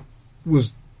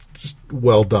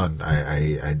well done.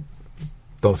 I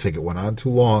don't think it went on too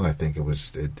long. I think it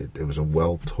was a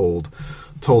well told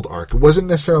arc. It wasn't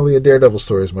necessarily a Daredevil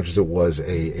story as much as it was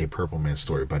a Purple Man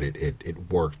story, but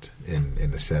it worked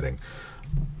in the setting.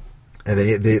 And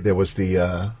then there was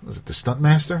the was it the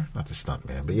Stuntmaster? Not the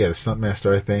Stuntman, but yeah, the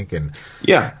Stuntmaster, I think. And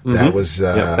that was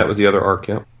that was the other arc.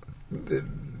 Yeah,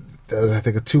 that was, I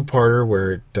think, a two-parter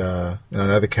where it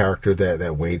another character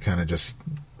that Wade kind of just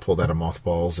pulled out of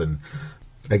mothballs, and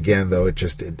again, though,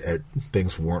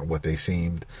 things weren't what they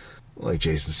seemed. Like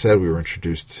Jason said, we were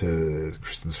introduced to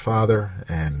Kristen's father,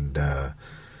 and the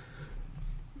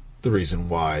reason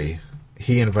why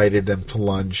he invited them to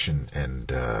lunch,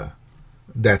 and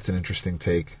that's an interesting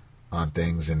take on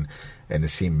things, and to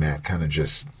see Matt kind of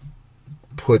just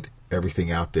put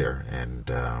everything out there. And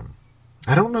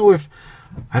I don't know if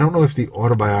the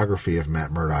autobiography of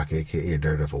Matt Murdock, aka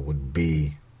Daredevil, would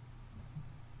be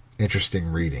interesting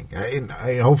reading.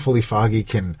 Hopefully Foggy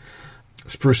can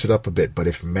spruce it up a bit, but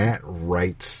if Matt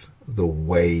writes the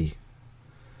way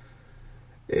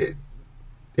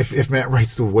if Matt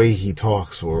writes the way he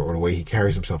talks or the way he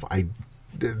carries himself,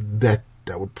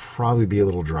 that would probably be a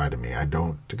little dry to me. I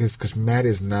don't, because Matt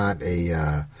is not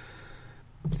a.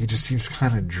 He just seems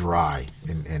kind of dry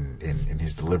in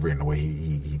his delivery and the way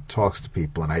he talks to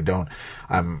people, and I don't.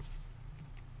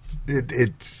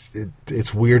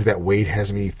 It's weird that Wade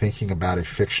has me thinking about a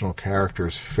fictional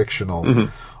character's fictional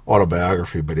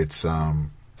autobiography, but it's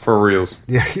for reals.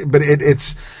 Yeah, but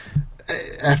it's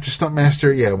after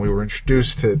Stuntmaster. Yeah, we were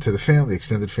introduced to the family, the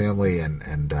extended family,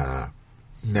 and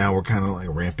now we're kind of like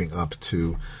ramping up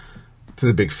to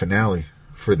the big finale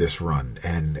for this run,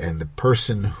 and the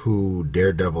person who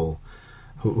Daredevil,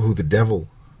 who the devil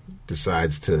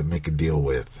decides to make a deal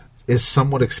with, is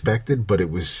somewhat expected, but it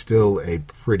was still a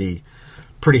pretty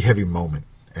heavy moment.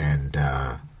 And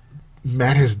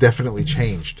Matt has definitely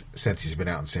changed since he's been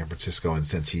out in San Francisco, and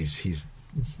since he's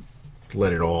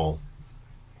let it all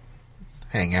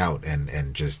hang out,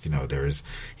 and just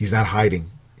he's not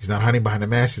hiding. He's not hiding behind a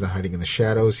mask. He's not hiding in the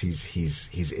shadows.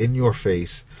 He's in your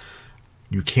face.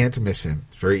 You can't miss him.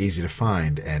 It's very easy to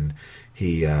find, and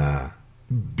he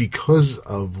because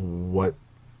of what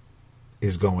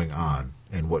is going on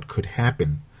and what could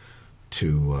happen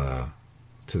to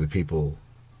the people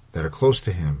that are close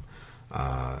to him,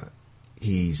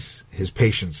 his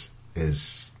patience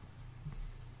is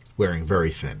wearing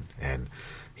very thin, and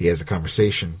he has a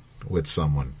conversation with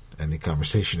someone, and the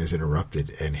conversation is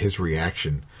interrupted, and his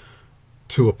reaction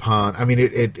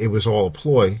it was all a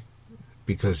ploy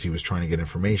because he was trying to get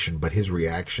information, but his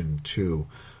reaction to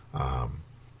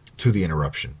the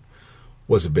interruption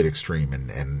was a bit extreme,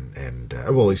 and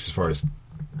well, at least as far as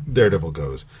Daredevil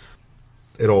goes,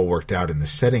 it all worked out in the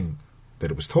setting that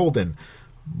it was told in,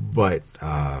 but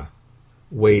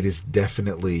Waid is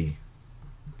definitely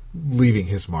leaving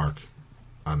his mark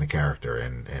on the character,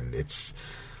 and it's,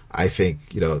 I think,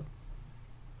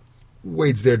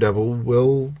 Waid's Daredevil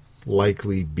will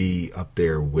likely be up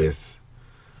there with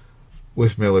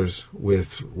Miller's,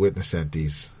 with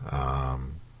Nocenti's,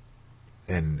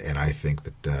 and I think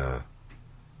that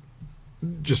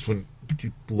just when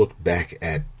you look back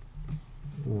at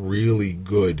really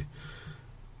good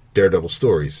Daredevil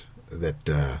stories, that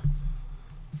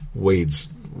Waid's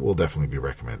will definitely be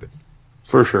recommended.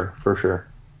 For sure.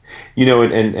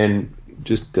 And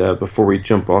just before we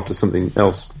jump off to something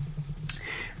else,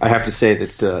 I have to say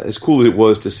that as cool as it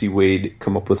was to see Waid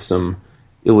come up with some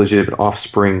illegitimate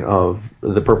offspring of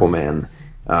the Purple Man,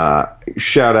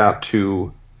 shout out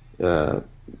to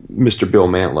Mr. Bill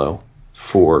Mantlo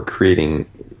for creating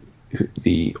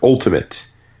the ultimate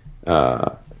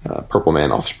Purple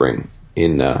Man offspring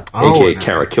in a.k.a.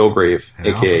 Kara Kilgrave,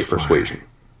 a.k.a. Persuasion.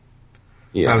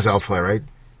 Yes. That was Alpha, right?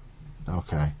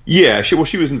 Okay. Yeah, she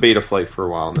was in Beta Flight for a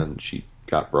while, and then she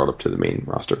got brought up to the main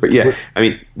roster. But yeah, I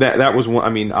mean that was one. I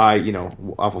mean,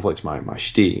 Alpha Flight's my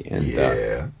shti,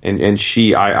 and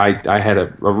she, I had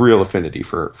a real affinity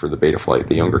for the Beta Flight,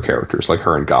 the younger characters like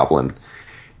her and Goblin,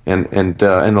 and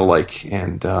the like,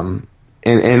 and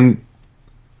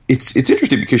it's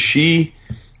interesting because she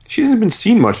hasn't been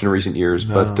seen much in recent years,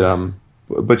 no.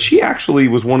 But she actually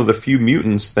was one of the few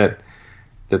mutants that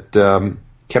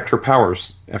kept her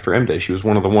powers after M-Day. She was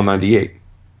one of the 198.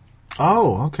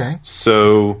 Oh, okay.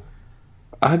 So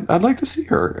I'd like to see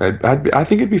her. I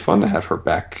think it'd be fun to have her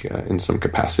back in some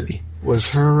capacity.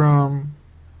 Was her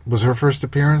first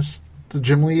appearance the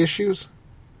Jim Lee issues,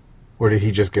 or did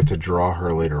he just get to draw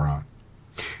her later on?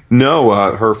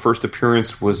 No, her first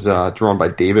appearance was drawn by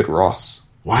David Ross.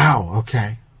 Wow.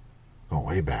 Okay, going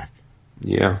way back.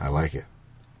 Yeah, I like it.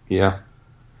 Yeah,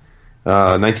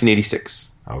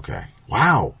 1986. Okay.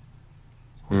 Wow.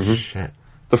 Mm-hmm. Shit.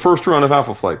 The first run of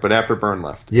Alpha Flight, but after Byrne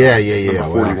left. Yeah.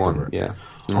 41. Yeah.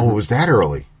 Mm-hmm. Oh, it was that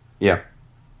early? Yeah.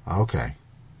 Okay.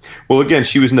 Well, again,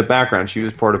 she was in the background. She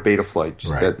was part of Beta Flight,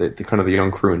 just right. the kind of the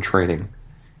young crew in training,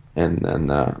 and then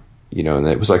and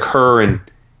it was like her and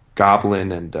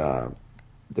Goblin, and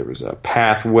there was a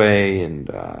Pathway, and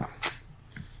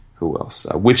who else?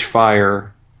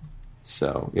 Witchfire.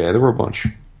 So yeah, there were a bunch.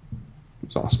 It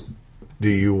was awesome. Do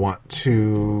you want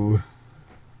to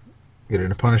get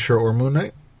into Punisher or Moon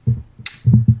Knight?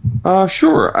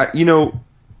 Sure.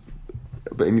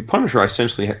 But I mean, Punisher, I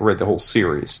essentially read the whole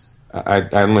series. I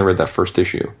only read that first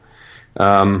issue,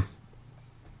 and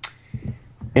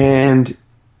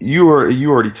you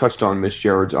already touched on Mitch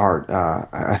Gerard's art.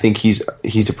 I think he's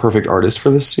a perfect artist for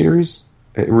this series.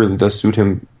 It really does suit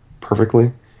him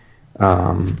perfectly.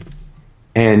 And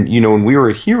when we were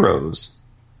at Heroes,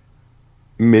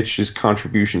 Mitch's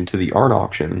contribution to the art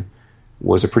auction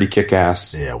was a pretty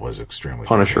kick-ass. Yeah, it was extremely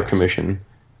Punisher kick-ass commission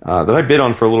that I bid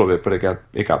on for a little bit, but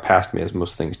it got past me, as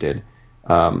most things did.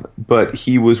 But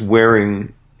he was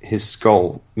wearing his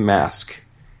skull mask,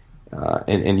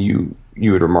 and you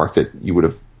had remarked that you would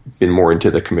have been more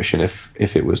into the commission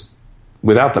if it was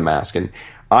without the mask, and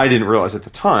I didn't realize at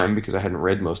the time, because I hadn't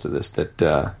read most of this,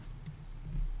 that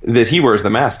he wears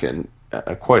the mask in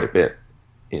quite a bit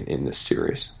in this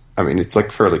series. I mean, it's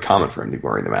like fairly common for him to be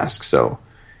wearing the mask, so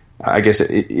I guess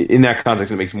in that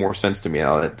context it makes more sense to me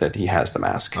now that he has the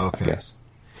mask. Okay. I guess.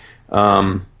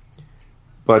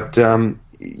 But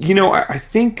I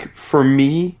think for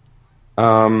me,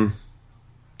 I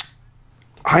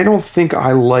don't think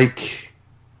I like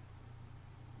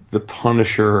the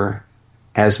Punisher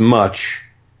as much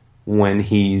when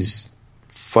he's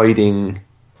fighting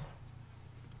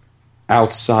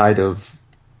outside of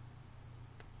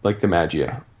like the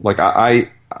Magia. Like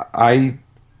I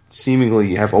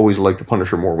seemingly have always liked the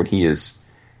Punisher more when he is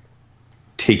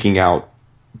taking out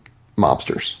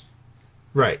mobsters.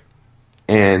 Right.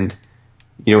 And,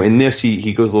 in this,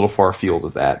 he goes a little far afield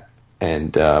of that,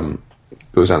 and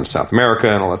goes down to South America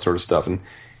and all that sort of stuff, and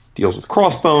deals with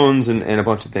Crossbones and a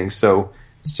bunch of things. So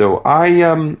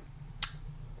I,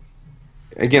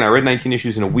 again, I read 19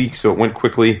 issues in a week, so it went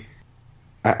quickly.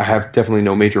 I have definitely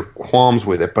no major qualms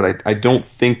with it, but I don't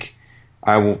think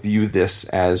I will view this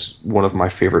as one of my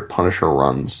favorite Punisher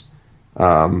runs.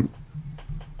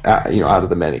 Out of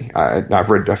the many, I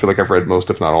feel like I've read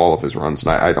most, if not all, of his runs,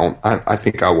 and I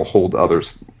think I will hold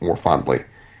others more fondly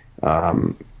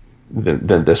than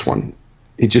this one.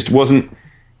 It just wasn't.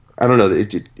 I don't know.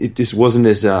 It just wasn't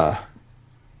as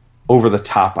over the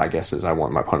top, I guess, as I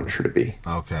want my Punisher to be.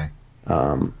 Okay.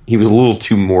 he was a little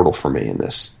too mortal for me in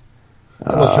this.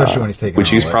 Well, especially when he's taking which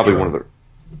on he's probably Electro. one of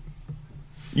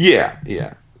the.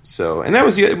 Yeah. So, and that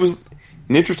was it was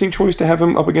an interesting choice to have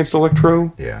him up against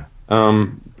Electro. Yeah.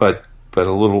 But a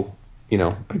little,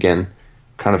 again,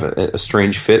 kind of a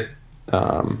strange fit.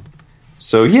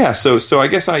 So I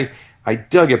guess I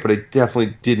dug it, but I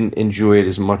definitely didn't enjoy it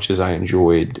as much as I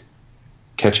enjoyed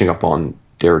catching up on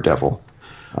Daredevil.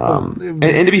 And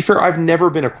to be fair, I've never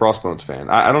been a Crossbones fan.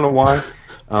 I don't know why,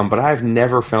 but I've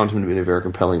never found him to be a very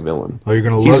compelling villain. Oh, you're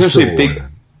going to He's love essentially Civil a War. big.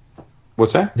 Then.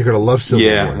 What's that? You're going to love Civil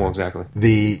War. Yeah, then. well, exactly.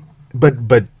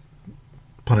 But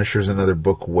Punisher's another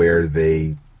book where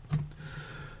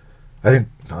I don't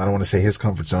want to say his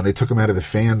comfort zone. They took him out of the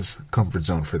fans' comfort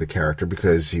zone for the character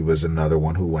because he was another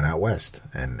one who went out west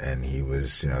and he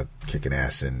was kicking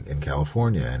ass in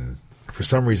California, and for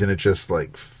some reason it just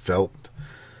felt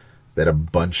that a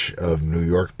bunch of New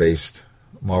York-based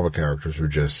Marvel characters were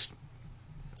just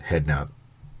heading out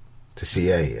to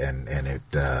CA, and it.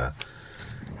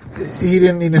 He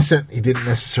didn't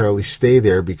necessarily stay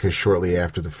there because shortly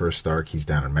after the first arc, he's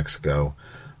down in Mexico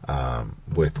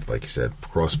with, like you said,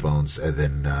 Crossbones. And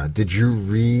then, did you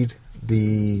read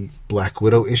the Black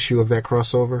Widow issue of that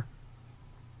crossover?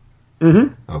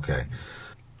 Mm-hmm. Okay.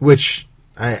 Which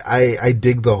I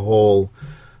dig the whole.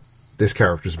 This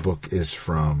character's book is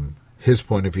from his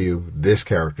point of view. This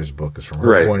character's book is from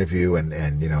her point of view, and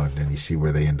then you see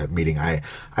where they end up meeting. I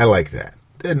like that,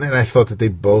 and I thought that they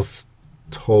both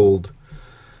told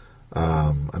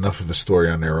enough of a story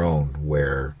on their own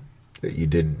where you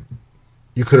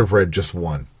could have read just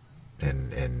one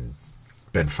and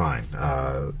been fine.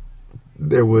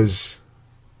 There was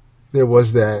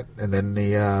that, and then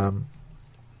the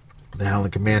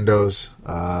Howling Commandos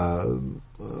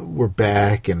were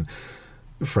back, and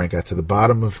Frank got to the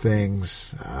bottom of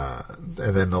things, and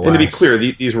then And to be clear,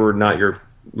 these were not your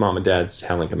mom and dad's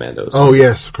Howling Commandos. Oh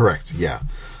yes, correct, yeah.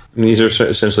 I mean, these are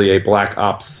essentially a Black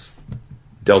Ops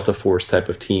Delta Force type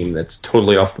of team that's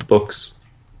totally off the books.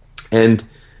 And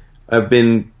I've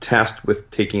been tasked with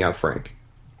taking out Frank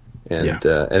at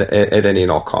any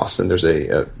and all costs. And there's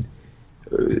it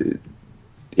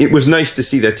was nice to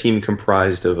see that team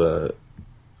comprised of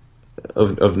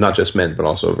not just men, but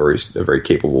also a very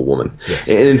capable woman. Yes.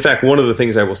 And in fact, one of the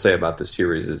things I will say about this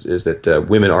series is that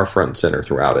women are front and center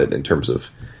throughout it in terms of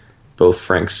both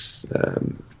Frank's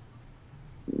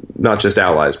not just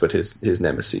allies, but his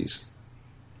nemesis.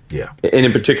 Yeah. And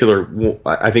in particular,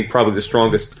 I think probably the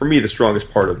strongest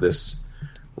part of this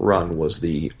run was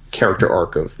the character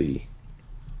arc of the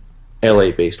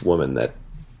LA-based woman that,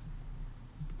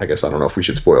 I guess I don't know if we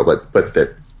should spoil, but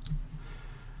that.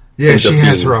 Yeah, she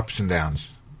has her ups and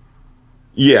downs.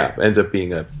 Yeah, ends up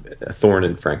being a thorn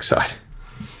in Frank's side,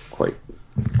 quite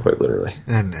literally.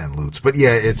 And Lutz, but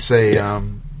yeah, it's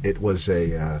it was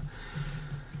a.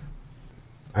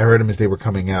 I read them as they were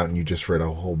coming out, and you just read a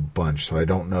whole bunch, so I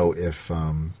don't know if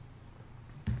her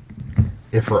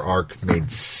arc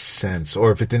made sense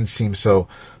or if it didn't seem so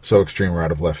extreme or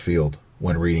out of left field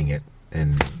when reading it,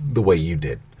 and the way you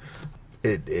did.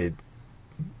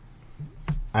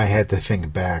 I had to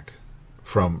think back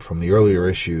from the earlier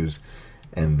issues,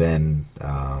 and then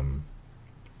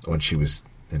when she was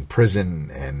in prison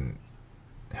and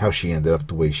how she ended up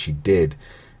the way she did,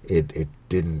 it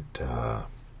didn't.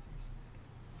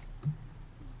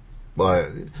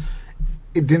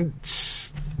 It didn't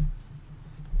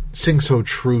sing so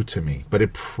true to me, but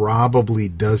it probably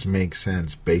does make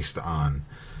sense based on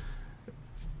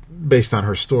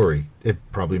her story. It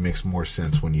probably makes more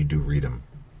sense when you do read them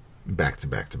back to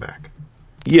back to back.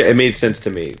 Yeah, it made sense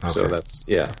to me. Okay. So that's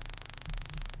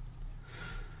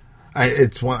I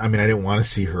didn't want to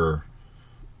see her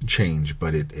change,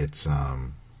 but it's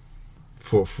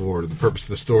for the purpose of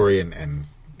the story and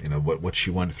what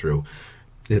she went through.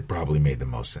 It probably made the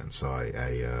most sense.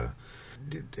 So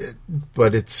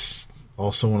but it's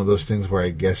also one of those things where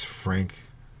I guess Frank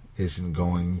isn't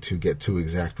going to get to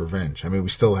exact revenge. I mean, we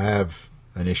still have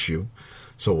an issue,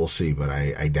 so we'll see, but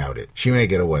I doubt it. She may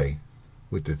get away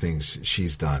with the things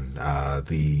she's done.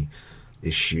 The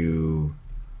issue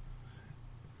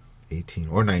 18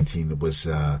 or 19 was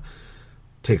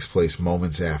takes place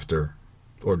moments after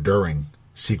or during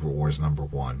Secret Wars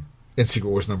 #1. In Secret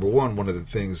Wars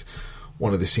 #1,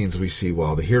 one of the scenes we see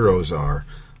while the heroes are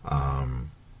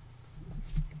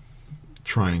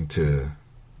trying to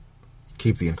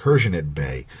keep the incursion at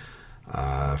bay,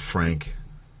 Frank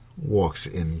walks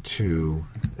into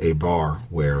a bar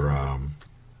where a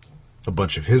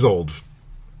bunch of his old,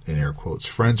 in air quotes,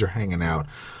 friends are hanging out,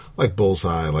 like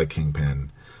Bullseye, like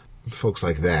Kingpin, folks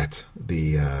like that.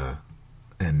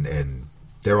 And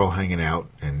they're all hanging out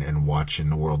and watching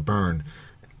the world burn.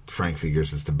 Frank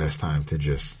figures it's the best time to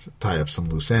just tie up some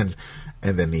loose ends.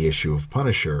 And then the issue of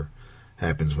Punisher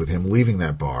happens with him leaving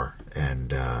that bar and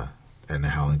the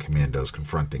Howling Commandos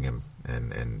confronting him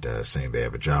and saying they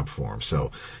have a job for him.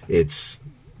 So it's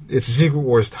a Secret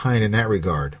Wars tie-in in that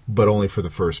regard, but only for the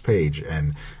first page.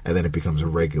 And then it becomes a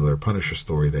regular Punisher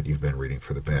story that you've been reading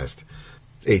for the past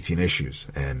 18 issues,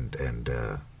 and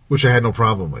which I had no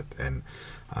problem with. And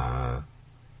I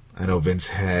know Vince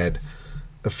had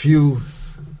a few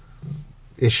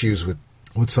issues with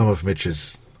some of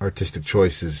Mitch's artistic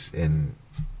choices in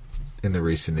the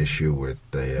recent issue where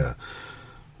they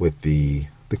with the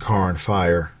car on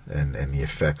fire and the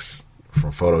effects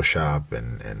from Photoshop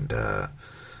and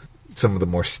some of the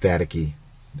more staticky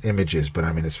images. But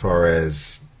I mean, as far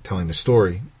as telling the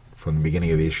story from the beginning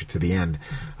of the issue to the end,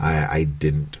 I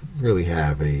didn't really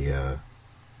have a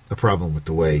problem with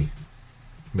the way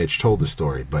Mitch told the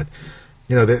story. But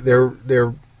you know,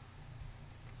 they're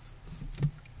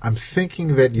I'm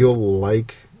thinking that you'll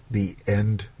like the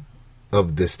end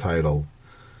of this title,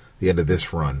 the end of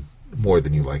this run, more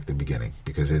than you like the beginning,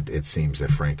 because it seems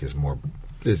that Frank is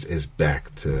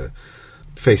back to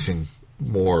facing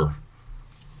more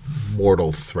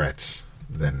mortal threats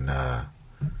than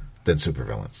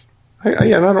supervillains.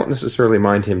 And I don't necessarily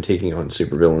mind him taking on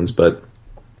supervillains, but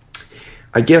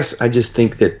I guess I just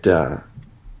think that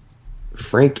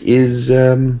Frank is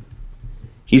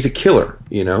he's a killer,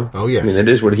 you know? Oh, yes. I mean, that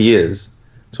is what he is.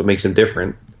 That's what makes him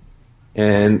different.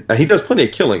 And he does plenty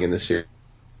of killing in this series.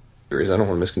 I don't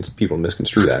want people to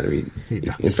misconstrue that. I mean,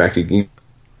 in fact,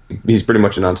 he's pretty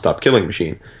much a nonstop killing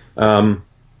machine. But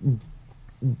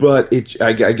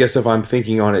I guess if I'm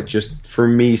thinking on it, just for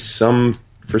me,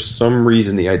 for some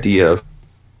reason, the idea of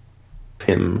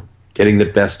him getting the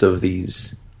best of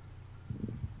these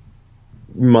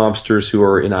mobsters who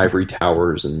are in ivory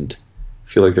towers and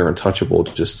feel like they're untouchable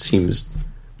just seems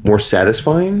more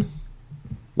satisfying.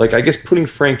 Like, I guess putting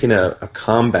Frank in a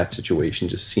combat situation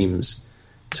just seems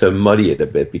to muddy it a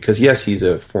bit, because yes, he's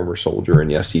a former soldier,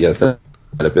 and yes, he has that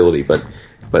ability, but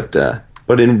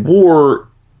in war,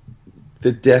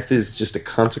 the death is just a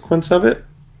consequence of it.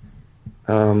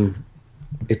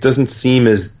 It doesn't seem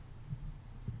as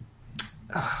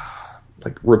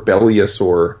like rebellious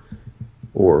or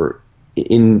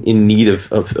in need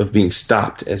of being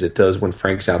stopped as it does when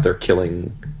Frank's out there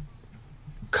killing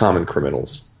common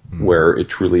criminals, where it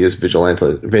truly is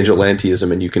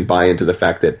vigilantism, and you can buy into the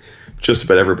fact that just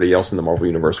about everybody else in the Marvel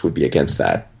Universe would be against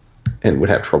that and would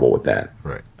have trouble with that.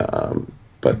 Right.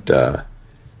 But I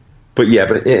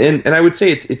would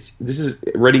say this is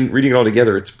reading it all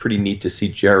together. It's pretty neat to see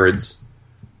Jared's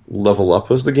level up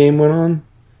as the game went on,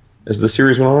 as the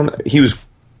series went on. He was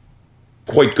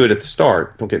quite good at the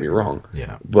start. Don't get me wrong.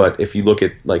 Yeah. But if you look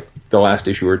at like the last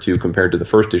issue or two compared to the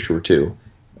first issue or two,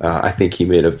 I think he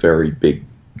made a very big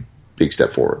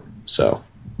step forward. So,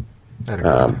 you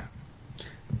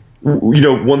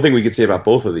know, one thing we could say about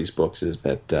both of these books is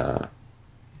that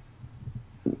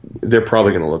they're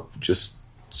probably going to look just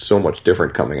so much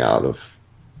different coming out of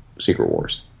Secret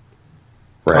Wars.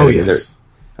 Right? Oh, yes.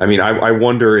 I mean, I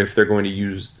wonder if they're going to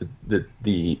use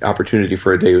the opportunity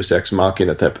for a Deus Ex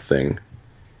Machina type of thing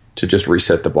to just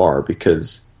reset the bar,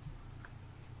 because,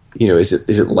 you know, is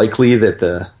it likely that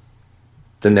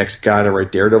the next guy to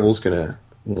write Daredevil is going to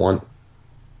want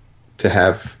to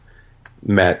have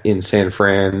Matt in San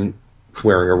Fran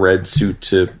wearing a red suit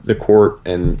to the court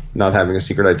and not having a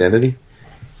secret identity?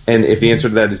 And if the answer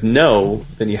to that is no,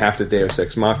 then you have to Deus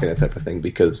Ex Machina type of thing,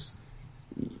 because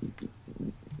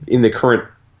in the current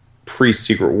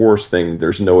pre-Secret Wars thing,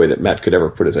 there's no way that Matt could ever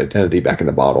put his identity back in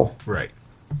the bottle. Right.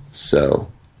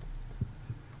 So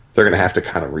they're going to have to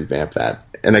kind of revamp that.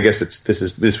 And I guess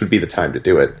this would be the time to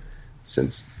do it,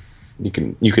 since you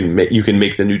can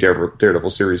make the new Daredevil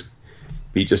series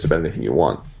be just about anything you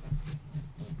want.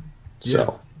 So, yeah.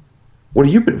 What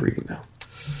have you been reading now?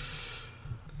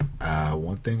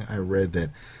 One thing I read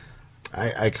that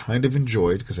I kind of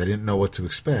enjoyed, because I didn't know what to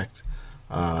expect,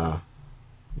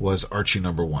 was Archie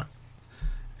 #1.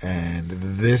 And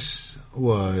this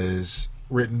was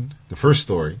written, the first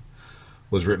story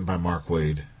was written by Mark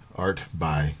Waid, art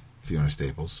by Fiona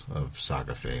Staples of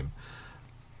Saga fame.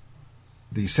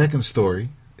 The second story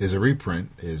is a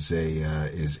reprint, is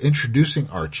introducing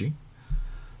Archie,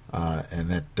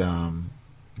 and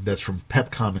that's from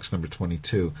Pep Comics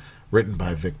 #22, written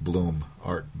by Vic Bloom,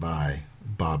 art by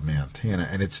Bob Montana.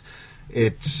 And it's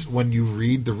when you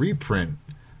read the reprint,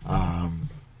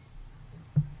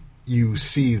 you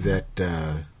see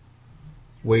that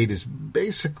Wade is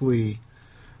basically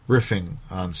riffing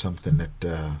on something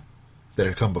that that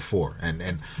had come before,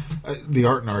 and the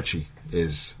art in Archie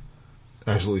is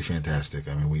absolutely fantastic.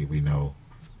 I mean, we know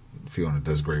Fiona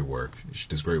does great work. She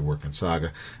does great work in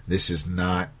Saga. This is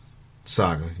not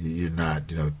Saga. You're not,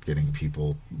 getting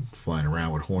people flying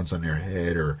around with horns on their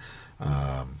head or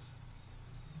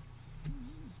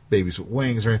babies with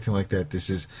wings or anything like that.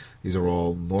 These are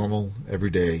all normal,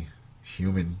 everyday,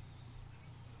 human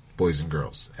boys and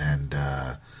girls, and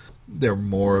they're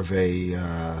more of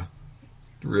a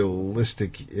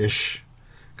realistic-ish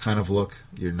kind of look.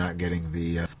 You're not getting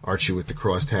the Archie with the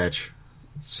crossed hatch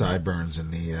sideburns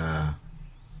and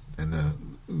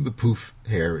the poof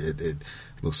hair. It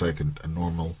looks like a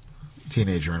normal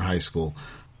teenager in high school.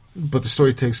 But the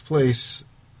story takes place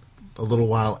a little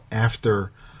while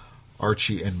after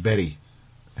Archie and Betty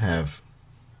have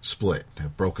split,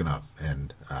 have broken up,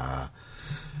 and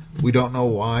we don't know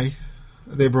why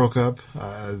they broke up.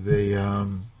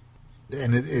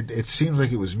 It seems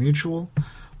like it was mutual,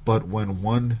 but when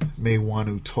one may want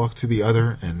to talk to the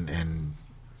other and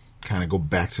kind of go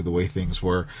back to the way things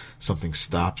were, something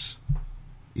stops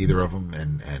either of them,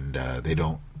 and they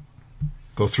don't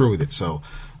go through with it. So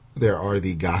there are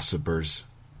the gossipers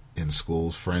in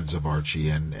schools, friends of Archie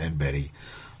and Betty,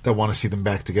 that want to see them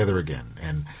back together again.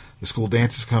 And the school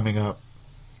dance is coming up,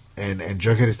 and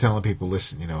Jughead is telling people,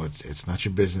 listen, it's not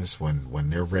your business. When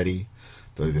they're ready,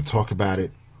 they'll either talk about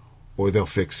it or they'll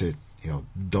fix it.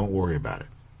 Don't worry about it.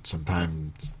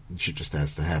 Sometimes shit just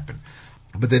has to happen.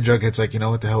 But then Jughead's like,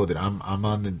 what the hell with it? I'm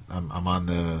on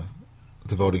the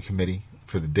voting committee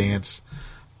for the dance.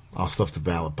 I'll stuff the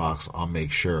ballot box. I'll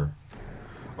make sure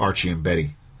Archie and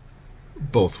Betty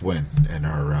both win and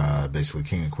are basically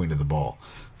king and queen of the ball.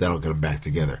 That'll get them back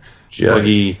together.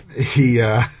 Juggy.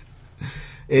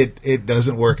 It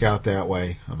doesn't work out that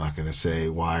way. I'm not going to say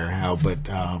why or how, but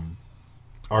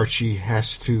Archie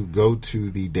has to go to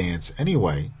the dance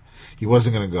anyway. He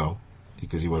wasn't going to go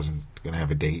because he wasn't going to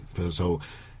have a date. So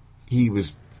he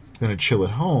was going to chill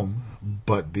at home,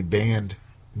 but the band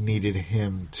needed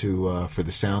him to for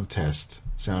the sound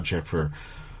check for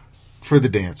the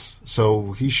dance.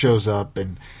 So he shows up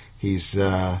and he's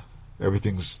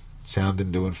everything's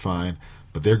sounding, doing fine,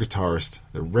 but their guitarist,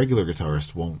 the regular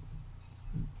guitarist,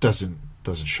 doesn't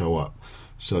show up.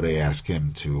 So they ask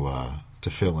him to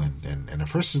fill in, and at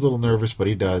first he's a little nervous, but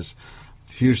he does.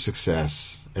 Huge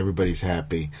success. Everybody's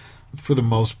happy for the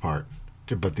most part.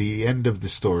 But the end of the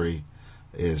story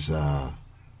is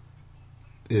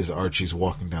Archie's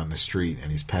walking down the street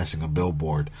and he's passing a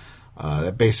billboard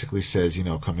that basically says,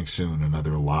 coming soon,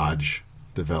 another lodge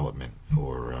development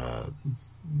or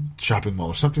shopping mall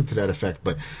or something to that effect.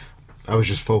 But I was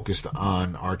just focused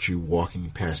on Archie walking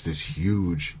past this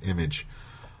huge image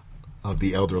of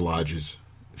the Elder Lodge's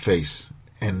face,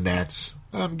 and that's,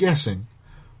 I'm guessing,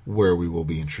 where we will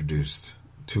be introduced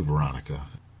to Veronica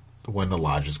when the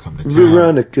lodges come to town.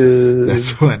 Veronica.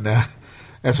 That's when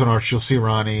Archie will see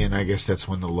Ronnie, and I guess that's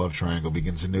when the love triangle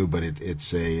begins anew. But it's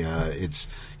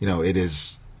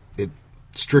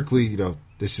strictly,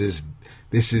 this is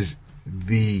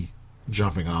the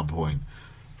jumping on point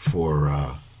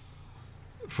for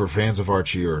fans of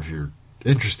Archie, or if you're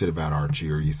interested about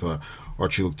Archie, or you thought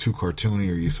Archie looked too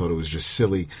cartoony, or you thought it was just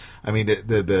silly. I mean,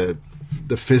 the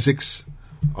physics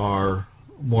are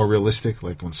more realistic.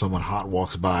 Like when someone hot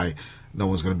walks by, no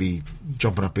one's going to be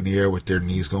jumping up in the air with their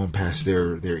knees going past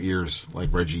their ears like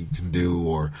Reggie can do,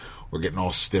 or getting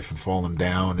all stiff and falling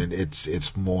down. And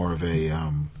it's more of a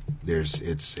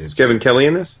Is Kevin Kelly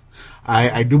in this?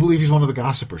 I do believe he's one of the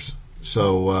gossipers.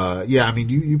 So yeah, I mean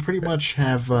you pretty much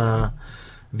have or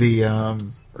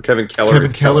Kevin Keller.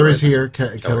 Kevin Keller is here.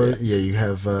 Keller, yeah, you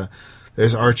have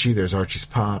there's Archie, there's Archie's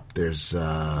pop, there's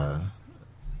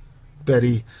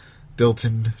Betty,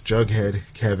 Dilton, Jughead,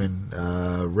 Kevin,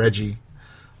 Reggie,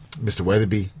 Mr.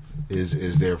 Weatherby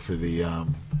is there for the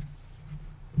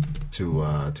to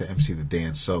MC the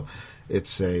dance. So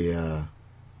it's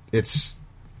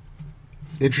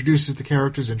introduces the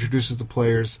characters, introduces the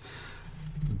players,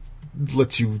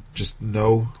 lets you just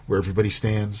know where everybody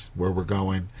stands, where we're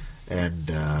going,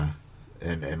 and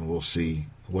we'll see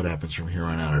what happens from here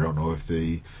on out. I don't know if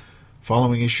the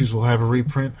following issues will have a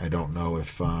reprint. I don't know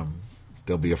if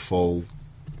there'll be a full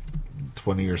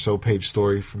 20 or so page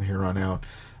story from here on out.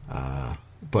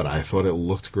 But I thought it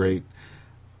looked great.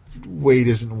 Wade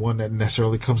isn't one that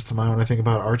necessarily comes to mind when I think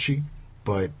about Archie,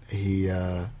 but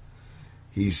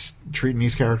he's treating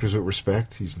these characters with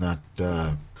respect. He's not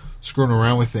screwing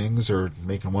around with things or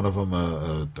making one of them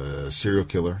a serial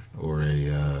killer or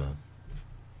an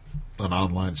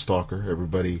online stalker.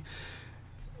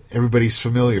 Everybody's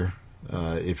familiar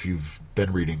if you've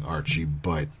been reading Archie,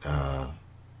 but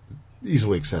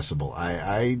easily accessible.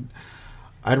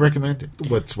 I'd recommend it.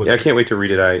 What's I can't wait to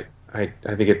read it. I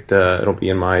think it'll be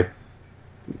in my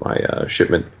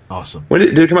shipment. Awesome. When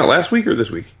did it come out? Last week or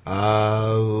this week?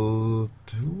 2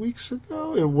 weeks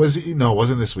ago. It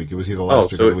wasn't this week. It was either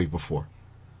last week or the week before.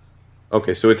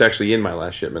 Okay, so it's actually in my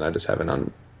last shipment. I just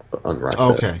haven't unwrapped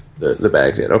the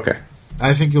bags yet. Okay.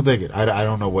 I think you'll dig it. I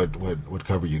don't know what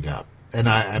cover you got. And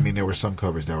I mean, there were some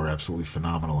covers that were absolutely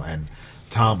phenomenal. And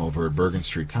Tom over at Bergen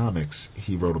Street Comics,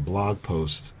 he wrote a blog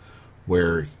post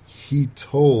where he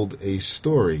told a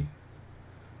story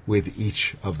with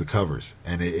each of the covers,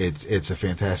 and it's a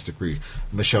fantastic read.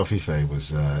 Michelle Fife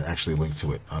was actually linked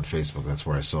to it on Facebook. That's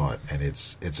where I saw it, and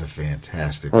it's a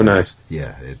fantastic. Oh, nice.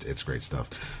 Yeah, it's great stuff.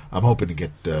 I'm hoping to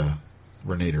get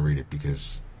Renee to read it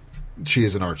because she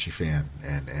is an Archie fan,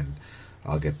 and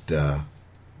I'll get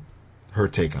her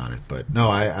take on it. But no,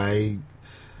 I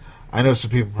know some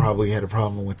people probably had a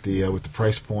problem with the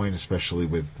price point, especially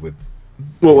with.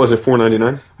 What was it?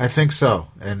 $4.99? I think so,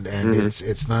 and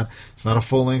it's not a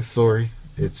full length story.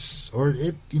 You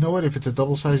know what? If it's a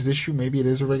double sized issue, maybe it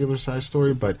is a regular sized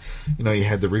story. But you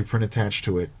had the reprint attached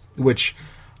to it, which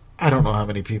I don't know how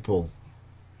many people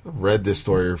read this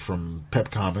story from Pep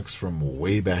Comics from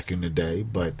way back in the day.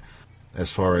 But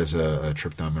as far as a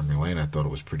trip down memory lane, I thought it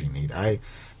was pretty neat. I'd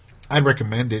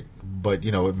recommend it, but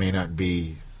it may not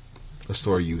be a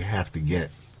story you have to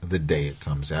get the day it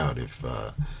comes out if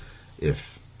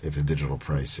the digital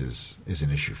price is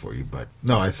an issue for you. But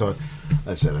no, I thought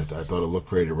it looked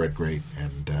great, it read great,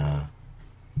 and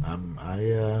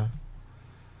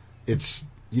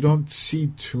you don't see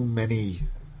too many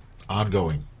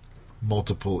ongoing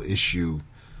multiple issue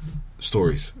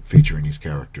stories featuring these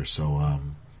characters. So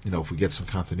if we get some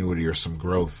continuity or some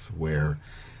growth where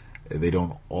they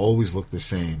don't always look the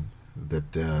same,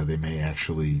 that they may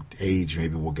actually age,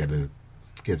 maybe we'll get to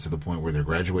the point where they're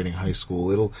graduating high school.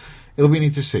 It'll be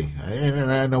neat to see.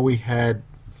 And I know we had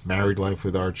Married Life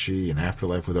with Archie and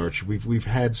Afterlife with Archie. We've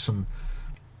had some.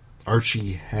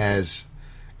 Archie has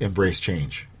embraced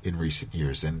change in recent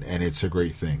years, and it's a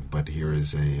great thing. But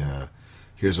here's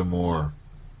a more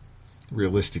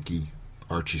realistic-y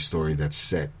Archie story that's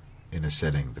set in a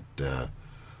setting that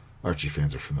Archie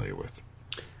fans are familiar with.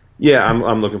 Yeah,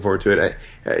 I'm looking forward to it.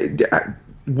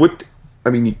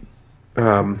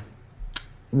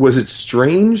 Was it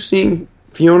strange seeing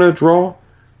Fiona draw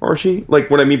Archie? Like,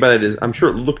 what I mean by that is, I'm sure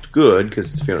it looked good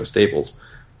because it's Fiona Staples,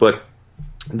 but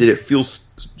did it feel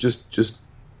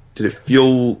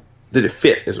did it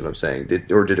fit? Is what I'm saying.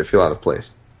 Did it feel out of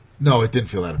place? No, it didn't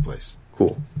feel out of place.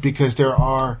 Cool. Because there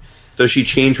are. Does she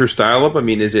change her style up? I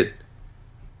mean, is it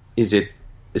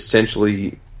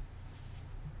essentially,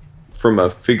 from a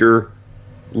figure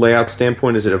layout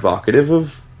standpoint, is it evocative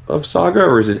of Saga,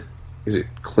 or is it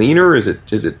cleaner? Does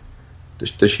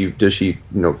she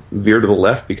veer to the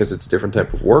left because it's a different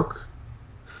type of work?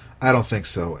 I don't think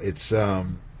so. It's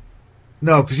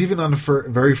no, because even on the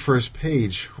very first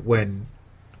page when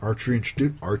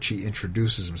Archie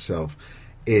introduces himself,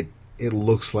 it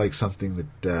looks like something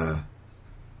that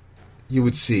you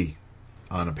would see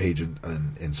on a page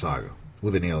in Saga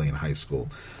with an alien high school.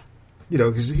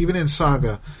 Because even in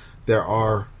Saga, there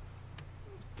are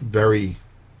very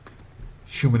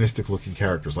humanistic-looking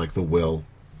characters like the Will,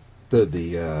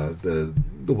 the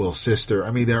Will sister.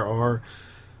 I mean, there are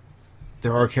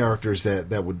characters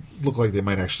that would look like they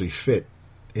might actually fit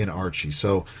in Archie.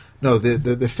 So no,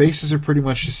 the faces are pretty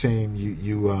much the same.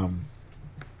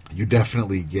 You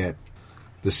definitely get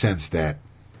the sense that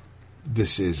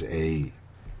this is a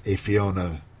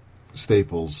Fiona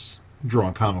Staples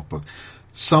drawn comic book.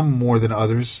 Some more than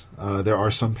others. There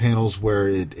are some panels where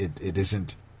it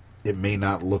isn't. It may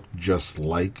not look just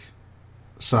like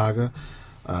Saga,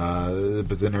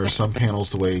 but then there are some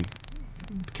panels the way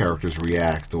characters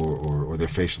react or their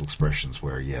facial expressions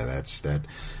where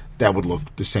that would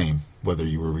look the same whether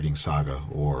you were reading Saga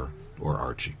or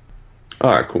Archie.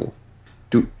 All right, cool.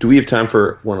 Do we have time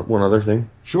for one other thing?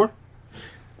 Sure.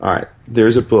 All right.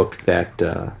 There's a book that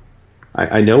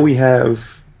I know we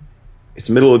have. It's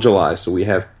middle of July, so we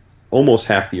have almost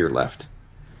half the year left.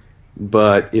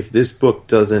 But if this book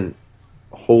doesn't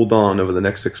hold on over the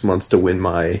next 6 months to win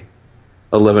my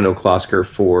 11 O'Closker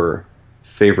for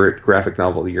favorite graphic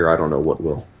novel of the year, I don't know what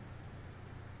will.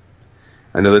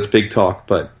 I know that's big talk,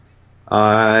 but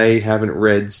I haven't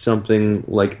read something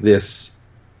like this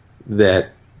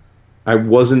that I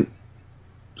wasn't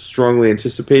strongly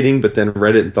anticipating, but then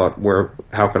read it and thought,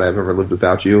 how could I have ever lived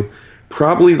without you?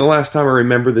 Probably the last time I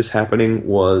remember this happening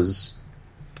was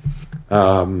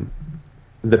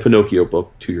the Pinocchio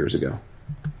book 2 years ago,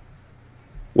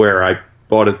 where I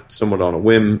bought it somewhat on a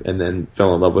whim and then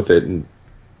fell in love with it and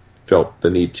felt the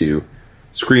need to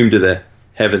scream to the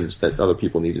heavens that other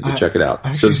people needed to check it out.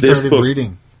 I so actually this started book,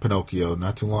 reading Pinocchio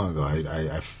not too long ago.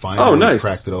 I finally nice.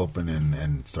 cracked it open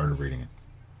and started reading it.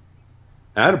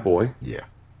 attaboy. Yeah.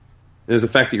 Is the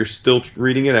fact that you're still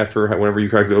reading it after whenever you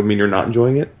cracked it open mean you're not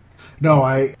enjoying it? No,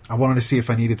 I wanted to see if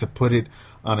I needed to put it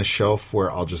on a shelf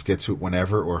where I'll just get to it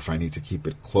whenever, or if I need to keep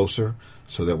it closer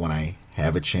so that when I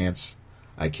have a chance,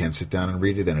 I can sit down and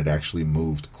read it, and it actually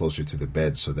moved closer to the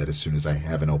bed so that as soon as I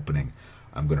have an opening,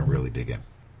 I'm going to really dig in.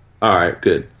 All right,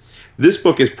 good. This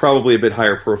book is probably a bit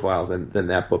higher profile than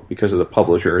that book because of the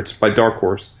publisher. It's by Dark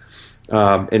Horse,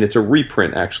 and it's a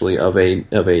reprint actually of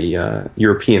a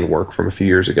European work from a few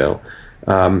years ago.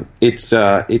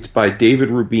 It's by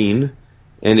David Rubin,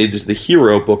 and it is The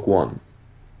Hero, Book 1.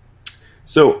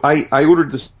 So I ordered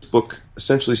this book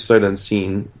essentially sight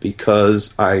unseen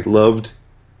because I loved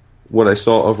what I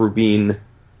saw of Rubin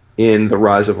in The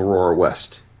Rise of Aurora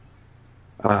West.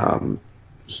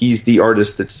 He's the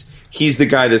artist he's the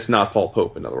guy that's not Paul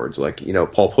Pope, in other words. Like,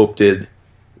 Paul Pope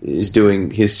is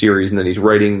doing his series, and then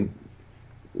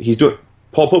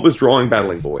Paul Pope is drawing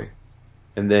Battling Boy,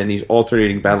 and then he's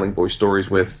alternating Battling Boy stories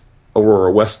with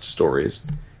Aurora West stories,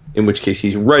 in which case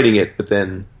he's writing it, but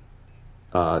then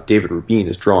David Rubin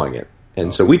is drawing it.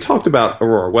 And so we talked about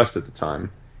Aurora West at the time,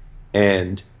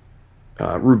 and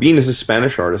Rubin is a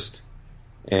Spanish artist,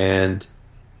 and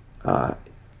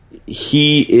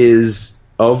he is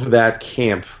of that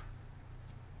camp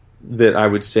that I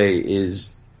would say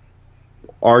is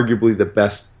arguably the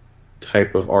best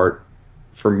type of art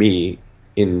for me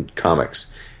in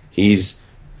comics. He's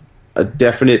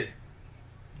the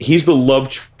love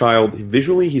child,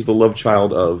 visually he's the love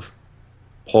child of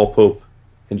Paul Pope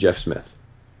and Jeff Smith.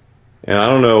 And I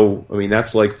don't know,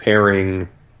 that's like pairing,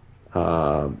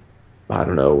 like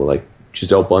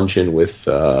Giselle Bundchen with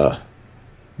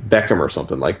Beckham or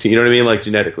something. Like, you know what I mean? Like,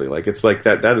 genetically. Like, it's like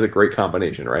that is a great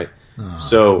combination, right?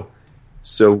 So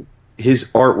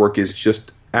his artwork is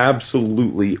just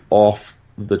absolutely off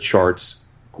the charts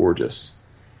gorgeous.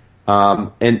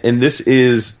 And this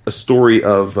is a story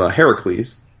of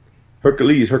Heracles.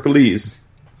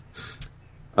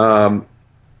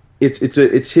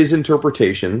 It's his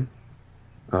interpretation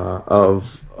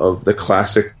of the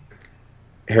classic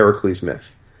Heracles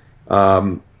myth,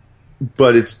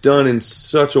 but it's done in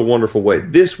such a wonderful way.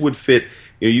 This would fit.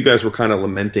 You guys were kind of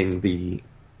lamenting the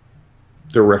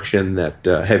direction that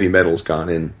heavy metal's gone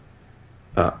in,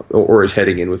 or is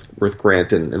heading in with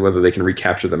Grant, and whether they can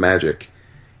recapture the magic.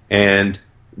 And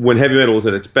when heavy metal is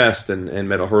at its best, and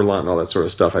Metal Hurlant and all that sort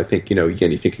of stuff, I think,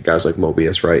 again, you think of guys like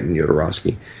Mobius, right, and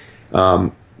Jodorowsky.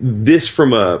 This,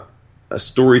 from a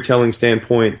storytelling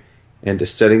standpoint and a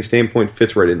setting standpoint,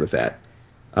 fits right in with that.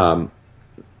 For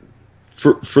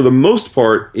the most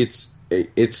part, it's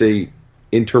a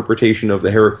interpretation of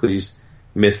the Heracles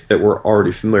myth that we're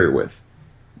already familiar with,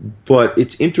 but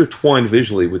it's intertwined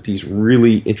visually with these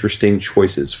really interesting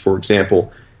choices. For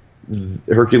example,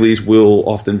 Hercules will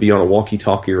often be on a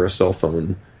walkie-talkie or a cell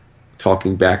phone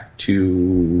talking back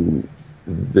to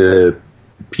the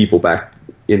people back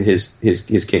in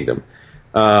his kingdom.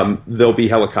 There'll be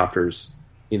helicopters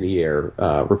in the air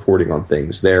reporting on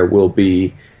things. There will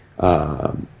be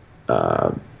Hercules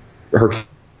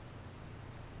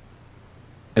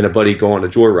and a buddy go on a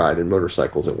joyride in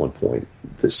motorcycles at one point.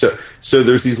 So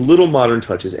there's these little modern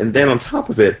touches, and then on top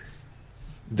of it,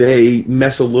 they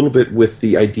mess a little bit with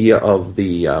the idea of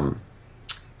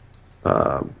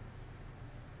of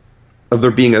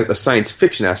there being a science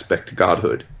fiction aspect to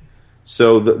godhood.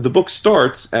 So the book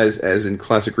starts, as in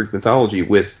classic Greek mythology,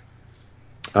 with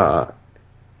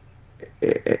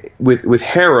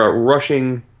Hera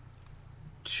rushing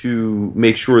to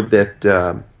make sure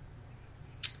that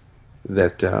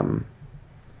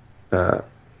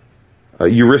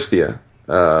Eurystheus,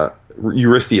 I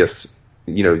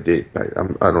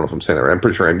don't know if I'm saying that right. I'm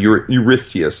pretty sure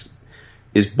Eurystheus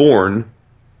is born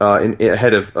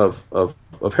ahead of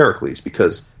Heracles,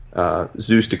 because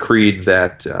Zeus decreed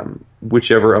that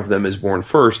whichever of them is born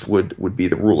first would be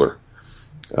the ruler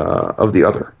of the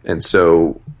other. And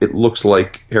so it looks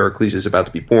like Heracles is about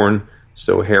to be born.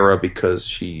 So Hera, because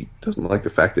she doesn't like the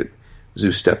fact that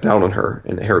Zeus stepped out on her,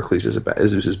 and Heracles is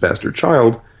Zeus's bastard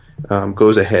child,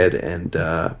 goes ahead and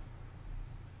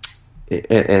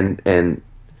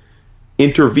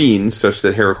intervenes such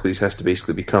that Heracles has to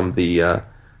basically become the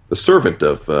servant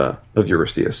of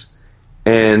Eurystheus.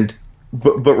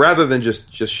 But rather than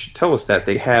just tell us that,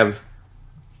 they have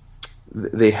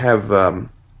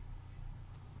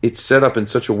it's set up in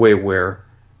such a way where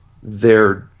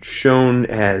they're shown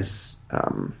as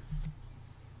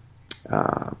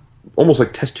almost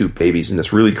like test tube babies in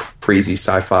this really crazy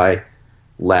sci-fi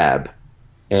lab,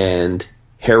 and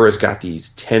Hera's got these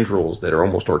tendrils that are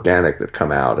almost organic that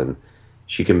come out and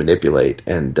she can manipulate.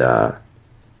 And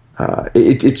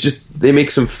it's just, they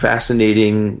make some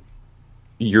fascinating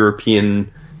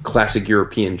classic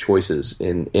European choices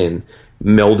in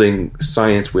melding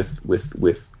science with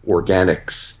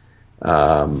organics,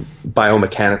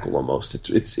 biomechanical almost.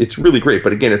 It's really great.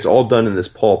 But again, it's all done in this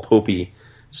Paul Popey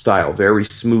style, very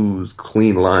smooth,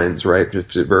 clean lines, right?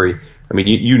 Just very, I mean,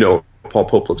 you know what Paul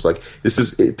Pope looks like. This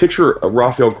is, picture a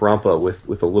Raphael Grampa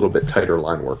with a little bit tighter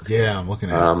line work. Yeah, I'm looking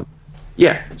at it.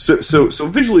 Yeah, so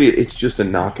visually it's just a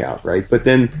knockout, right? But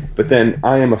then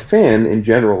I am a fan in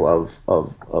general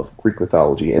of Greek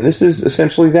mythology, and this is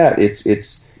essentially that.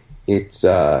 It's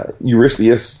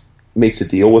Eurystheus makes a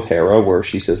deal with Hera where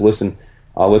she says, "Listen,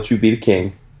 I'll let you be the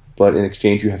king, but in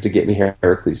exchange you have to get me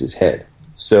Heracles' head."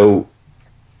 So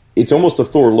it's almost a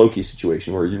Thor Loki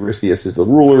situation where Eurystheus is the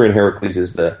ruler and Heracles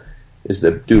is the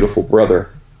dutiful brother,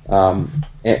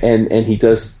 and he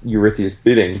does Eurystheus'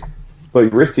 bidding.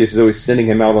 But Eurystheus is always sending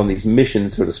him out on these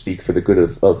missions, so to speak, for the good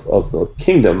of the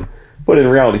kingdom. But in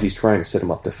reality, he's trying to set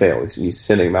him up to fail. He's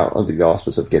sending him out under the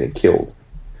auspice of getting killed.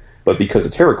 But because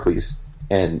it's Heracles,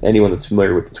 and anyone that's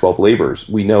familiar with the 12 labors,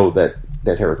 we know that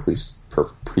Heracles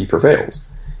he prevails.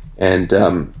 And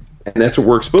that's what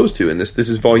we're exposed to. And this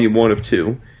is volume 1 of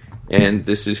 2. And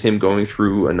this is him going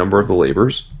through a number of the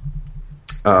labors.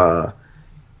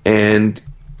 And,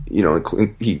 you know,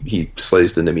 he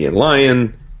slays the Nemean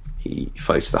lion. He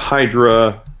fights the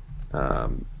Hydra.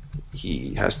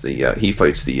 He fights the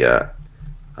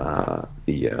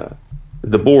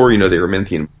boar. You know, the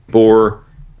Erymanthian boar.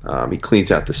 He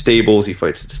cleans out the stables. He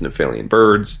fights the Snuffalian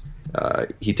birds.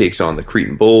 He takes on the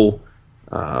Cretan bull,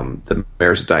 the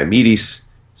mares of Diomedes.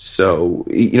 So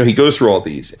you know, he goes through all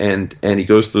these, and he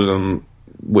goes through them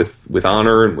with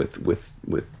honor and with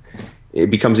it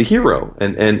becomes a hero,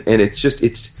 and it's just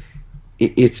it's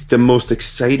the most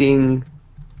exciting.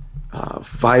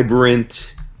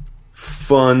 Vibrant,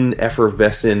 fun,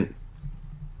 effervescent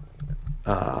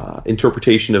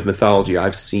interpretation of mythology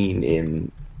I've seen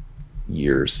in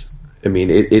years. I mean,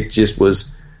 it just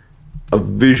was a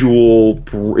visual.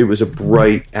 It was a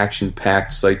bright,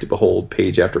 action-packed sight to behold,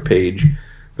 page after page.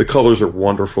 The colors are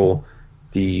wonderful.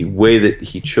 The way that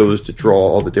he chose to draw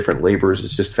all the different labors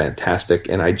is just fantastic.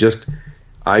 And I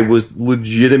was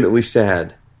legitimately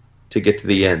sad to get to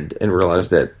the end and realize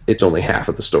that it's only half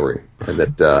of the story, and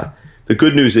that the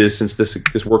good news is, since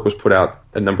this work was put out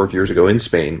a number of years ago in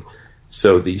Spain,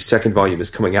 so the second volume is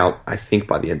coming out, I think,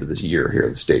 by the end of this year here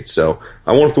in the States. So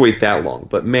I won't have to wait that long.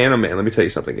 But man, oh man, let me tell you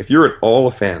something. If you're at all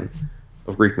a fan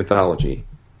of Greek mythology,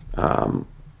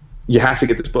 you have to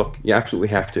get this book. You absolutely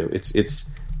have to.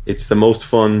 It's the most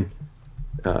fun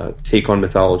take on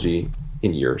mythology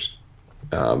in years.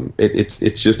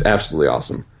 It's just absolutely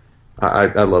awesome.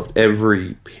 I loved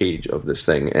every page of this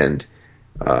thing, and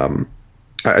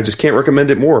I just can't recommend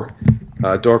it more.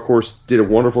 Dark Horse did a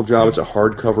wonderful job. It's a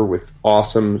hardcover with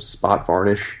awesome spot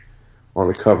varnish on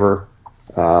the cover,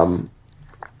 and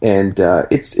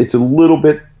it's a little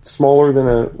bit smaller than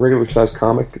a regular size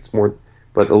comic. It's more,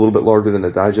 but a little bit larger than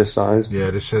a digest size.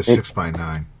 Yeah, this says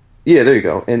 6x9. Yeah, there you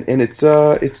go. And it's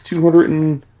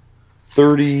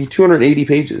 280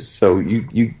 pages, so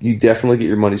you definitely get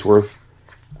your money's worth.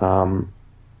 And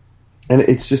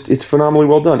it's phenomenally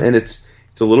well done, and it's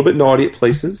a little bit naughty at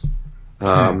places.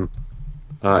 And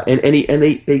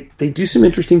they do some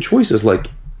interesting choices. Like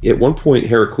at one point,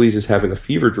 Heracles is having a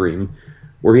fever dream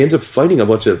where he ends up fighting a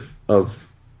bunch of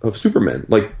Supermen,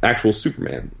 like actual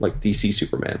Superman, like DC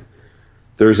Superman.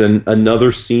 There's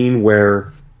another scene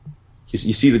where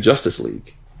you see the Justice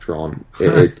League drawn.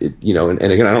 You know, and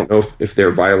again, I don't know if they're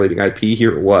violating IP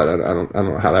here or what. I don't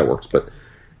know how that works, but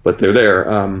they're there.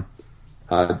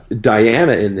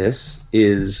 Diana in this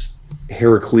is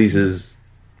Heracles'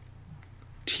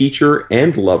 teacher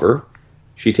and lover.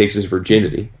 She takes his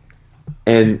virginity,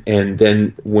 and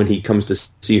then when he comes to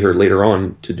see her later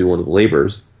on to do one of the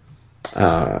labors,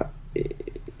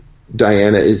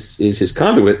 Diana is his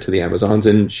conduit to the Amazons,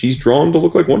 and she's drawn to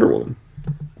look like Wonder Woman.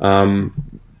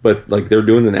 But like they're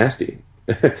doing the nasty.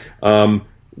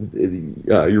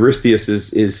 Eurystheus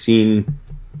is seen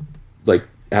like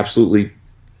absolutely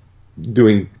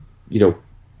doing, you know,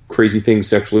 crazy things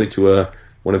sexually to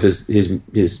one of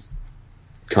his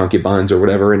concubines or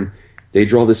whatever, and they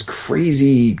draw this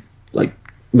crazy like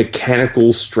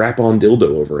mechanical strap-on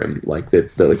dildo over him, like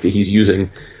that he's using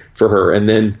for her. And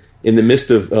then in the midst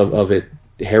of it,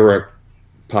 Hera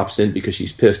pops in because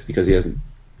she's pissed because he hasn't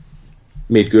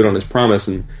made good on his promise,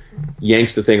 and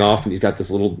yanks the thing off, and he's got this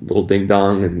little ding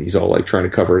dong, and he's all like trying to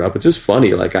cover it up. It's just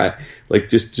funny.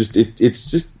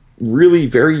 It's really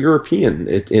very European.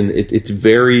 It's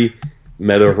very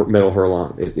Metal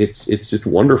Hurlan. It's just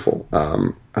wonderful.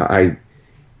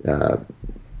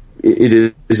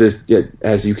 It is,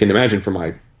 as you can imagine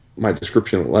from my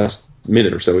description in the last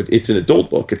minute or so, it's an adult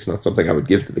book. It's not something I would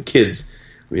give to the kids.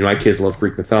 I mean, my kids love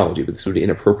Greek mythology, but this would be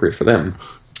inappropriate for them.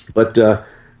 But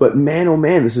man, oh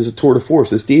man, this is a tour de force.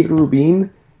 This David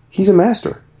Rubin, he's a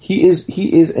master. He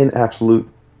is an absolute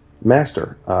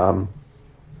master.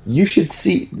 You should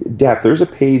see, Dap, there's a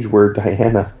page where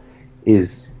Diana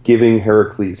is giving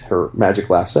Heracles her magic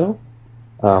lasso,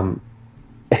 and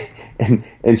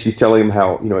she's telling him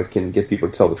how, it can get people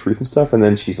to tell the truth and stuff, and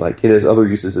then she's like, it has other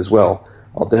uses as well.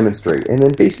 I'll demonstrate. And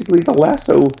then basically the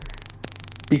lasso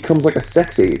becomes like a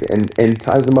sex aid and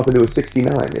ties them up into a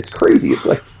 69. It's crazy. It's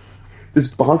like this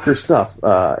bonker stuff.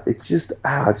 It's just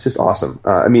awesome.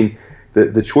 I mean,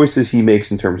 the choices he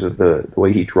makes in terms of the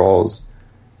way he draws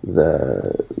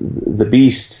the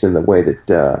beasts and the way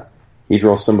that he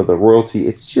draws some of the royalty,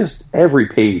 it's just, every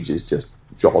page is just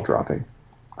jaw-dropping.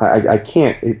 I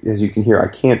can't, as you can hear, I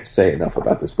can't say enough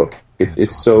about this book. It's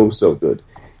awesome. so good.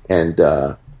 And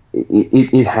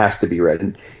it has to be read.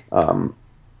 And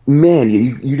man,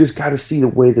 you just got to see the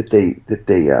way that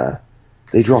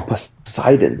they draw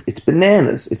Poseidon. It's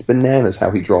bananas. It's bananas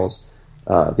how he draws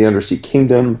the Undersea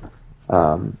Kingdom.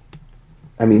 I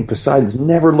mean, Poseidon's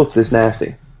never looked this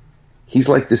nasty. He's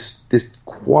like this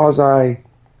quasi.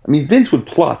 I mean, Vince would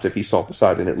plot if he saw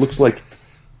Poseidon. It looks like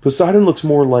Poseidon looks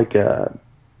more like a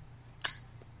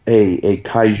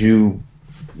kaiju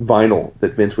vinyl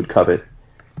that Vince would covet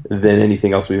than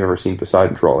anything else we've ever seen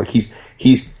Poseidon draw. Like he's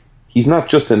not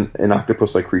just an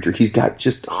octopus-like creature. He's got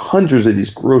just hundreds of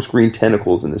these gross green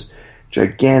tentacles and this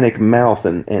gigantic mouth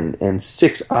and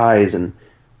 6 eyes and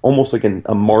almost like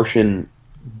a Martian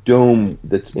dome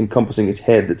that's encompassing his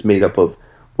head that's made up of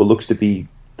what looks to be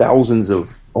thousands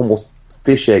of almost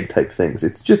fish egg type things.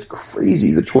 It's just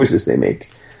crazy the choices they make.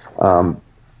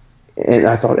 And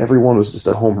I thought every one was just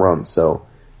a home run. So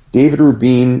David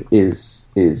Rubin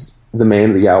is the man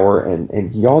of the hour,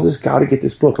 and y'all just got to get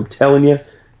this book. I'm telling you,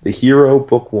 The Hero,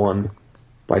 Book 1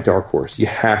 by Dark Horse. You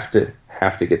have to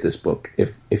get this book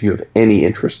if you have any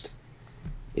interest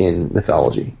in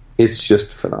mythology. It's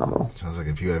just phenomenal. Sounds like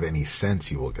if you have any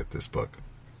sense, you will get this book.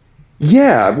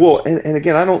 Yeah, well, and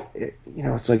again, I don't,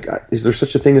 it's like, is there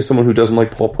such a thing as someone who doesn't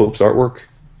like Paul Pope's artwork?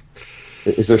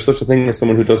 Is there such a thing as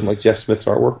someone who doesn't like Jeff Smith's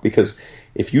artwork? Because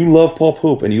if you love Paul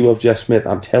Pope and you love Jeff Smith,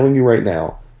 I'm telling you right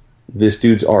now, this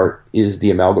dude's art is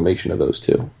the amalgamation of those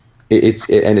two. This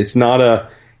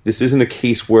isn't a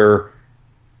case where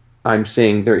I'm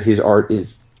saying his art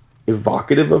is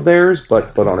evocative of theirs,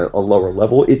 but on a lower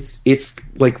level. It's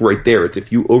like right there. It's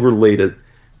if you overlaid a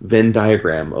Venn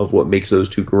diagram of what makes those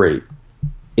two great,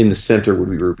 in the center would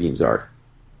be Rubin's art.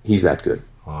 He's that good.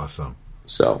 Awesome.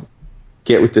 So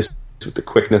get with this with the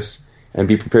quickness and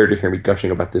be prepared to hear me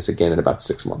gushing about this again in about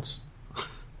 6 months.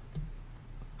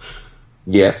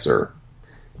 Yes, sir.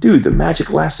 Dude, the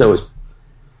magic lasso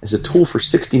is a tool for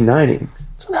 69ing.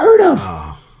 It's unheard of.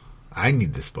 Oh, I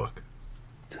need this book.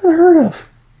 It's unheard of.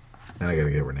 Then I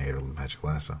gotta get Renee the magic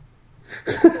lasso.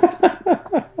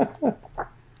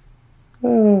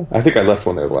 I think I left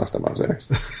one there the last time I was there.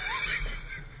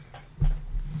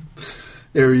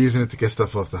 Yeah, we're using it to get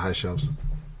stuff off the high shelves.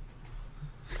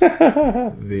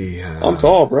 I'm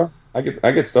tall, bro. I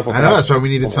get stuff off. I know, that's why we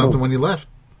needed something when you left.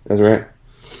 That's right.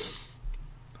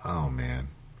 Oh man.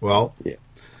 Well, yeah.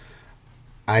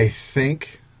 I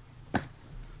think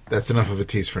that's enough of a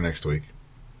tease for next week.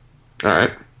 All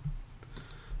right.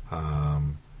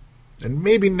 And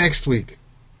maybe next week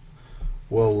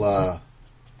we'll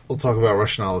talk about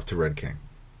Russian Olive to Red King,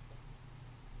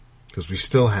 because we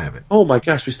still haven't. Oh my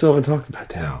gosh, we still haven't talked about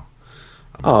that. No.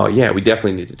 Oh yeah, we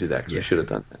definitely need to do that because we should have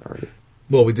done that already.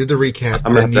 Well, we did the recap.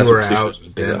 Then you were out.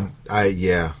 Then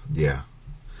yeah.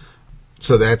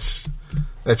 So that's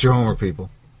your homework,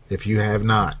 people. If you have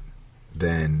not,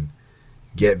 then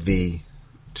get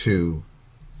to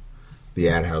the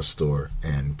Ad House store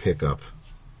and pick up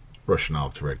Russian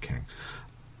Olive to Red King.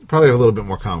 Probably have a little bit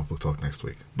more comic book talk next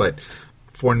week, but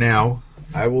for now,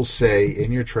 I will say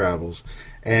in your travels,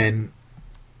 and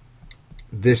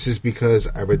this is because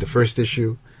I read the first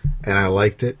issue and I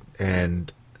liked it,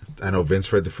 and I know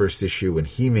Vince read the first issue when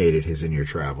he made it his In Your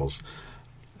Travels.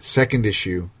 Second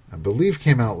issue, I believe,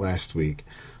 came out last week.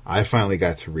 I finally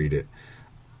got to read it.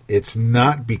 It's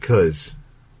not because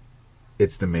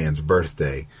it's the man's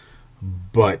birthday,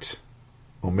 but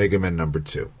Omega Men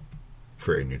 #2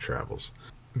 for In Your Travels.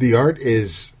 The art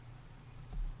is,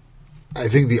 I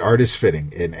think the art is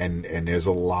fitting, and there's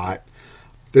a lot.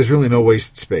 There's really no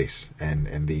wasted space, and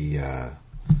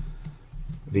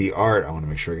The art, I want to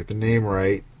make sure I get the name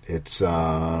right. It's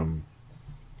Barnaby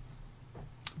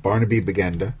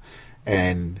Bagenda,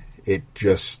 and it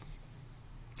just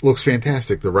looks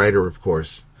fantastic. The writer, of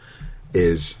course,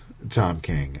 is Tom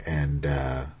King, and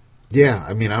yeah,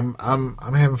 I mean, I'm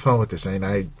having fun with this.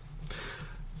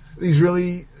 These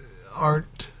really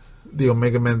aren't the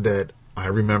Omega Men that I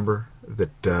remember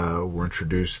that were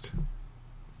introduced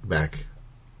back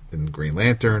in Green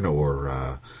Lantern,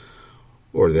 or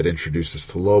that introduced us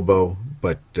to Lobo,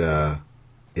 but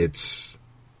it's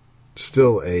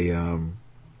still a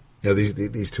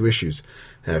these two issues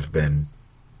have been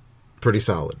pretty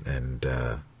solid, and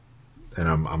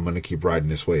I'm going to keep riding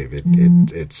this wave.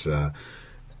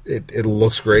 It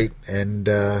looks great, and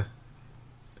I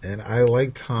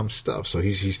like Tom's stuff. So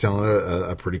he's telling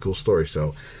a pretty cool story.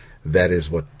 So that's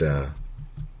what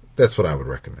I would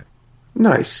recommend.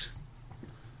 Nice.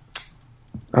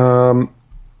 I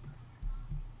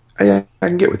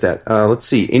can get with that. Let's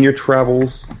see. In Your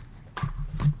Travels,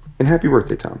 and happy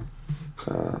birthday, Tom.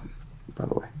 By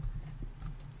the way,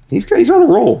 he's on a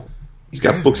roll. He's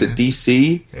got books at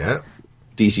DC,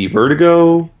 DC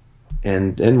Vertigo,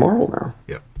 and Marvel now.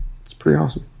 Yep, it's pretty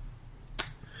awesome.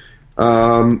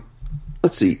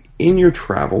 Let's see. In Your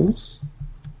Travels,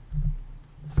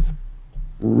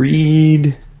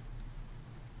 read.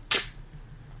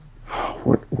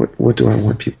 What do I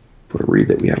want people to read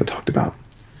that we haven't talked about?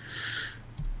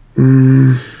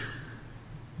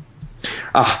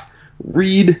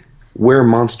 Read Where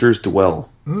Monsters Dwell.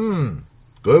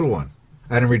 Good one.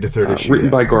 I didn't read the third issue written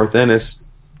yet. by Garth Ennis.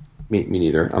 Me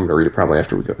neither. I'm going to read it probably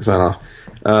after we sign off.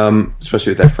 Especially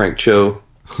with that Frank Cho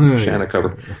Shanna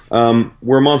cover.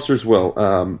 Where Monsters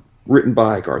Dwell. Written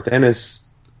by Garth Ennis.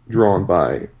 Drawn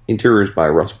by... Interiors by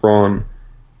Russ Braun.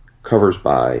 Covers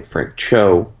by Frank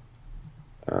Cho.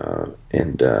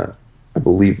 And I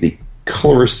believe the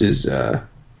colorist is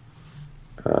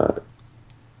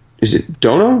it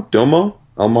Domo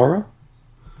Almara?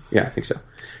 Yeah, I think so.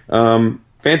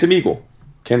 Phantom Eagle,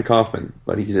 Ken Kaufman,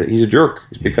 but he's a jerk.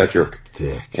 He's a big fat jerk.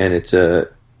 Dick. And this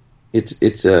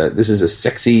is a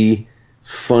sexy,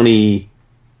 funny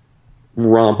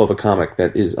romp of a comic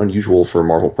that is unusual for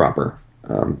Marvel proper.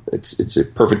 It's a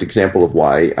perfect example of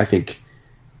why I think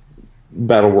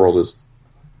Battle World is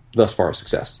thus far a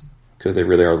success, because they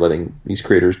really are letting these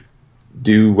creators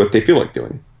do what they feel like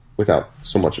doing without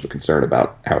so much of a concern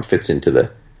about how it fits into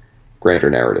the grander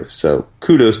narrative. So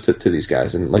kudos to these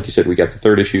guys. And like you said, we got the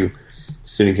third issue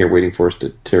sitting here waiting for us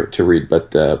to read,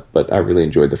 but I really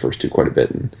enjoyed the first two quite a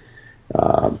bit, and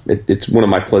it's one of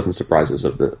my pleasant surprises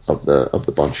of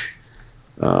the bunch.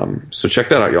 So check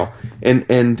that out, y'all.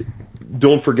 And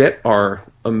don't forget our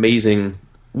amazing,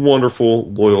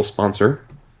 wonderful, loyal sponsor,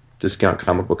 Discount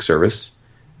Comic Book Service,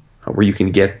 where you can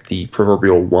get the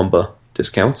proverbial Wumba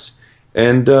discounts.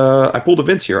 And I pulled a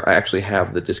Vince here. I actually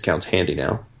have the discounts handy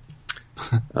now.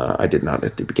 I did not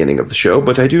at the beginning of the show,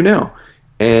 but I do now.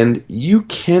 And you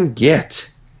can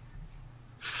get,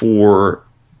 for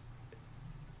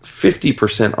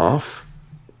 50% off,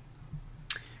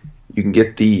 you can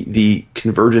get the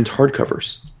Convergent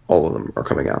hardcovers. All of them are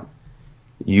coming out.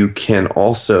 You can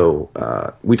also,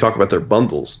 we talk about their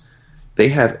bundles. They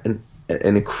have an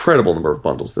incredible number of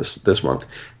bundles this month.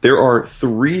 There are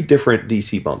 3 different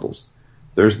DC bundles.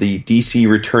 There's the DC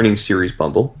Returning Series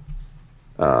bundle,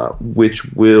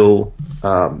 which will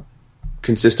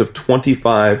consist of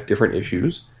 25 different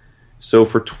issues. So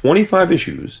for 25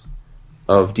 issues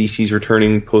of DC's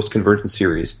Returning Post-Convergence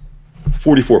series,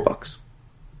 $44.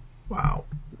 Wow.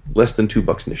 Less than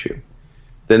 $2 an issue.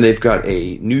 Then they've got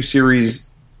a new series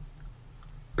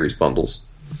bundles.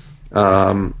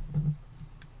 I'm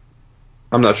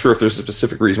not sure if there's a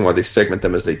specific reason why they segment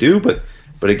them as they do, but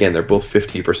again, they're both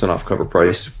 50% off cover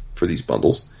price for these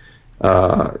bundles.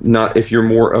 Not if you're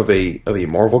more of a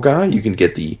Marvel guy, you can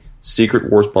get the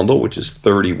Secret Wars bundle, which is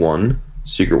 31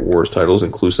 Secret Wars titles,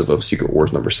 inclusive of Secret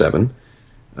Wars number 7.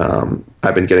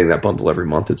 I've been getting that bundle every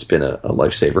month. It's been a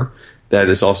lifesaver. That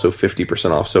is also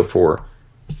 50% off. So for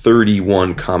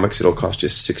 31 comics, it'll cost you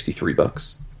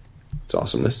 $63. It's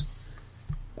awesomeness.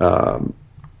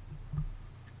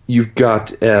 You've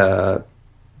got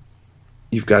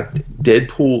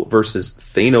Deadpool versus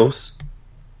Thanos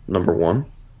number 1,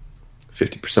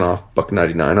 50% off,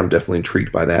 $1.99. I'm definitely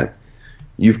intrigued by that.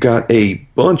 You've got a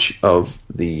bunch of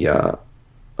the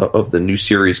new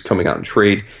series coming out in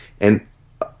trade, and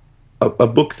a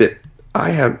book that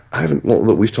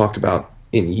that we've talked about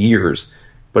in years,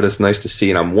 but it's nice to see,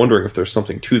 and I'm wondering if there's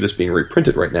something to this being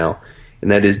reprinted right now,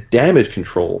 and that is Damage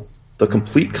Control, the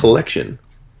complete collection.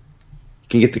 You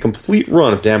can get the complete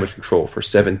run of Damage Control for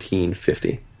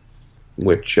 $17.50,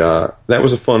 which that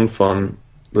was a fun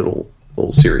little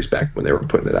series back when they were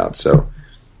putting it out. So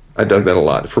I dug that a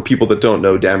lot. For people that don't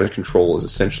know, Damage Control is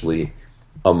essentially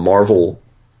a Marvel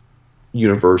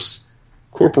Universe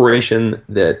corporation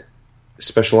that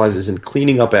specializes in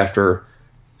cleaning up after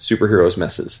superheroes'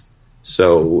 messes.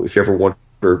 So if you ever wonder,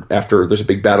 after there's a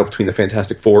big battle between the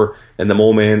Fantastic Four and the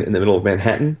Mole Man in the middle of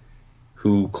Manhattan,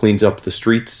 who cleans up the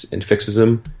streets and fixes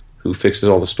them, who fixes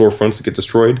all the storefronts that get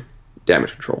destroyed,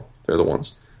 Damage Control. They're the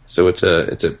ones. So it's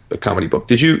a comedy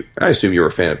book. I assume you were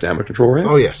a fan of Damage Control, right?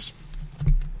 Oh, yes.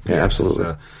 Yeah,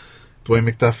 absolutely. Dwayne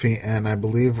McDuffie and I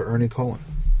believe Ernie Cohen.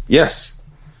 Yes.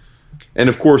 And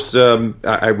of course,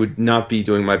 I would not be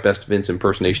doing my best Vince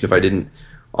impersonation if I didn't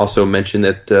also mention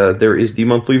that there is the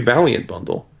monthly Valiant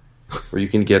bundle, where you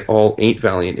can get all 8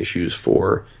 Valiant issues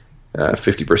for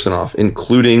 50% off,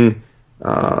 including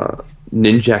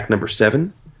Ninjak number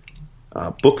 7,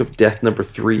 Book of Death number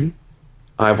 3,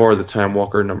 Ivar the Time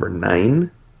Walker number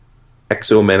 9,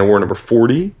 Exo Manowar number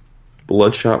 40,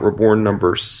 Bloodshot Reborn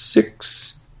number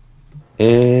 6,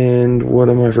 and what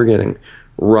am I forgetting?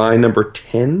 Rye number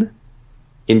 10,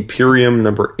 Imperium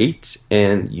number 8,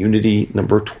 and Unity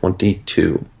number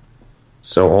 22.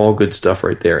 So all good stuff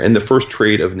right there. And the first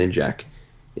trade of Ninjak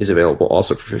is available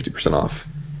also for 50% off.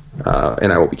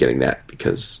 And I will be getting that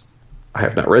because I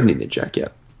have not read any Ninjak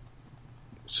yet.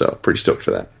 So pretty stoked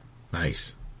for that.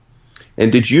 Nice.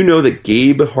 And did you know that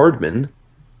Gabe Hardman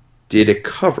did a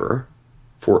cover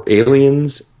for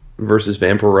Aliens versus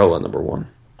Vampirella number 1?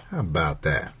 How about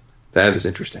that? That is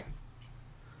interesting.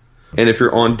 And if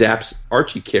you're on DAP's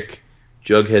Archie kick,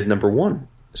 Jughead number 1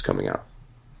 is coming out.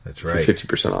 That's right. For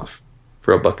 50% off.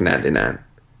 For $1.99.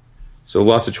 So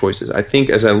lots of choices. I think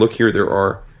as I look here, there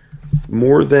are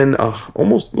more than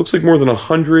almost looks like more than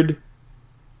 100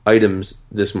 items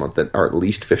this month that are at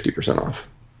least 50% off.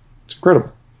 It's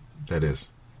incredible. That is.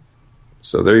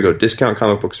 So there you go. Discount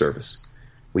Comic Book Service.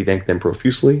 We thank them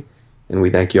profusely, and we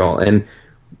thank y'all. And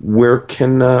where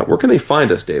can they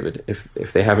find us, David,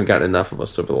 if they haven't gotten enough of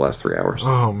us over the last 3 hours?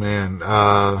 Oh man,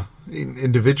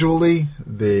 individually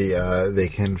they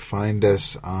can find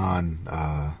us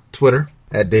on Twitter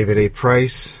at David A.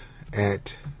 Price,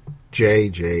 at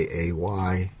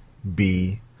JJAYB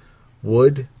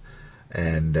Wood,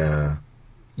 and now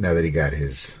that he got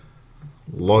his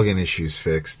login issues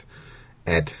fixed,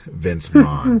 at Vince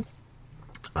Vaughn.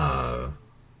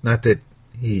 Not that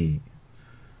he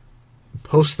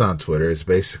posts on Twitter. It's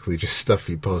basically just stuff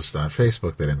he posts on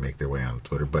Facebook that didn't make their way on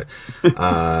Twitter. But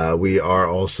we are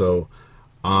also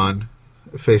on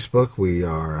Facebook. We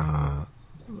are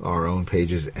our own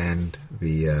pages and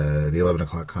the 11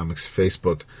 O'Clock Comics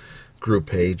Facebook group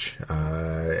page,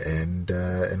 and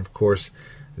of course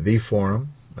the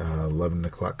forum,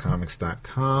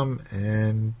 11o'clockcomics.com,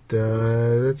 and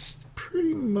that's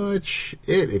pretty much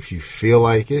it. If you feel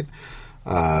like it,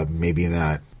 maybe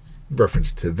not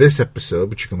reference to this episode,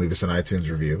 but you can leave us an iTunes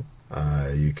review.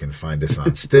 You can find us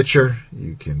on Stitcher.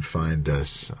 You can find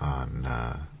us on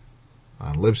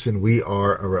Libsyn.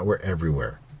 We're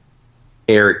everywhere.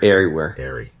 Everywhere.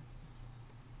 Airy.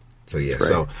 So yeah. Right.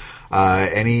 So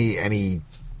any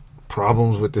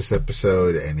problems with this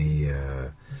episode? Any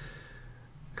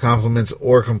compliments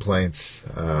or complaints?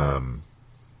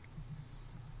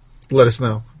 Let us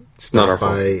know. Stop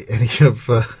by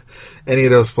any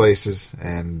of those places,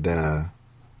 and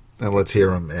let's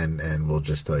hear them, and we'll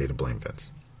just tell you to blame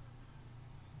Vince.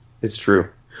 It's true.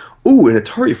 Ooh, and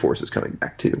Atari Force is coming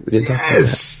back too. We didn't talk about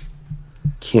that.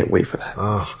 Can't wait for that.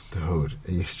 Oh, dude,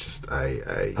 it's just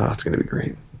it's gonna be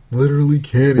great. Literally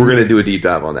can't. We're gonna do a deep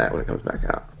dive on that when it comes back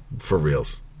out. For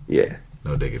reals. Yeah.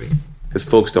 No diggity. Because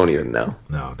folks don't even know.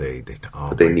 No, they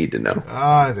but they need to know.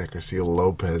 The Garcia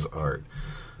Lopez art.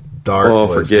 Dart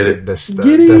was, forget it. The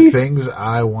things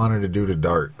I wanted to do to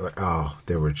Dart,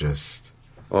 they were just...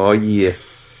 Oh, yeah.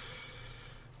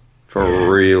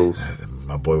 For reals.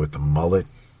 My boy with the mullet,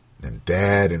 and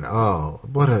Dad, and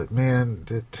what a... Man,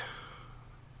 good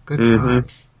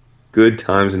times. Good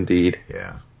times indeed.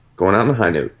 Yeah. Going out on a high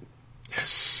note.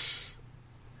 Yes.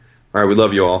 All right, we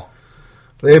love you all.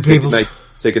 Later, people.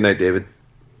 Say good night, David.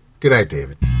 Good night,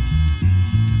 David.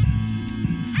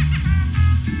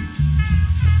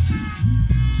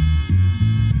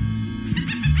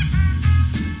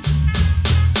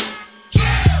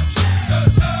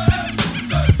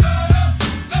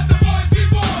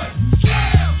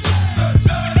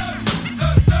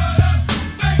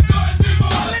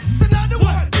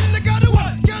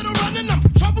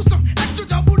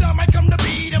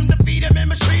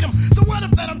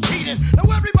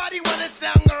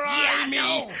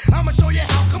 I'ma show you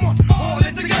how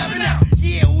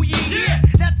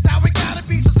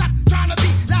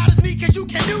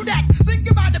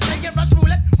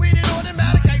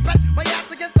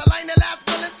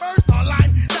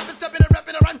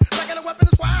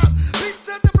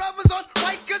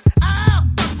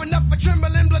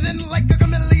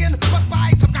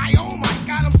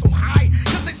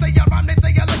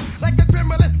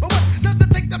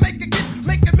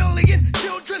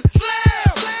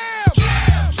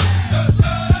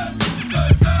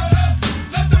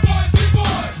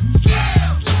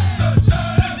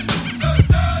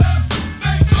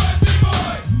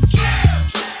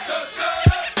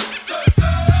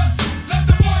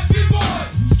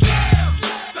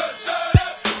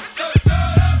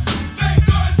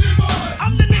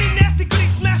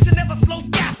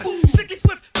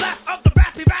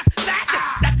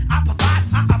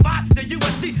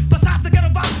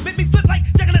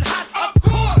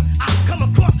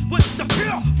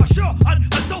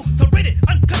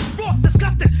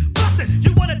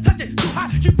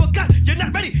You forgot, you're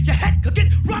not ready. Your head could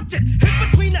get ruptured. Hit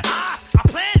between the eyes. I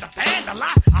plan the fan, the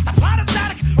lie. I supply the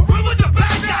static. Rule with the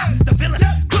bad guys. The villains,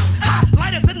 crooks,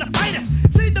 highlighters, and the fighters.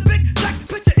 See the big black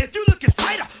picture if you look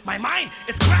inside of my mind.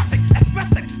 It's graphic,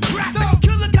 expressive, graphic.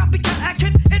 Killer copycat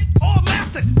action, it's all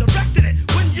mastered. Directed it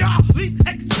when y'all least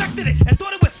expected it and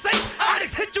thought it was safe. I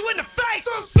just hit you in the face.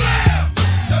 So slam!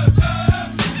 Let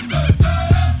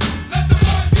the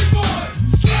boys be boys.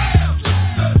 Slam!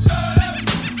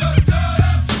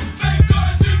 Make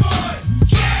noise, be boys.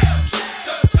 Slam!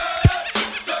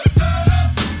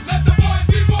 Let the boys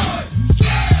be boys.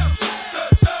 Slam!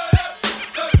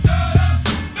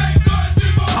 Make noise, be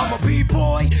boys. I'm a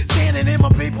b-boy, standing in my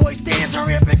b-boy stance.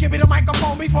 Hurry up and give me the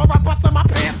microphone before I bust in my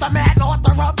pants. The mad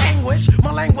author of anguish,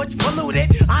 my language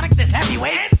polluted. Onyx is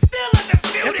heavyweight. It's still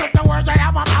undisputed. It took the words right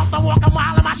out my mouth. I walk a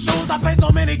mile in my shoes. I pay so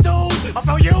many dues. I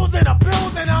feel used and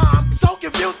abused and I'm so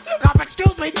confused. Now,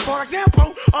 excuse me, for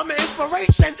example, I'm the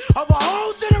inspiration of a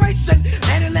whole generation.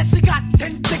 And unless you got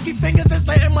 10 sticky fingers, it's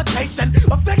the imitation,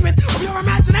 a figment of your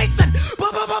imagination.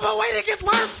 But wait, it gets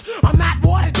worse. I'm not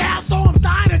watered down, so I'm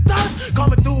dying of thirst.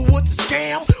 Coming through with the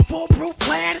scam, foolproof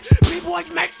plan. B-boys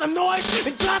make some noise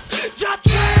and just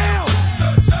slam.